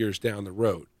couple years down the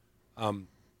road.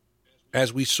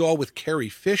 As we saw with Carrie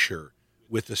Fisher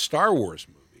with the Star Wars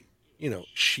movie,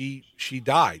 she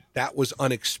died. That was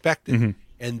unexpected. Mm-hmm.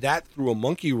 And that threw a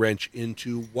monkey wrench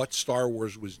into what Star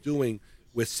Wars was doing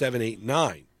with 7, 8,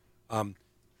 9.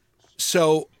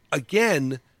 So,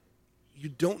 again, you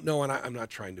don't know, and I'm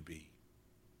not trying to be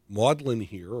maudlin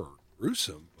here or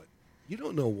gruesome, but you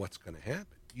don't know what's going to happen.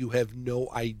 You have no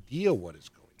idea what is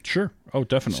going to happen. Sure. Oh,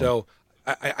 definitely. So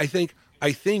I think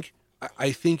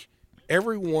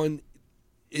everyone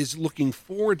is looking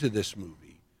forward to this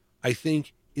movie. I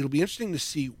think it'll be interesting to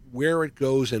see where it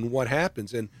goes and what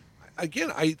happens. And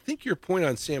again, I think your point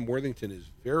on Sam Worthington is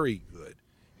very good.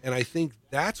 And I think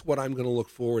that's what I'm going to look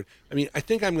forward. I mean, I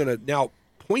think I'm going to now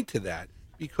point to that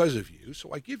because of you.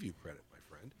 So I give you credit, my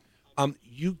friend.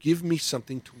 You give me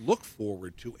something to look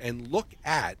forward to and look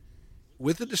at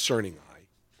with a discerning eye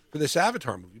for this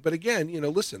Avatar movie. But again,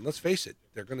 listen, let's face it.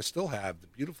 They're going to still have the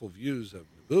beautiful views of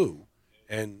Naboo.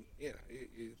 And,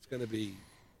 it's going to be,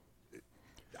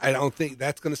 I don't think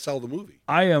that's going to sell the movie.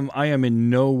 I am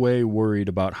in no way worried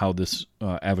about how this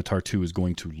Avatar 2 is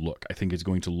going to look. I think it's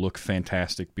going to look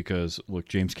fantastic because, look,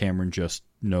 James Cameron just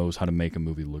knows how to make a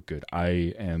movie look good.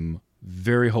 I am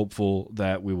very hopeful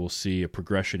that we will see a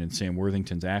progression in Sam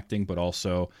Worthington's acting, but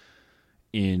also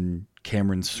in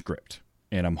Cameron's script.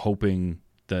 And I'm hoping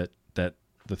that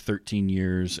the 13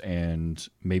 years and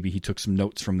maybe he took some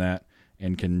notes from that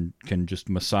and can just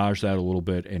massage that a little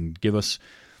bit and give us.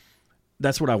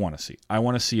 That's what I want to see. I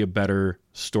want to see a better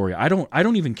story. I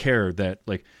don't even care that,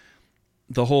 like,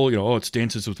 the whole, it's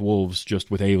Dances with Wolves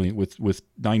just with alien with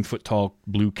 9-foot tall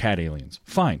blue cat aliens.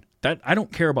 Fine. That I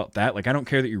don't care about that. Like, I don't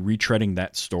care that you're retreading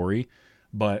that story,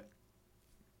 but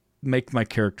make my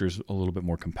characters a little bit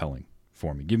more compelling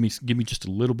for me. Give me just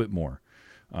a little bit more.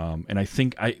 And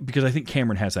because I think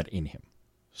Cameron has that in him.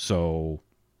 So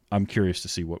I'm curious to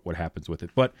see what happens with it.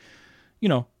 But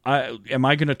am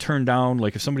I going to turn down,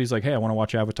 like, if somebody's like, hey, I want to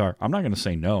watch Avatar, I'm not going to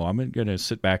say no. I'm going to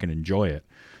sit back and enjoy it.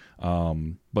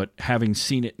 But having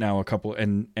seen it now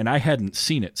and I hadn't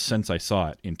seen it since I saw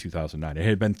it in 2009. It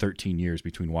had been 13 years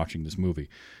between watching this movie.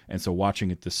 And so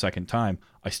watching it the second time,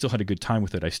 I still had a good time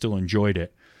with it. I still enjoyed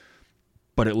it.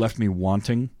 But it left me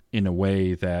wanting in a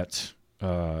way that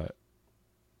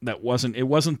it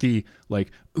wasn't the,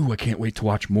 like, ooh, I can't wait to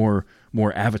watch more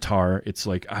Avatar. It's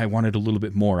like I wanted a little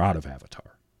bit more out of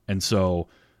Avatar. And so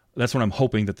that's what I'm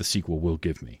hoping that the sequel will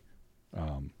give me.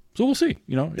 So we'll see.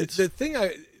 It's the thing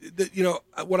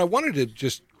what I wanted to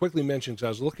just quickly mention as I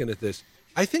was looking at this,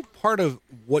 I think part of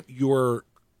what your,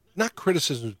 not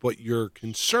criticisms, but your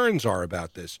concerns are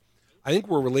about this, I think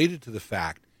were related to the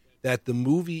fact that the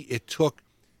movie,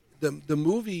 the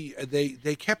movie,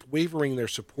 they kept wavering their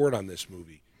support on this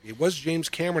movie. It was James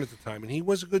Cameron at the time, and he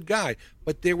was a good guy.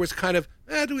 But there was kind of,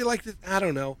 do we like this? I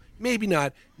don't know. Maybe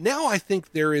not. Now I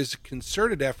think there is a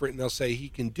concerted effort, and they'll say he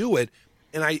can do it.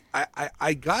 And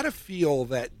I got to feel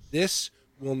that this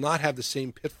will not have the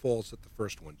same pitfalls that the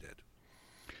first one did.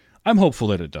 I'm hopeful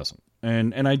that it doesn't.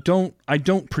 And I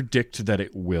don't predict that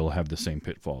it will have the same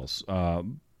pitfalls.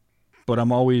 But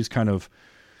I'm always kind of,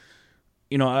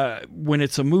 when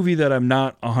it's a movie that I'm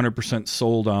not 100%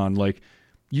 sold on, like,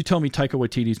 you tell me Taika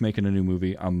Waititi's making a new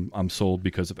movie, I'm sold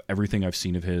because of everything I've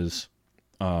seen of his.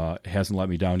 It hasn't let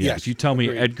me down yet. Yes, if you tell me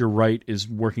agreed. Edgar Wright is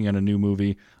working on a new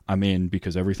movie, I'm in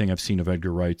because everything I've seen of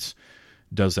Edgar Wright's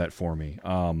does that for me.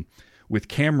 With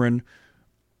Cameron,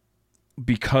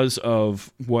 because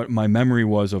of what my memory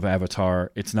was of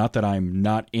Avatar, it's not that I'm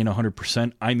not in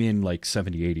 100%. I'm in like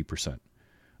 70, 80%.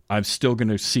 I'm still going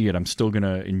to see it. I'm still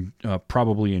going to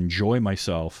probably enjoy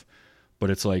myself, but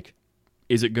it's like,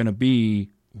 is it going to be?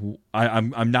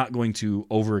 I'm not going to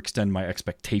overextend my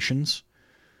expectations,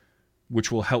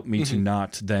 which will help me to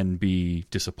not then be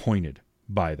disappointed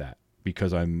by that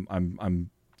because I'm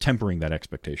tempering that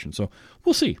expectation. So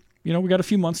we'll see. We got a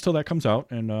few months till that comes out,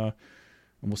 and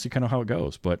we'll see kind of how it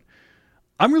goes. But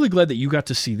I'm really glad that you got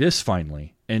to see this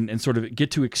finally and sort of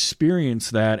get to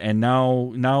experience that. And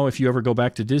now if you ever go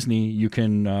back to Disney, you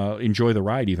can enjoy the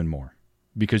ride even more.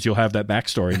 because you'll have that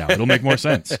backstory now. It'll make more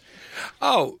sense.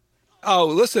 Oh,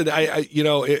 listen, I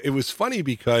it was funny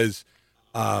because,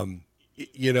 when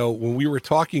we were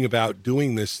talking about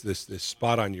doing this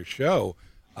spot on your show,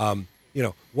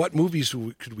 what movies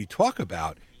could we talk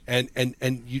about? And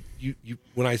you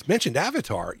when I mentioned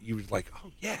Avatar, you were like,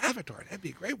 oh yeah, Avatar, that'd be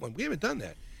a great one. We haven't done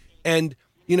that. And,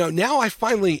 now I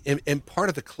finally am part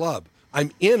of the club.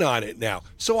 I'm in on it now.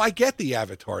 So I get the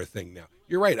Avatar thing now.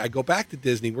 You're right. I go back to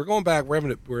Disney. We're going back.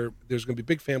 There's going to be a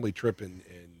big family trip in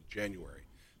January.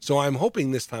 So I'm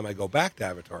hoping this time I go back to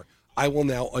Avatar, I will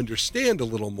now understand a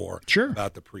little more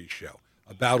about the pre-show,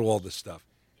 about all this stuff.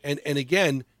 And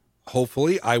again,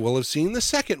 hopefully I will have seen the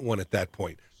second one at that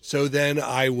point. So then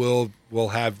I will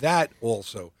have that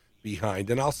also behind,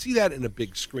 and I'll see that in a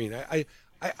big screen. I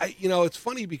it's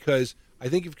funny because I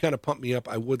think you've kind of pumped me up.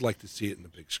 I would like to see it in the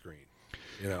big screen.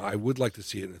 I would like to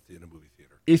see it in a movie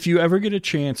theater. If you ever get a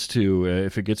chance to,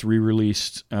 if it gets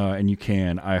re-released and you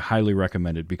can, I highly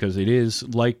recommend it because it is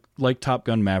like Top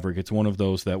Gun Maverick. It's one of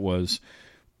those that was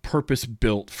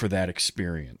purpose-built for that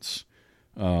experience.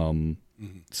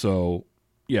 So,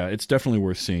 yeah, it's definitely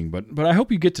worth seeing. But I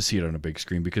hope you get to see it on a big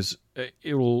screen because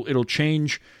it'll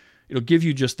change. It'll give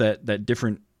you just that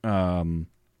different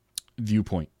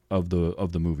viewpoint of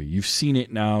the movie. You've seen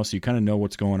it now, so you kind of know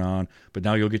what's going on. But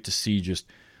now you'll get to see just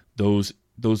those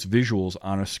visuals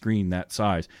on a screen that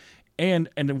size. And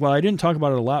while I didn't talk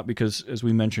about it a lot because, as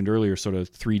we mentioned earlier, sort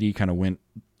of 3D kind of went.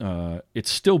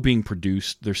 It's still being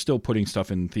produced. They're still putting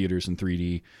stuff in theaters in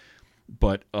 3D.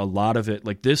 But a lot of it,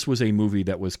 like this was a movie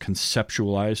that was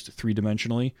conceptualized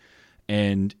three-dimensionally,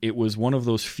 and it was one of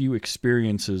those few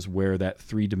experiences where that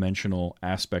three-dimensional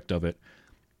aspect of it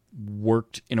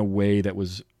worked in a way that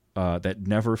was that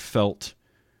never felt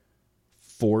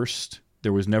forced.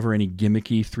 There was never any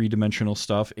gimmicky three-dimensional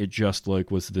stuff. It just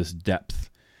was this depth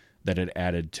that it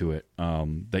added to it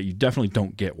that you definitely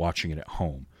don't get watching it at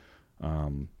home.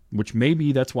 Which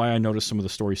maybe that's why I noticed some of the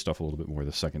story stuff a little bit more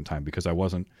the second time because I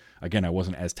wasn't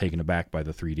as taken aback by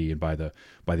the 3D and by the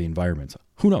environments.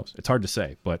 Who knows? It's hard to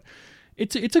say, but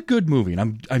it's a good movie,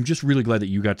 and I'm just really glad that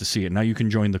you got to see it. Now you can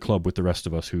join the club with the rest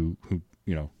of us who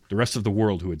the rest of the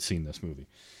world who had seen this movie.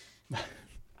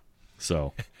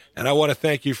 So, and I want to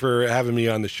thank you for having me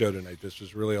on the show tonight. This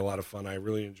was really a lot of fun. I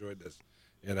really enjoyed this.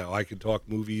 I could talk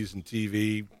movies and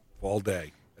TV all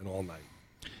day and all night.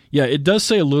 Yeah, it does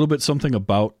say a little bit something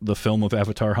about the film of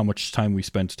Avatar, how much time we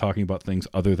spent talking about things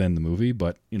other than the movie.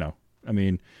 But,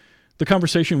 the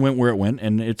conversation went where it went,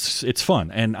 and it's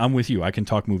fun. And I'm with you. I can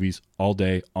talk movies all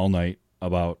day, all night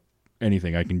about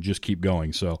anything. I can just keep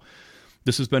going. So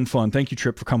this has been fun. Thank you,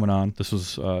 Trip, for coming on. This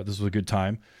was a good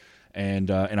time. And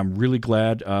I'm really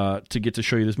glad to get to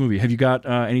show you this movie. Have you got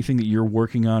anything that you're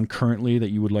working on currently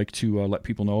that you would like to let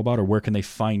people know about, or where can they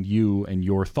find you and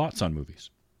your thoughts on movies?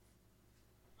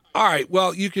 All right.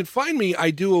 Well, you can find me.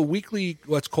 I do a weekly,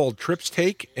 what's called Trips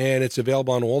Take, and it's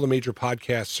available on all the major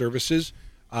podcast services.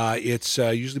 It's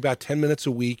usually about 10 minutes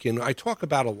a week, and I talk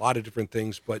about a lot of different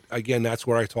things, but again, that's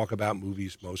where I talk about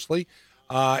movies mostly.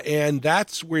 And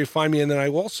that's where you find me. And then I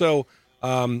also,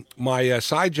 my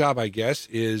side job, I guess,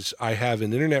 is I have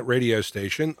an internet radio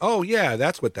station. Oh, yeah,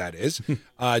 that's what that is.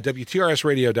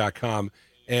 WTRSradio.com.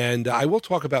 And I will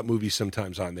talk about movies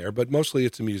sometimes on there, but mostly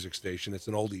it's a music station. It's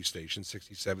an oldies station,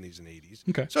 60s, 70s, and 80s.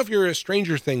 Okay. So if you're a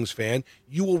Stranger Things fan,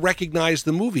 you will recognize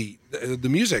the movie, the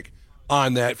music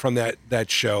on that from that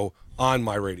show on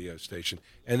my radio station.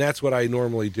 And that's what I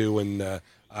normally do. And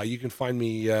you can find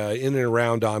me in and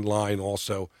around online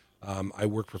also. I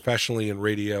work professionally in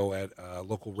radio at a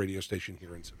local radio station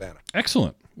here in Savannah.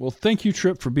 Excellent. Well, thank you,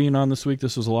 Trip, for being on this week.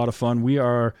 This was a lot of fun. We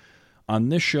are on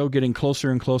this show getting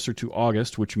closer and closer to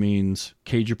August, which means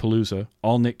Cageapalooza,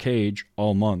 all Nick Cage,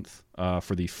 all month,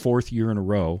 for the 4th year in a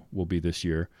row will be this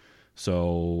year.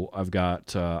 So I've got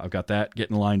that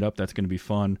getting lined up. That's going to be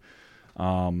fun.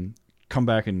 Come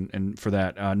back and for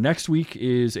that. Next week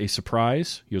is a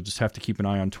surprise. You'll just have to keep an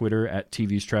eye on Twitter at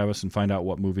TV's Travis and find out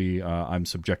what movie I'm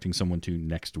subjecting someone to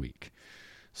next week.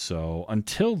 So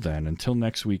until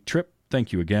next week, Trip,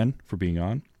 thank you again for being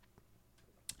on.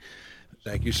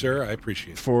 Thank you, sir. I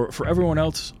appreciate it. For everyone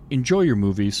else, enjoy your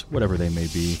movies, whatever they may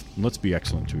be, and let's be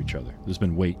excellent to each other. There's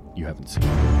been Wait You Haven't Seen.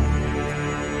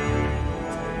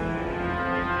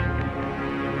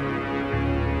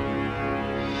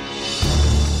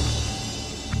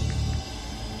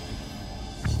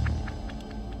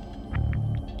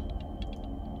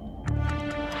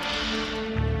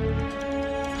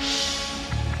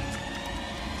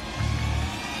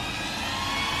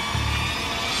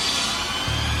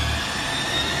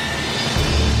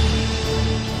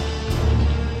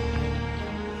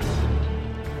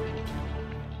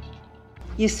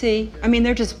 You see? I mean,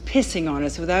 they're just pissing on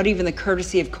us without even the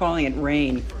courtesy of calling it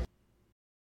rain.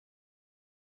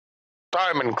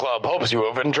 Diamond Club hopes you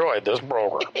have enjoyed this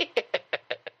program.